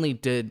genuinely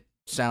did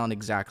sound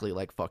exactly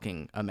like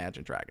fucking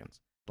Imagine Dragons.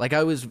 Like,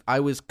 I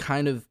was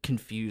kind of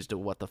confused at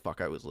what the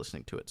fuck I was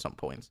listening to at some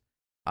points.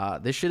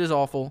 This shit is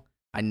awful.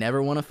 I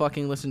never want to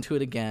fucking listen to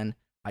it again.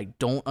 I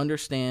don't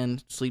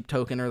understand Sleep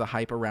Token or the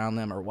hype around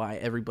them or why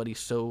everybody's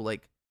so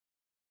like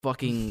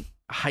fucking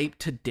hyped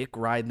to dick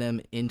ride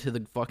them into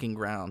the fucking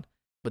ground.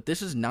 But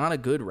this is not a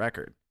good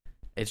record.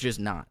 It's just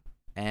not.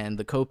 And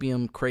the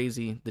copium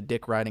crazy, the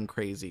dick riding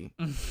crazy.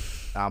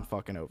 I'm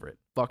fucking over it.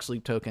 Fuck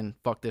Sleep Token.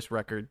 Fuck this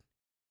record.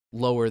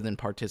 Lower than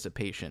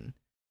participation.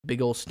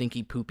 Big ol'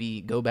 stinky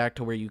poopy. Go back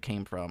to where you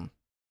came from.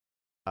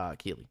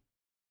 Keely.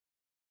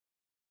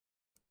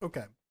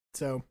 Okay,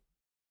 so,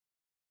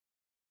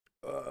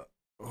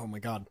 oh my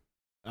god,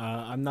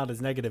 I'm not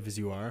as negative as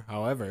you are.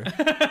 However,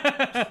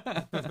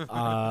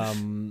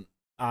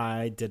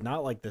 I did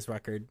not like this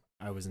record.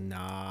 I was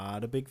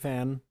not a big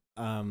fan.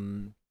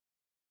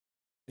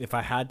 If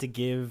I had to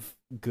give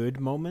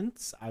good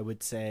moments, I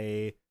would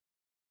say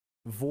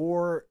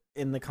Vor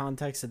in the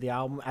context of the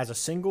album as a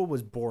single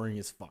was boring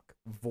as fuck.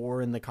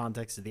 Vor in the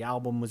context of the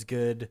album was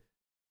good.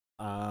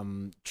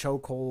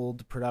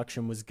 Chokehold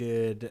production was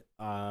good.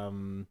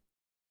 DYWTY.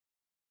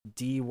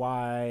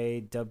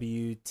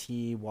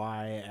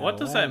 What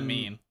does that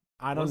mean?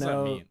 I don't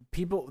know.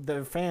 People,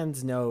 the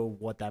fans know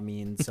what that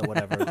means, so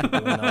whatever.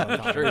 People know what I'm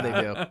talking Sure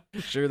about. they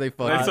do. Sure they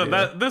fucking So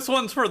do. this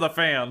one's for the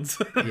fans.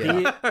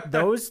 Yeah.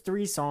 Those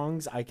 3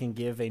 songs, I can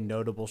give a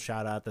notable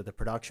shout out that the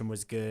production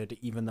was good,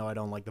 even though I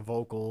don't like the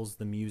vocals.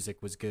 The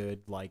music was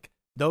good. Like,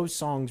 those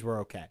songs were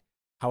okay.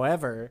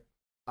 However,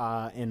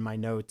 in my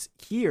notes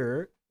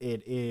here,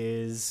 it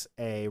is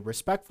a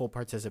respectful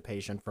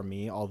participation from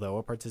me, although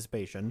a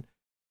participation.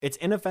 It's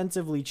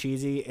inoffensively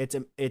cheesy.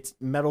 It's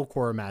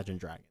metalcore Imagine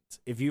Dragons.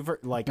 If you've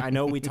like, I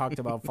know we talked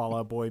about Fall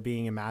Out Boy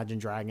being Imagine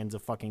Dragons, a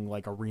fucking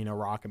like arena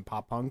rock and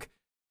pop punk.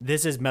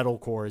 This is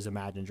metalcore's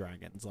Imagine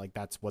Dragons. Like,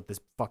 that's what this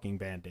fucking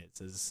band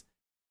is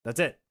that's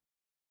it.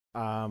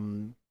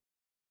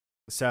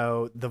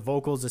 So the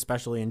vocals,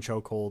 especially in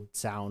Chokehold,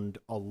 sound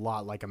a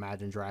lot like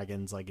Imagine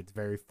Dragons. Like, it's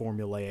very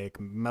formulaic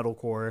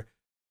metalcore.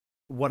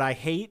 What I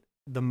hate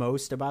the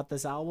most about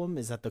this album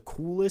is that the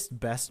coolest,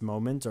 best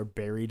moments are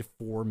buried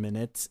 4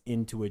 minutes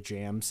into a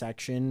jam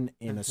section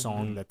in a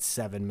song that's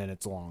 7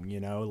 minutes long, you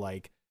know?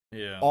 Like,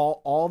 Yeah.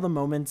 all the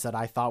moments that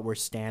I thought were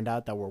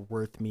standout that were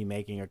worth me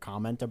making a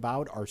comment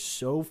about are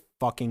so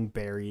fucking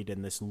buried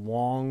in this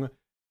long,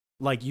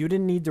 like, you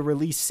didn't need to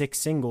release 6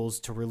 singles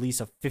to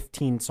release a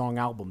 15-song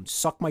album.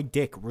 Suck my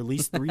dick.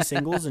 Release 3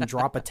 singles and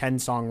drop a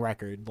 10-song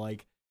record.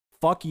 Like,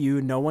 fuck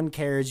you. No one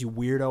cares, you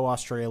weirdo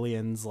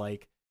Australians.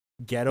 Like,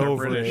 get They're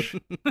over British.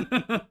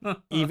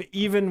 it.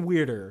 Even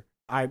weirder.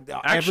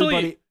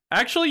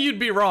 Actually, you'd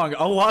be wrong.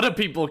 A lot of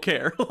people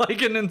care,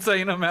 like an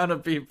insane amount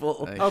of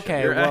people.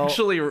 Okay, You're well,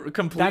 actually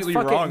completely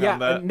wrong yeah, on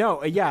that.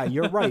 No, yeah,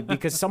 you're right,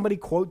 because somebody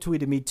quote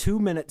tweeted me 2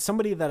 minutes,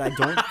 somebody that I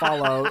don't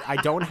follow, I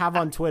don't have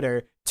on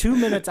Twitter, 2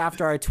 minutes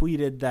after I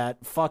tweeted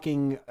that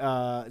fucking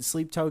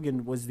Sleep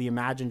Token was the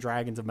Imagine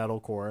Dragons of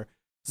metalcore.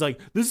 It's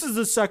like, this is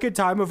the second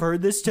time I've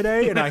heard this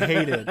today, and I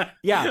hate it.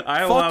 Yeah,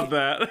 I love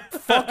that.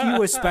 Fuck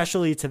you,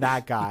 especially to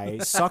that guy.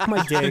 Suck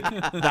my dick.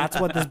 That's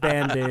what this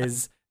band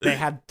is. They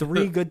had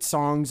 3 good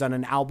songs on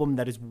an album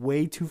that is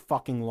way too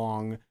fucking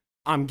long.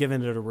 I'm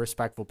giving it a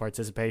respectful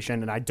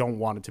participation, and I don't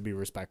want it to be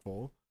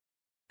respectful.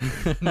 They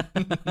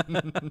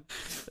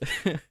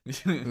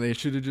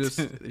should have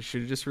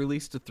just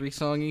released a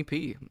 3-song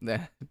EP.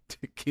 That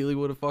Keely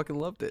would have fucking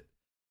loved it.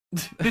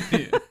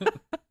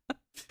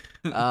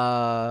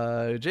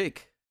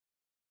 Jake.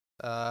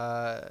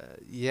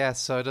 Yeah,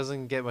 so it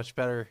doesn't get much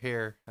better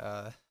here.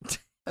 Oh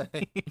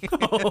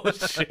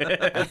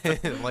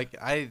shit. Like,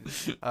 I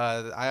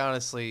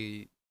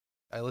honestly,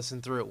 I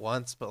listened through it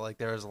once, but like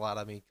there was a lot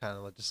of me kind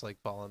of just like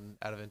falling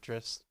out of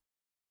interest.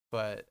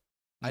 But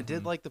I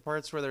did like the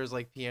parts where there's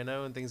like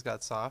piano and things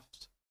got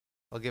soft.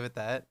 I'll give it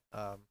that.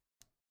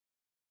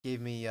 Gave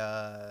me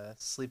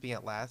Sleeping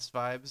at Last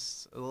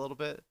vibes a little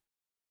bit.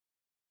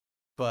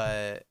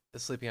 But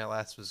Sleeping at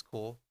Last was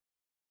cool.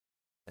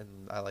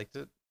 And I liked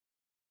it.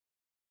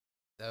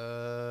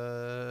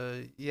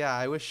 Yeah,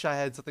 I wish I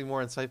had something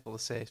more insightful to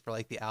say for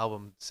like the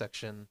album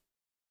section.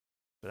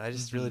 But I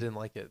just really didn't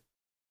like it.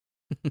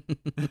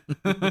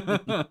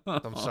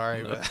 I'm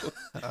sorry, but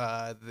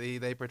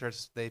they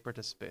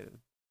participated.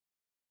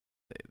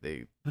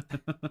 They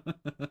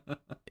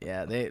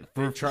yeah, They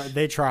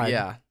tried.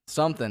 yeah,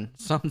 something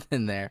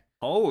there.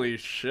 Holy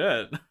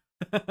shit.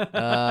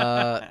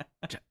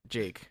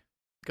 Jake,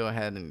 go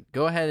ahead and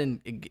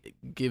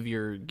give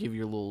your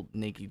little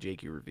Nakey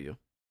Jakey review.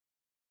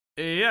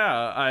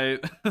 Yeah,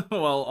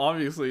 well,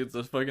 obviously it's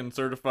a fucking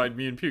certified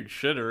me and puke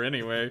shitter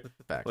anyway.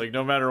 Fact. Like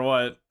no matter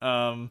what.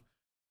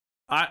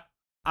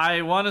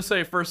 I want to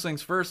say first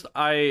things first,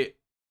 I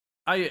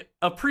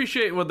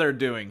appreciate what they're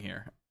doing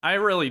here. I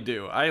really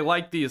do. I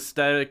like the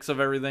aesthetics of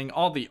everything.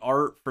 All the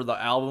art for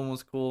the album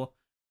was cool.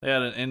 They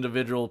had an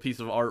individual piece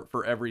of art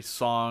for every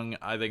song.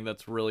 I think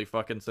that's really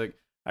fucking sick.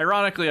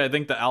 Ironically, I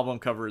think the album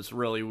cover is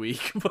really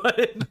weak,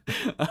 but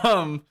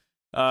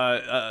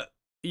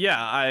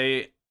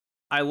yeah,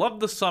 I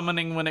love the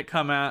summoning when it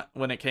came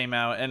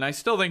out, and I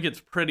still think it's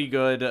pretty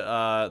good.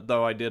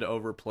 Though I did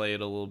overplay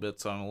it a little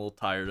bit, so I'm a little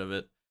tired of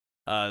it.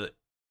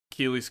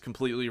 Keely's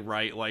completely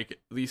right. Like,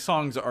 these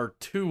songs are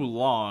too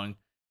long.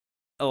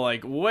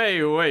 Like,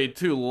 way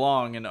too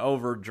long and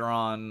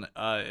overdrawn.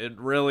 It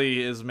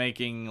really is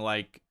making,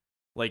 like,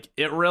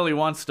 it really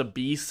wants to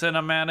be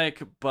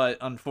cinematic, but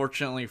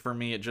unfortunately for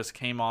me, it just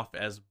came off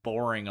as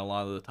boring a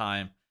lot of the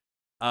time.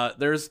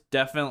 There's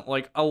definitely,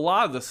 like, a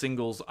lot of the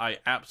singles I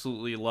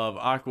absolutely love.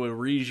 Aqua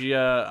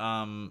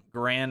Regia,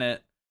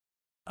 Granite,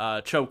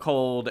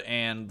 Chokehold,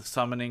 and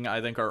Summoning,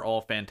 I think are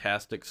all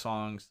fantastic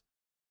songs.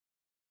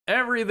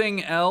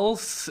 Everything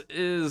else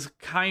is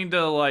kind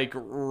of like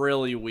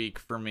really weak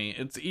for me.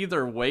 It's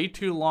either way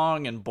too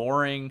long and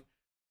boring,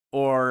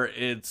 or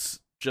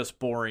it's just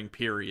boring,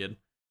 period.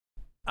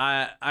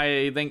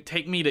 I think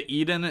Take Me to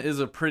Eden is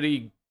a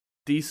pretty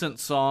decent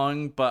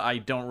song, but I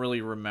don't really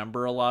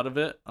remember a lot of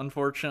it,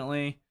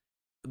 unfortunately.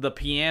 The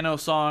piano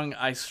song,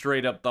 I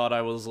straight up thought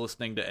I was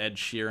listening to Ed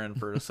Sheeran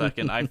for a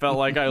second. I felt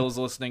like I was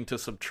listening to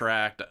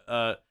Subtract.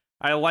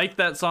 I like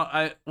that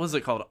song. What's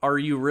it called? Are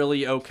You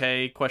Really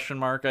Okay? ? I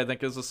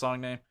think is the song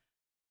name.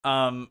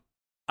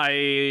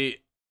 I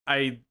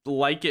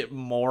like it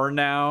more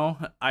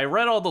now. I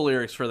read all the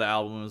lyrics for the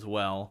album as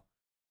well.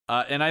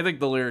 And I think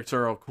the lyrics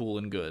are all cool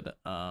and good.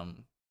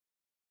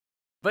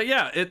 But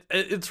yeah,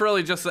 it's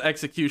really just the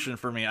execution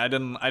for me. I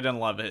didn't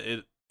love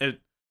it. It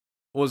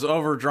was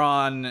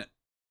overdrawn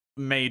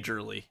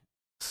majorly.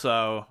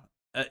 So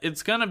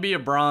it's gonna be a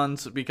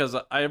bronze because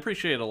I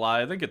appreciate it a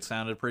lot. I think it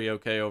sounded pretty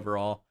okay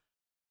overall.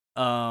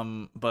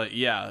 But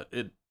yeah,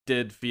 it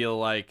did feel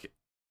like,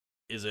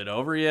 is it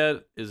over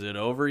yet? Is it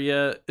over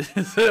yet?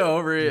 Is it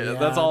over yet? Yeah,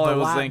 that's all I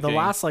was thinking. The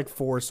last like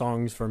 4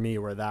 songs for me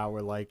were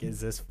like,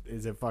 is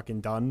it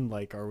fucking done?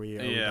 Like, are we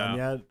done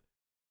yet?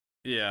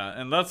 Yeah,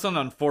 and that's an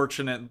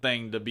unfortunate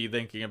thing to be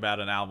thinking about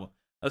an album,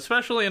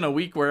 especially in a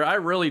week where I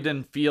really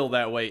didn't feel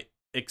that way,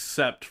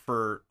 except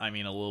for, a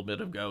little bit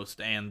of Ghost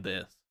and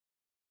this.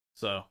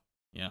 So,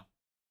 yeah.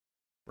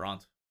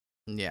 Bronze.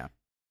 Yeah.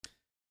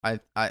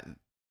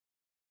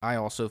 I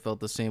also felt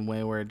the same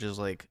way, where it just,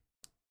 like,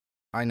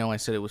 I know I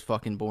said it was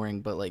fucking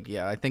boring, but, like,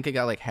 yeah, I think it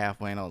got, like,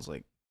 halfway, and I was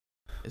like,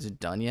 is it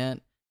done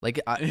yet? Like,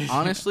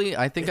 honestly,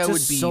 I think it's I would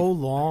just be so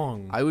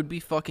long. I would be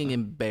fucking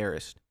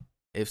embarrassed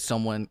if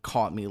someone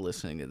caught me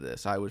listening to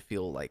this. I would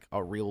feel like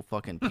a real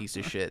fucking piece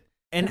of shit.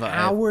 An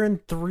hour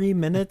and 3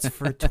 minutes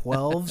for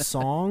 12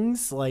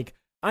 songs? Like,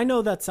 I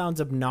know that sounds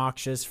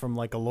obnoxious from,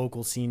 like, a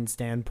local scene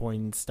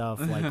standpoint and stuff,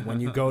 like, when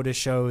you go to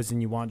shows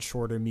and you want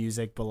shorter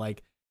music, but,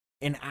 like,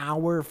 an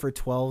hour for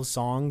 12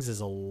 songs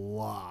is a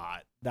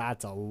lot.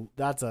 That's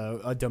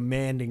a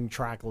demanding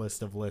track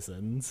list of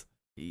listens.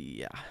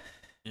 Yeah.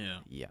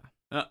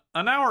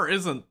 An hour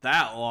isn't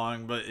that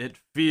long, but it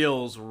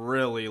feels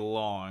really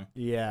long.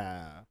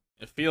 Yeah.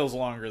 It feels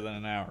longer than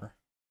an hour.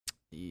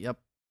 Yep.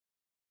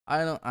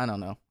 I don't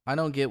know. I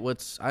don't get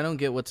what's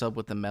up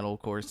with the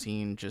metalcore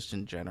scene just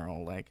in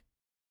general. Like,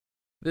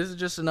 this is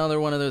just another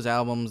one of those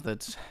albums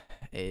that's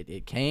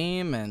it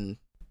came and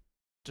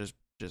just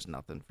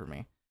nothing for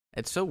me.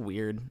 It's so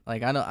weird.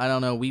 Like, I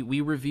don't know. We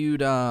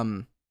reviewed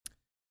what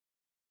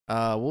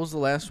was the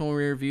last one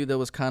we reviewed that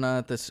was kind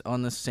of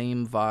on the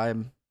same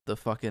vibe? The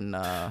fucking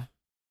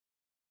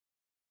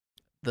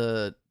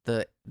the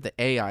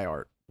AI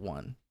art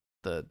one,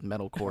 the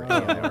metalcore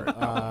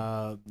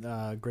AI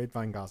art.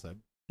 Grapevine Gossip.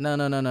 No.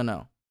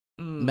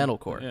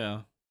 Metalcore.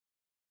 Yeah.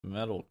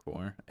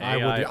 Metalcore.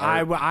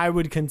 I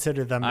would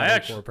consider them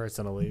metalcore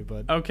personally,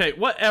 but okay,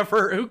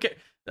 whatever. Who cares?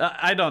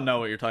 I don't know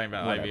what you're talking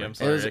about, Ivy. I'm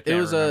sorry.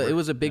 It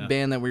was a big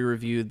band that we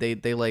reviewed. They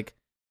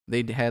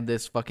had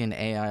this fucking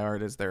AI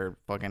art as their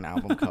fucking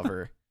album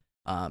cover.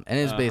 And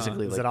it's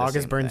basically is like it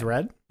August Burns thing.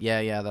 Red?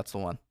 Yeah, that's the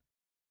one.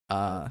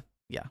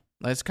 yeah,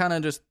 that's kind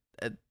of just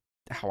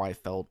how I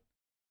felt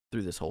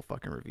through this whole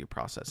fucking review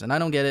process. And I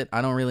don't get it.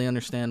 I don't really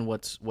understand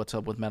what's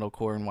up with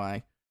metalcore and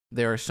why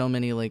there are so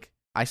many, like,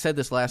 I said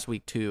this last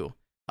week too.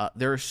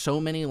 There are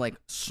so many like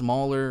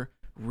smaller,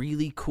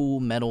 really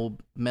cool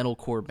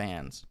metalcore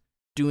bands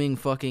doing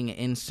fucking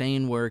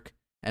insane work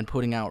and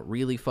putting out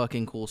really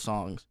fucking cool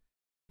songs.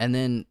 And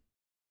then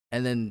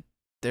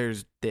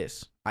there's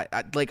this.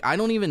 I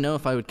don't even know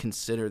if I would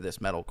consider this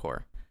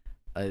metalcore.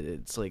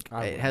 It's like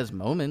it has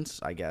moments,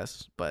 I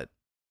guess, but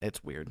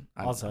it's weird.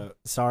 Also,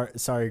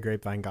 sorry,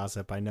 Grapevine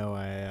Gossip. I know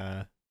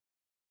I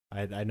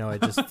know I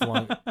just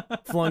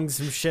flung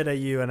some shit at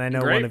you, and I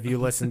know one of you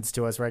listens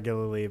to us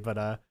regularly,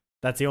 but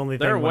that's the only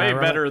thing. They're way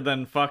better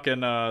than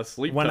fucking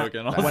Sleep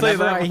Token.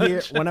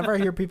 Whenever I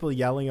hear people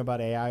yelling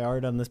about AI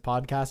art on this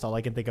podcast, all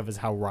I can think of is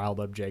how riled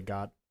up Jake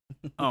got.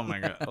 Oh my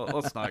god,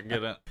 let's not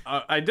get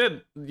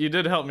it. You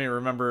did help me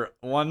remember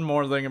one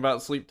more thing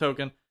about Sleep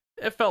Token.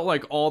 It felt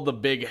like all the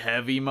big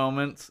heavy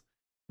moments,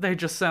 they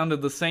just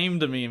sounded the same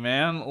to me,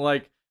 man.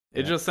 Like,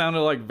 it just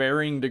sounded like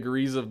varying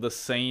degrees of the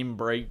same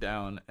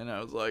breakdown. And I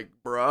was like,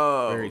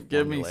 bro,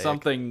 give me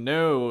something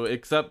new,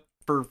 except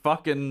for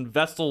fucking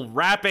Vessel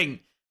rapping.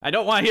 I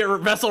don't want to hear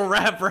Vessel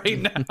rap right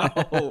now.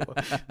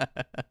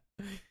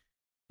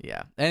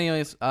 Yeah.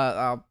 Anyways,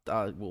 I'll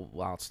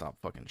stop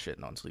fucking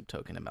shitting on Sleep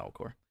Token and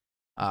metalcore.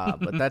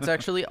 But that's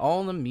actually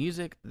all the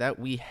music that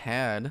we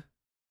had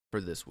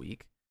for this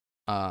week.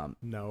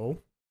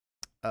 No.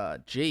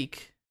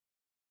 Jake.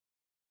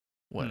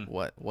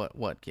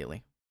 What,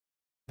 Keely?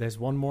 There's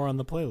one more on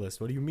the playlist.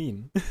 What do you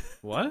mean?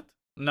 What?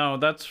 No,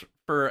 that's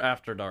for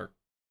After Dark.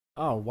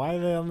 Oh, why are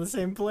they on the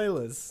same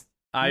playlist?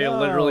 I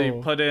literally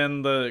put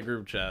in the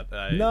group chat.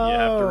 You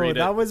have to read it.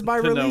 That was my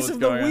release of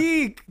the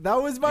week. That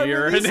was my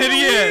release You're an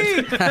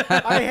idiot.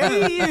 I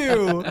hate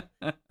you.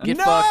 Get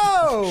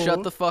fucked.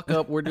 Shut the fuck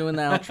up. We're doing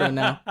the outro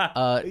now.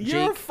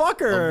 You're a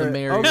fucker. Of the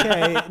Merrier.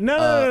 Okay.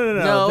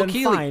 No. Then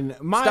Keely. fine.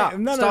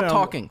 Stop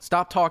talking.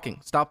 Stop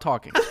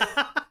talking.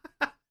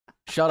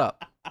 Shut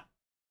up.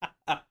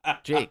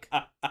 Jake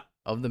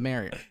of the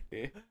Merrier.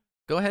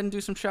 Go ahead and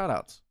do some shout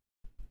outs.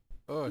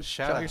 Oh,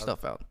 shout your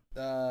stuff out.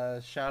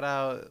 Shout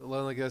out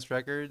Lonely Ghost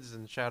Records,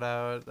 and shout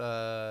out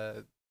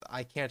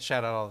I can't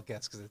shout out all the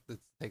guests because it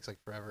takes like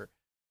forever.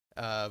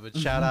 But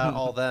shout out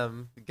all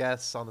them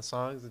guests on the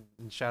songs, and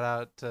shout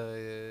out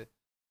to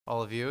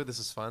all of you. This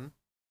is fun.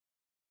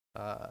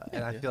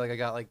 And I feel like I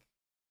got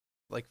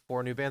like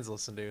 4 new bands to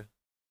listen to.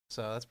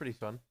 So that's pretty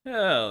fun.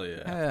 Hell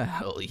yeah.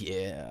 Hell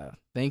yeah.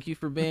 Thank you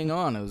for being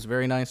on. It was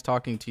very nice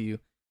talking to you.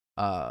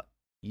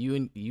 You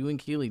and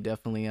Keely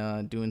definitely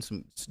doing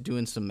some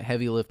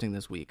heavy lifting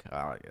this week.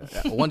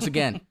 Once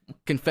again,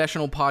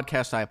 confessional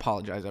podcast. I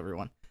apologize,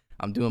 everyone.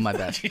 I'm doing my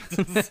best.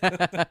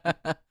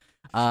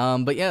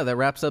 But yeah, that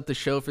wraps up the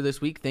show for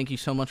this week. Thank you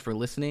so much for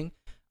listening.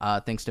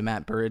 Thanks to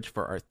Matt Burridge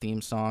for our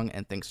theme song,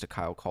 and thanks to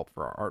Kyle Culp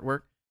for our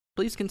artwork.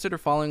 Please consider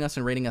following us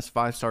and rating us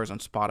 5 stars on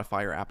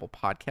Spotify or Apple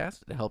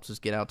Podcasts. It helps us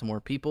get out to more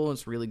people.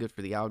 It's really good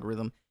for the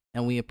algorithm,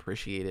 and we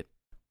appreciate it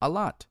a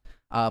lot.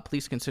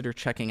 Please consider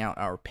checking out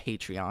our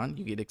Patreon.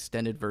 You get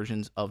extended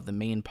versions of the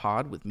main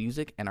pod with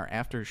music and our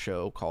after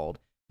show called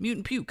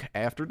Mutant Puke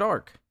After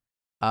Dark.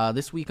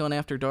 This week on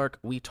After Dark,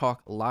 we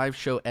talk live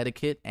show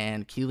etiquette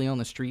and Keely on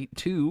the Street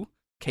 2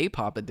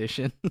 K-pop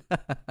edition.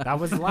 That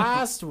was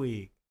last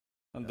week.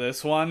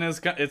 This one it's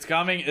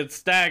coming. It's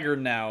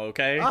staggered now,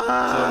 okay?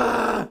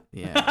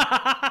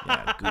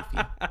 Yeah,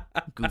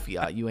 goofy.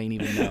 You ain't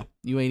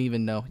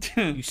even know.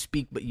 You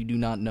speak, but you do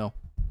not know.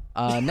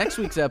 Next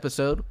week's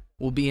episode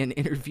will be an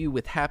interview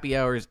with Happy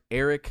Hour's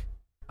Eric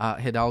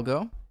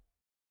Hidalgo.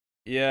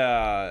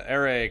 Yeah,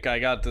 Eric. I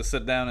got to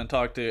sit down and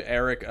talk to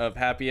Eric of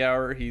Happy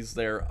Hour. He's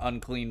their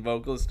unclean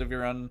vocalist, if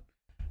you're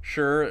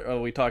unsure.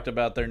 We talked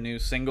about their new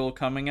single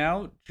coming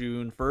out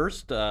June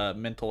 1st,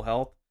 Mental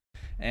Health.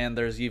 And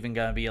there's even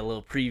going to be a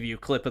little preview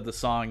clip of the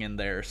song in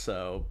there,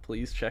 so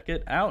please check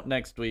it out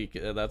next week.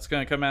 That's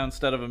going to come out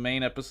instead of a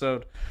main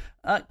episode.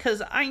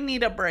 Because I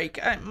need a break.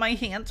 My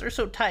hands are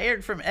so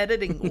tired from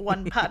editing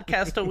one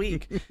podcast a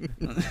week.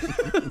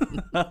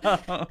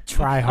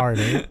 Try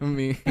harder.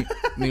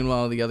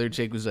 Meanwhile, the other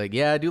chick was like,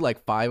 yeah, I do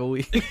like 5 a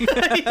week.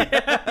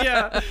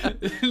 yeah.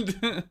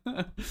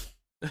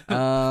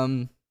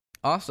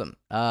 Awesome.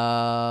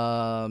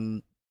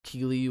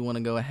 Keely, you want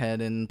to go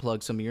ahead and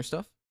plug some of your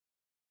stuff?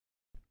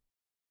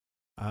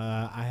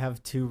 I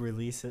have 2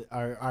 releases.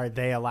 Are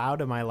they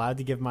allowed? Am I allowed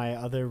to give my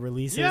other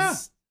releases? Yeah.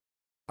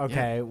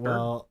 Okay, yeah,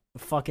 well,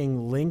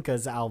 fucking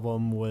Linka's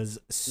album was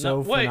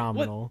so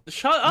phenomenal. What?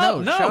 Shut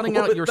up! No, shouting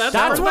out your that's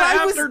stuff. for the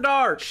After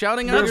Dark.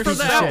 Shouting out your for the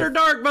stuff. After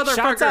Dark,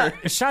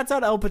 motherfucker. Shouts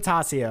out El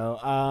Potasio.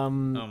 Oh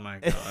my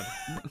god.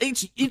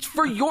 It's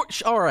for your.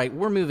 All right,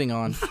 we're moving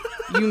on.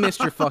 You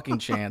missed your fucking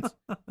chance.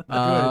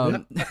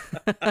 And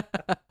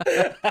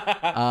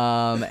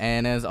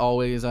as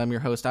always, I'm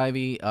your host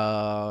Ivy.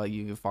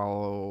 You can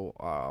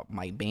follow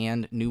my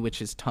band New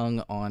Witch's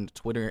Tongue on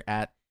Twitter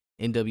at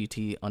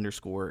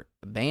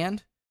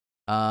NWT_band.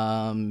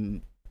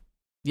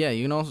 Yeah,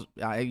 you can also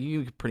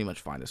you can pretty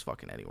much find us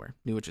fucking anywhere.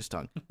 New Witch's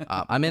Tongue.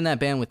 I'm in that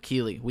band with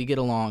Keely. We get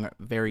along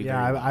very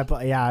very well. I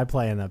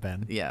play in that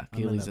band. Yeah,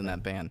 Keely's in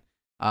that band.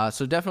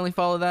 So definitely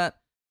follow that.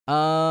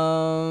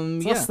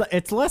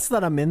 It's less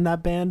that I'm in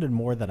that band and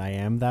more that I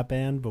am that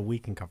band, but we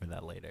can cover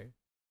that later.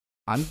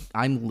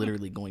 I'm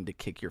literally going to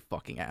kick your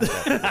fucking ass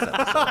after this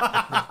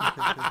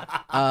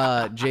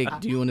episode. Jake,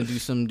 do you want to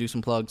do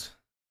some plugs?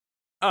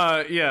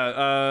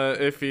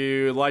 If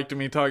you liked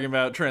me talking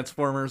about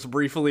Transformers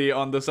briefly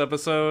on this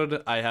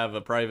episode, I have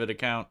a private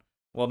account.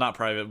 Well, not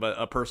private, but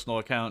a personal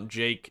account,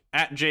 Jake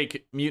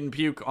Mutant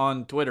Puke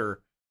on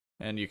Twitter,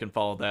 and you can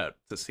follow that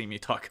to see me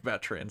talk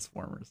about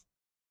Transformers.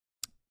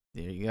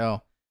 There you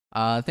go.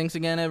 Thanks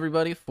again,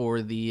 everybody,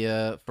 for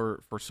the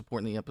for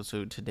supporting the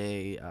episode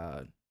today.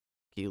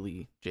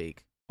 Keely,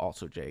 Jake,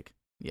 also Jake.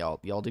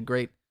 Y'all did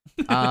great.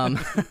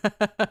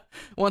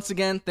 Once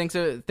again, thanks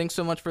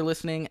so much for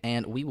listening,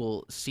 and we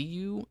will see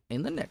you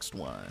in the next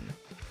one.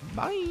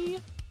 Bye.